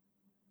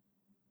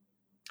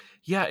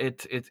 Yeah.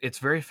 It's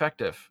very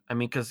effective. I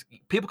mean, because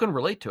people can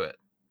relate to it,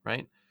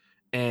 right?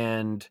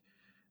 And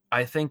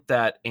I think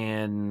that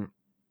in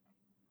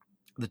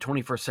the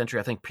 21st century,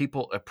 I think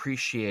people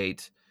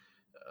appreciate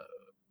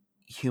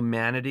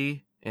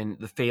humanity and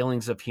the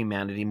failings of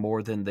humanity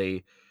more than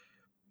they,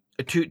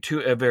 to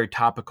a very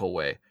topical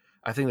way.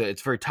 I think that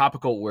it's very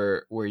topical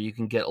where you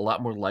can get a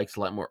lot more likes, a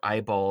lot more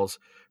eyeballs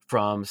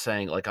from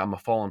saying, like, I'm a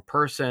fallen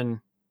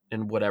person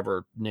in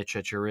whatever niche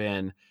that you're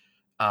in,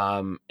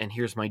 and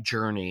here's my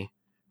journey,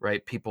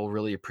 right? People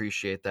really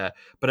appreciate that.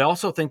 But I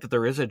also think that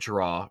there is a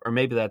draw, or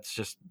maybe that's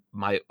just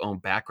my own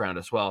background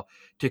as well,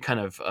 to kind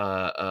of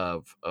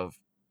uh,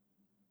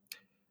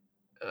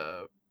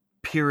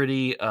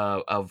 purity,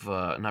 of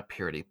not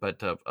purity,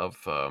 but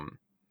of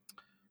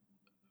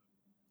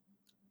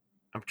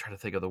I'm trying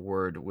to think of the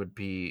word, would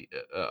be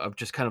of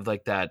just kind of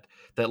like that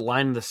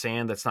line in the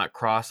sand that's not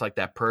crossed, like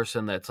that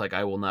person that's like,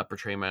 I will not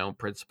betray my own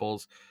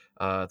principles.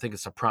 I think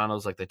it's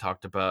Sopranos, like they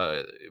talked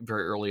about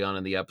very early on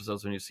in the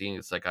episodes when you're seeing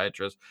a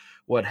psychiatrist,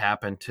 what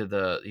happened to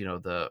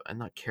and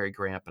not Cary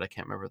Grant, but I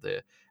can't remember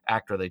the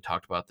actor they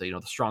talked about,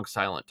 the strong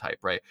silent type,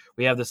 right?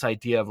 We have this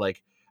idea of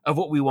like, of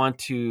what we want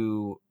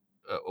to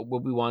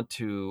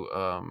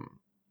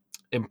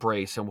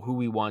embrace and who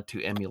we want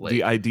to emulate.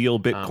 The ideal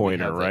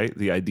Bitcoiner, right?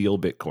 The ideal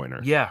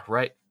Bitcoiner. Yeah,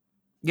 right.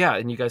 Yeah,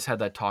 and you guys had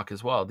that talk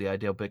as well, the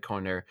ideal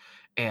Bitcoiner.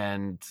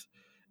 And,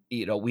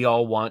 we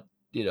all want,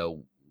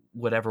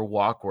 whatever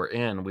walk we're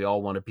in, we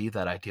all want to be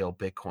that ideal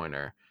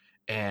Bitcoiner.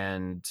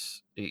 And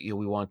we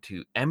want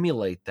to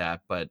emulate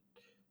that. But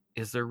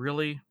is there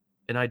really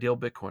an ideal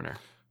Bitcoiner?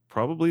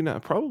 Probably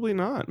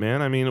not,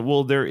 man. I mean,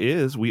 well, there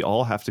is. We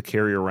all have to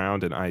carry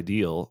around an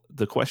ideal.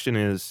 The question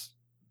is,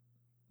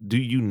 do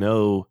you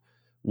know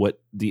what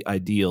the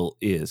ideal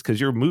is? Because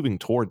you're moving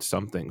towards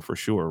something for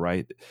sure,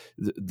 right?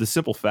 The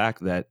simple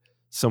fact that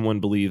someone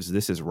believes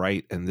this is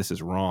right and this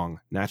is wrong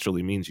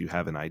naturally means you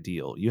have an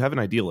ideal. You have an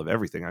ideal of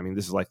everything. I mean,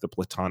 this is like the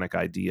Platonic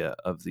idea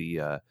of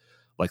the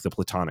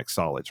Platonic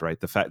solids, right?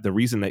 The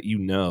reason that you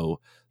know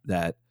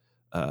that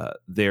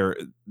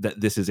that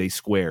this is a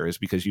square is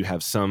because you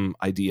have some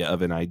idea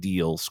of an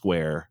ideal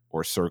square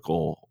or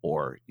circle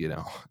or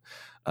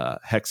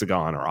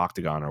hexagon or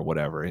octagon or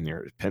whatever in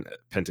your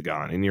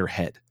pentagon in your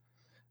head.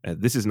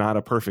 This is not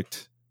a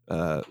perfect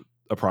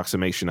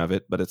approximation of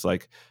it, but it's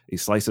like a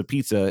slice of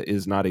pizza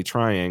is not a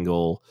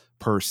triangle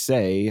per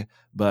se,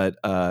 but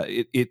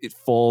it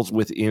falls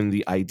within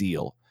the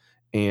ideal.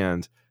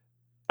 And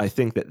I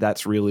think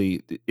that's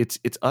really, it's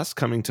us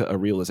coming to a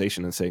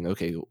realization and saying,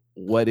 okay,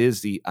 what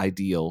is the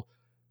ideal?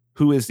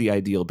 Who is the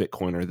ideal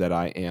Bitcoiner that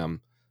I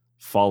am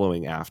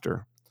following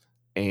after?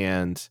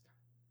 And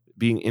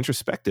being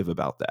introspective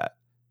about that.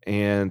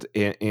 And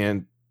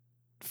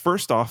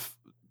first off,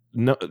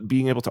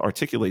 being able to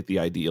articulate the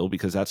ideal,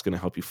 because that's going to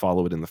help you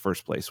follow it in the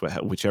first place,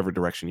 whichever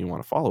direction you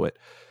want to follow it.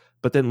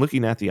 But then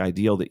looking at the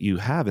ideal that you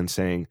have and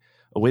saying,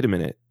 oh, wait a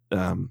minute,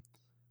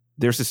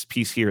 there's this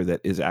piece here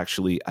that is I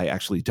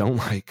actually don't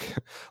like.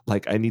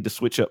 Like, I need to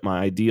switch up my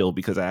ideal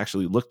because I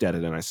actually looked at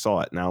it and I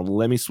saw it. Now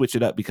let me switch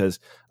it up because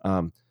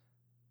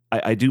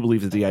I do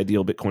believe that the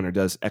ideal Bitcoiner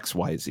does X,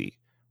 Y, Z,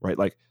 right?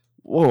 Like,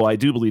 whoa, I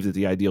do believe that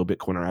the ideal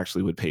Bitcoiner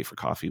actually would pay for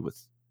coffee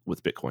with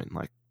Bitcoin.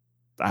 Like,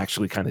 I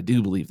actually kind of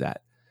do believe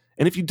that.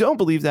 And if you don't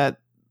believe that,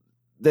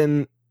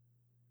 then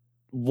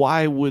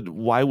why would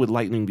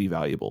Lightning be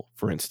valuable,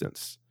 for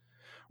instance?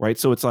 Right?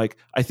 So it's like,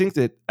 I think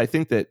that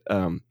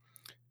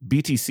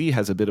BTC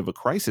has a bit of a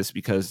crisis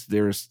because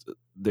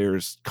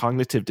there's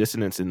cognitive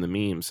dissonance in the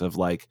memes of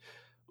like,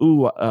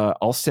 ooh,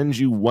 I'll send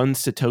you 1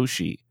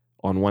 Satoshi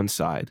on one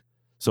side.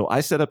 So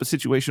I set up a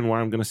situation where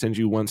I'm going to send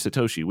you 1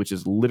 Satoshi, which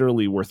is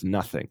literally worth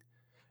nothing.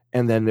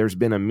 And then there's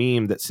been a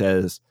meme that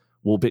says,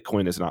 well,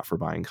 Bitcoin is not for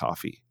buying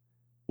coffee,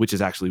 which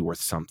is actually worth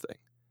something.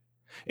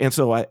 And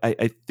so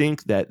I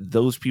think that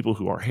those people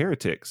who are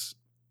heretics,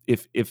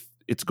 if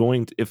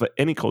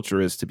any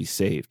culture is to be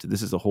saved,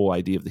 this is the whole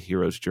idea of the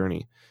hero's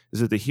journey,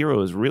 is that the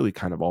hero is really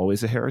kind of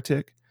always a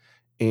heretic.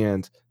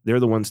 And they're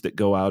the ones that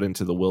go out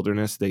into the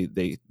wilderness,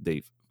 they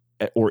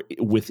or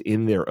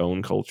within their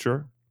own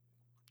culture,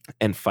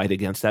 and fight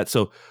against that.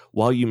 So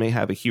while you may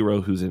have a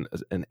hero who's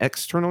an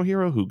external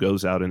hero who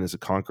goes out and is a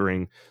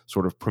conquering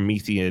sort of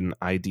Promethean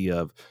idea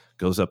of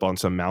goes up on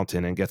some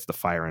mountain and gets the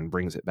fire and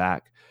brings it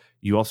back,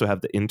 you also have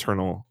the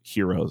internal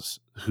heroes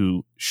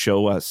who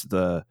show us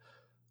the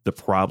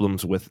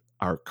problems with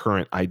our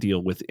current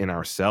ideal within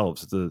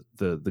ourselves, the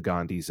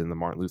Gandhis and the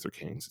Martin Luther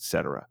Kings,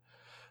 etc.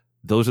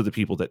 Those are the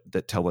people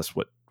that tell us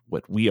what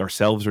we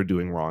ourselves are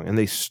doing wrong. And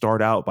they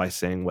start out by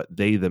saying what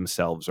they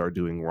themselves are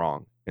doing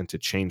wrong and to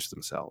change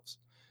themselves.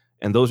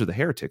 And those are the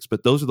heretics,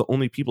 but those are the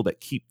only people that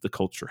keep the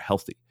culture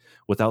healthy.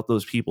 Without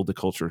those people, the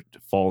culture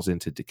falls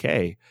into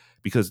decay,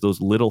 because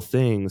those little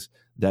things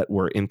that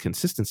were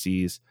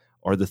inconsistencies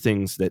are the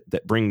things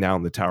that bring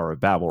down the Tower of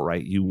Babel,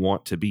 right? You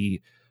want to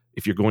be,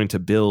 if you're going to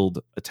build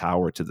a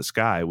tower to the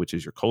sky, which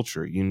is your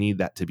culture, you need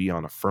that to be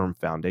on a firm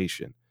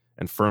foundation.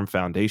 And firm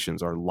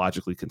foundations are a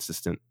logically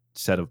consistent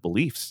set of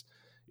beliefs.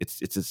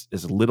 It's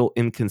as little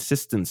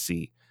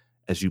inconsistency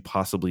as you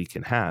possibly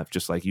can have,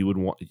 just like you would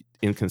want.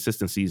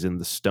 Inconsistencies in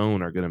the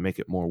stone are going to make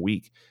it more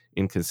weak.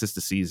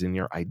 Inconsistencies in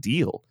your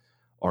ideal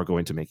are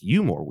going to make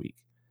you more weak.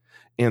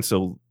 And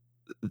so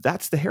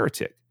that's the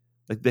heretic.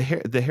 Like the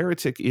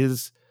heretic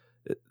is,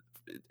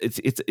 it's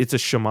a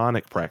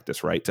shamanic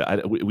practice, right?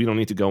 We don't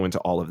need to go into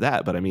all of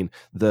that, but I mean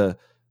the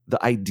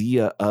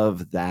idea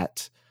of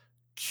that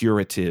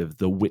curative,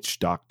 the witch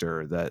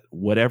doctor, that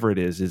whatever it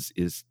is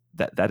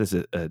that is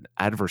an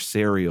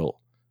adversarial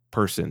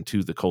person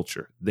to the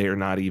culture. They are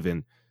not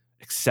even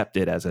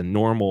accepted as a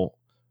normal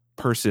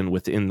person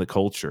within the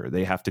culture.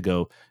 They have to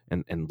go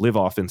and live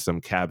off in some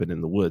cabin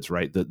in the woods,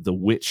 right? The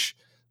witch,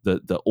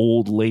 the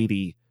old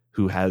lady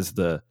who has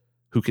the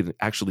who can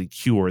actually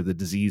cure the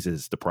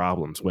diseases, the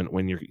problems.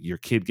 When your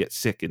kid gets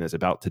sick and is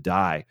about to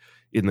die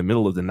in the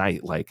middle of the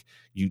night, like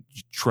you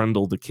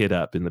trundle the kid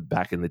up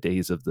back in the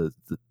days of the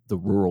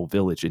rural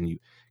village, and you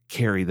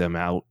carry them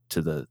out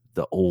to the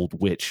old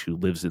witch who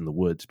lives in the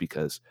woods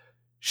because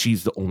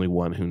she's the only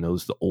one who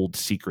knows the old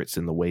secrets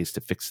and the ways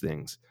to fix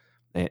things.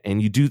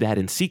 And you do that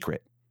in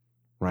secret,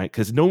 right?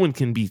 Because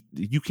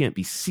you can't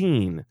be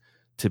seen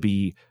to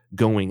be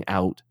going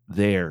out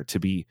there, to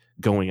be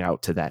going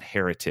out to that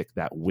heretic,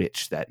 that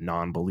witch, that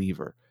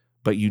non-believer.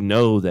 But you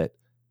know that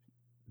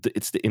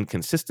it's the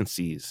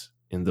inconsistencies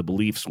in the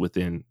beliefs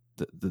within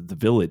the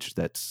village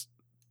that's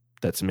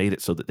made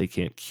it so that they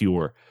can't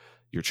cure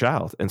your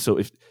child. And so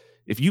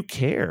if you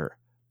care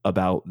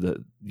about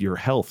your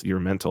health, your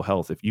mental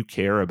health, if you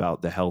care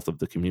about the health of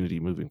the community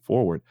moving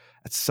forward,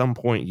 at some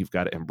point you've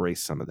got to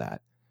embrace some of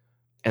that.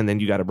 And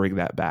then you got to bring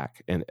that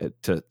back and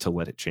to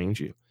let it change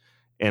you.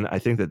 And I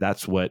think that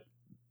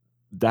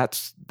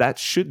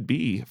should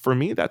be, for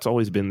me, that's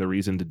always been the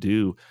reason to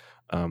do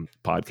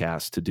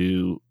podcasts, to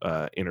do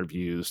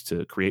interviews,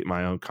 to create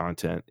my own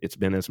content. It's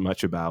been as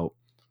much about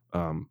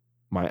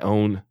my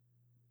own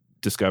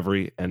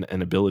discovery and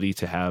ability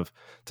to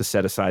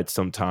set aside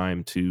some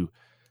time to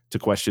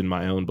question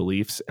my own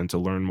beliefs and to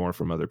learn more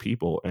from other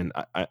people. And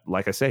I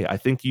like I say, I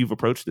think you've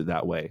approached it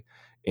that way.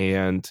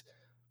 And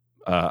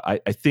I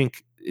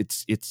think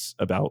it's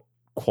about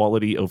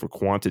quality over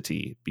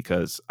quantity,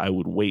 because I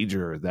would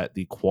wager that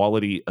the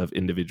quality of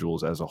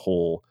individuals as a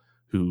whole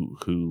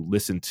who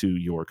listen to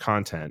your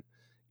content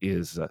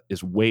is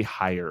way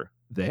higher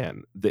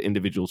than the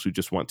individuals who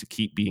just want to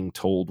keep being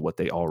told what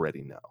they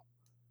already know.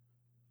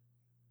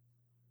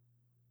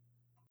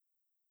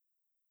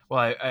 Well,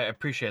 I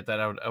appreciate that.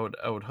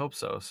 I would hope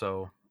so.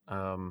 So,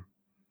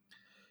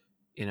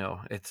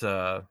 it's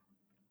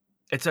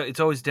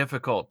always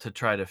difficult to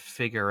try to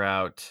figure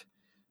out,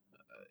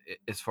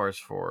 as far as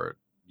for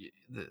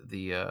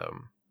the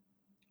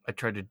I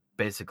try to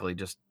basically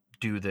just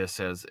do this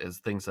as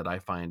things that I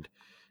find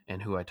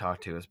and who I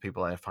talk to as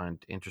people I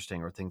find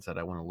interesting or things that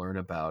I want to learn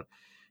about.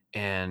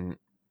 And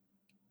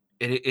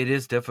it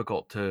is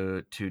difficult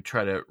to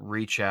try to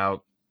reach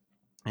out.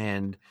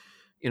 And,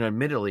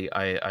 admittedly,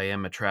 I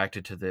am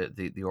attracted to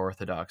the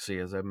orthodoxy,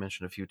 as I've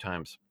mentioned a few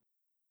times.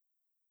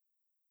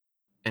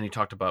 And you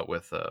talked about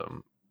with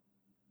the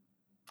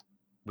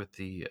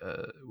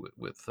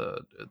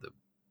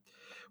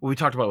we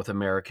talked about with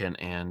American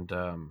and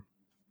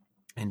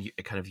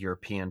kind of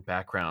European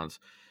backgrounds,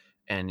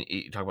 and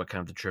you talk about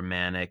kind of the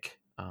Germanic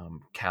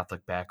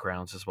Catholic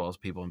backgrounds as well as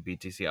people in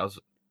BTC. I was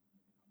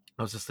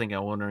just thinking,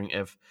 I'm wondering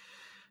if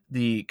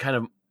the kind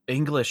of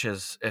English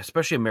is,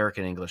 especially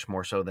American English,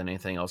 more so than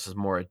anything else, is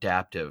more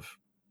adaptive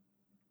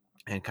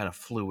and kind of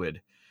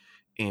fluid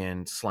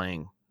in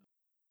slang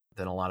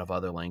than a lot of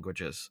other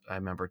languages. I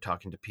remember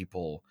talking to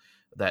people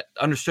that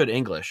understood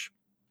English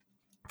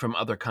from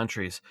other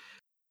countries,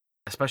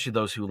 especially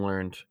those who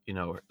learned,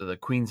 the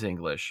Queen's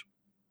English,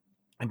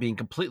 and being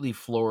completely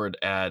floored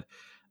at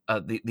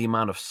the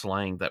amount of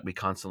slang that we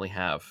constantly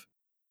have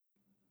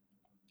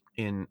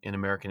in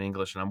American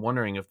English. And I'm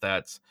wondering if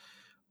that's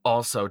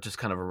also just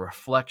kind of a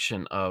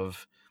reflection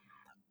of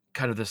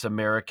kind of this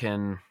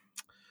American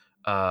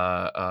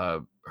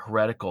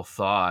heretical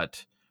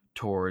thought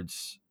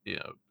towards,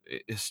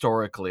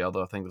 historically,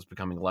 although I think it's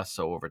becoming less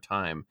so over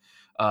time,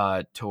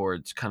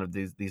 towards kind of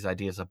these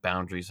ideas of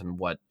boundaries and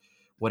what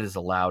is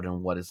allowed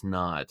and what is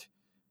not,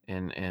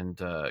 and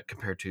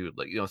compared to,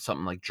 like,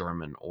 something like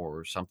German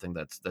or something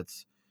that's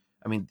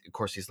I mean, of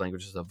course, these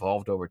languages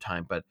evolved over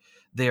time, but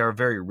they are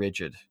very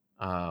rigid.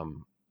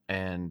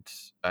 And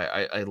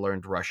I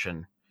learned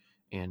Russian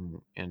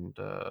in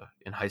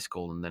high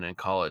school and then in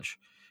college,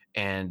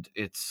 and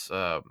it's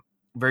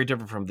very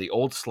different from the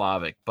Old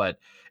Slavic, but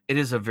it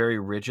is a very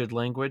rigid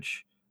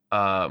language.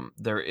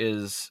 There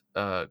is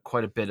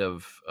quite a bit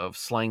of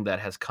slang that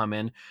has come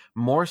in,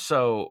 more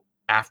so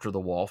after the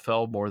wall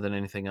fell, more than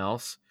anything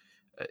else.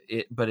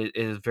 But it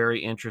is very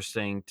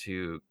interesting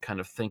to kind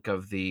of think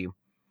of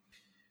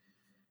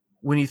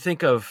when you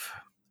think of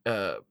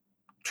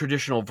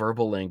traditional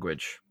verbal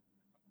language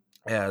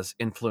as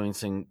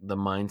influencing the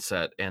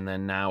mindset, and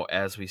then now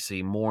as we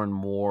see more and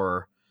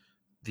more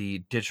the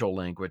digital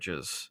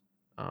languages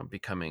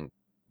becoming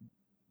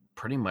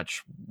pretty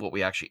much what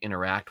we actually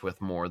interact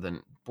with more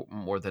than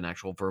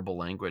actual verbal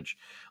language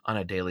on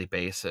a daily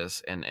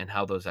basis, and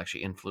how those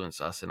actually influence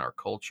us in our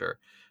culture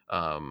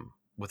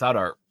without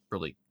our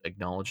really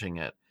acknowledging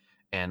it.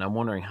 And I'm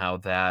wondering how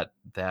that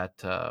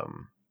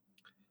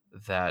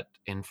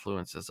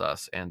influences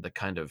us, and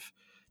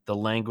the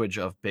language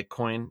of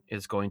Bitcoin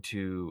is going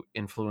to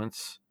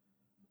influence,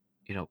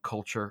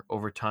 culture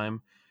over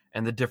time,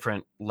 and the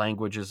different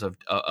languages of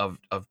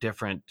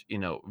different,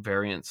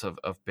 variants of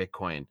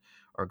Bitcoin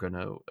are going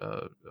to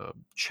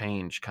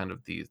change kind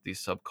of these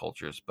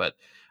subcultures. But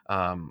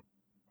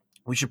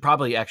we should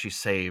probably actually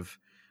save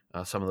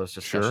some of those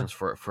discussions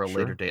for a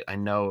later date. I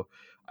know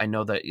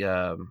that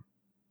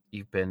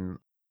you've been,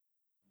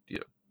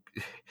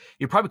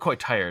 you're probably quite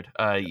tired.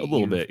 A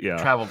little bit, yeah.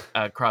 Traveled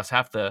across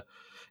half the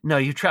No,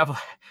 you travel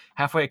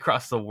halfway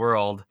across the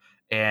world,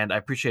 and I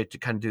appreciate you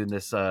kind of doing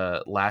this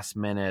last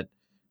minute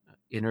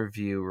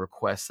interview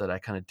request that I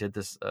kind of did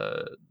this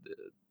that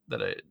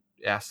I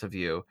asked of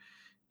you,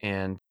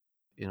 and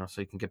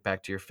so you can get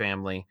back to your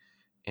family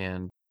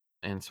and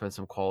spend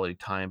some quality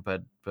time.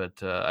 But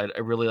I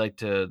really like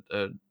to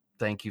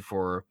thank you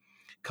for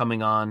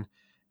coming on,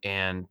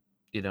 and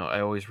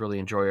I always really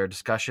enjoy our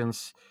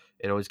discussions.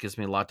 It always gives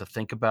me a lot to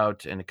think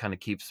about, and it kind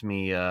of keeps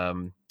me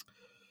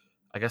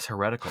I guess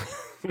heretical,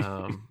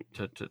 to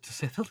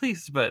say the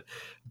least. But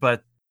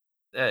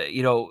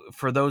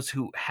for those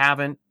who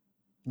haven't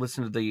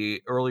listened to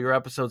the earlier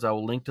episodes, I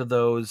will link to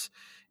those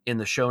in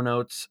the show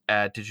notes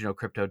at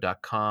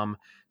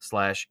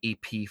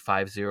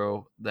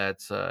digiknowcrypto.com/EP50.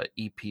 That's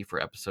EP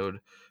for episode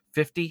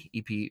 50,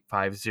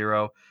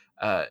 EP50.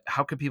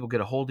 How can people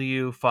get a hold of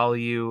you, follow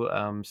you,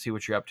 see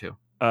what you're up to?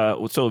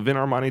 So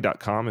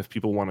vinarmani.com, if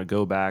people want to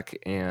go back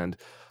and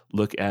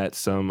look at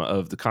some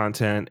of the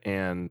content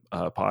and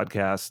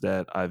podcasts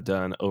that I've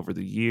done over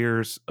the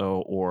years,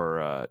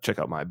 or check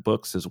out my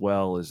books as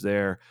well, is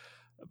there.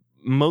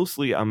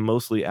 I'm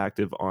mostly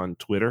active on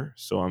Twitter,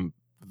 so I'm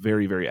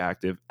very, very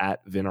active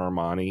at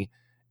vinarmani,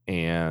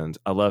 and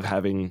I love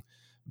having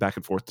back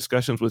and forth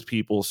discussions with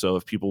people. So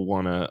if people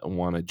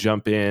want to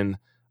jump in,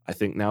 I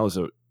think now is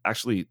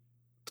actually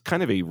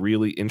kind of a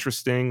really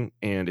interesting,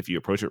 and if you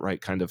approach it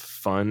right, kind of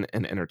fun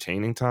and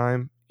entertaining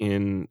time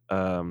in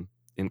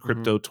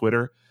crypto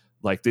Twitter.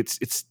 Like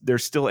it's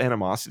there's still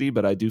animosity,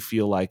 but I do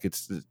feel like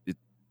it's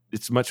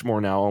much more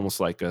now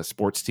almost like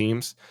sports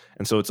teams,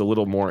 and so it's a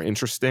little more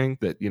interesting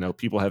that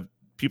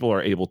people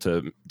are able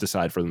to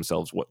decide for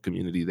themselves what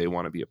community they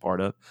want to be a part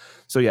of.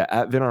 So yeah,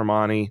 at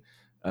vinarmani,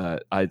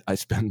 I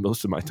spend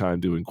most of my time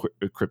doing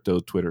crypto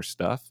Twitter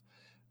stuff,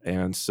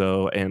 and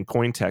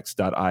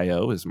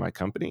cointext.io is my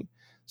company.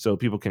 So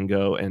people can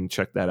go and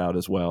check that out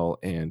as well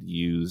and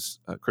use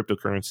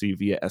cryptocurrency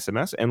via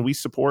SMS. And we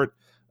support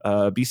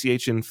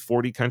BCH in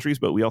 40 countries,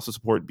 but we also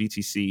support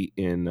BTC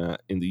in the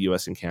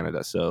U.S. and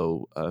Canada.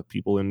 So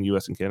people in the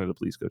U.S. and Canada,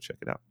 please go check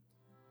it out.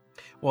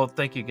 Well,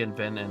 thank you again,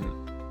 Vin, and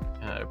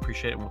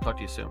appreciate it. And we'll talk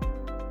to you soon.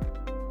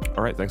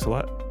 All right. Thanks a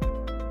lot.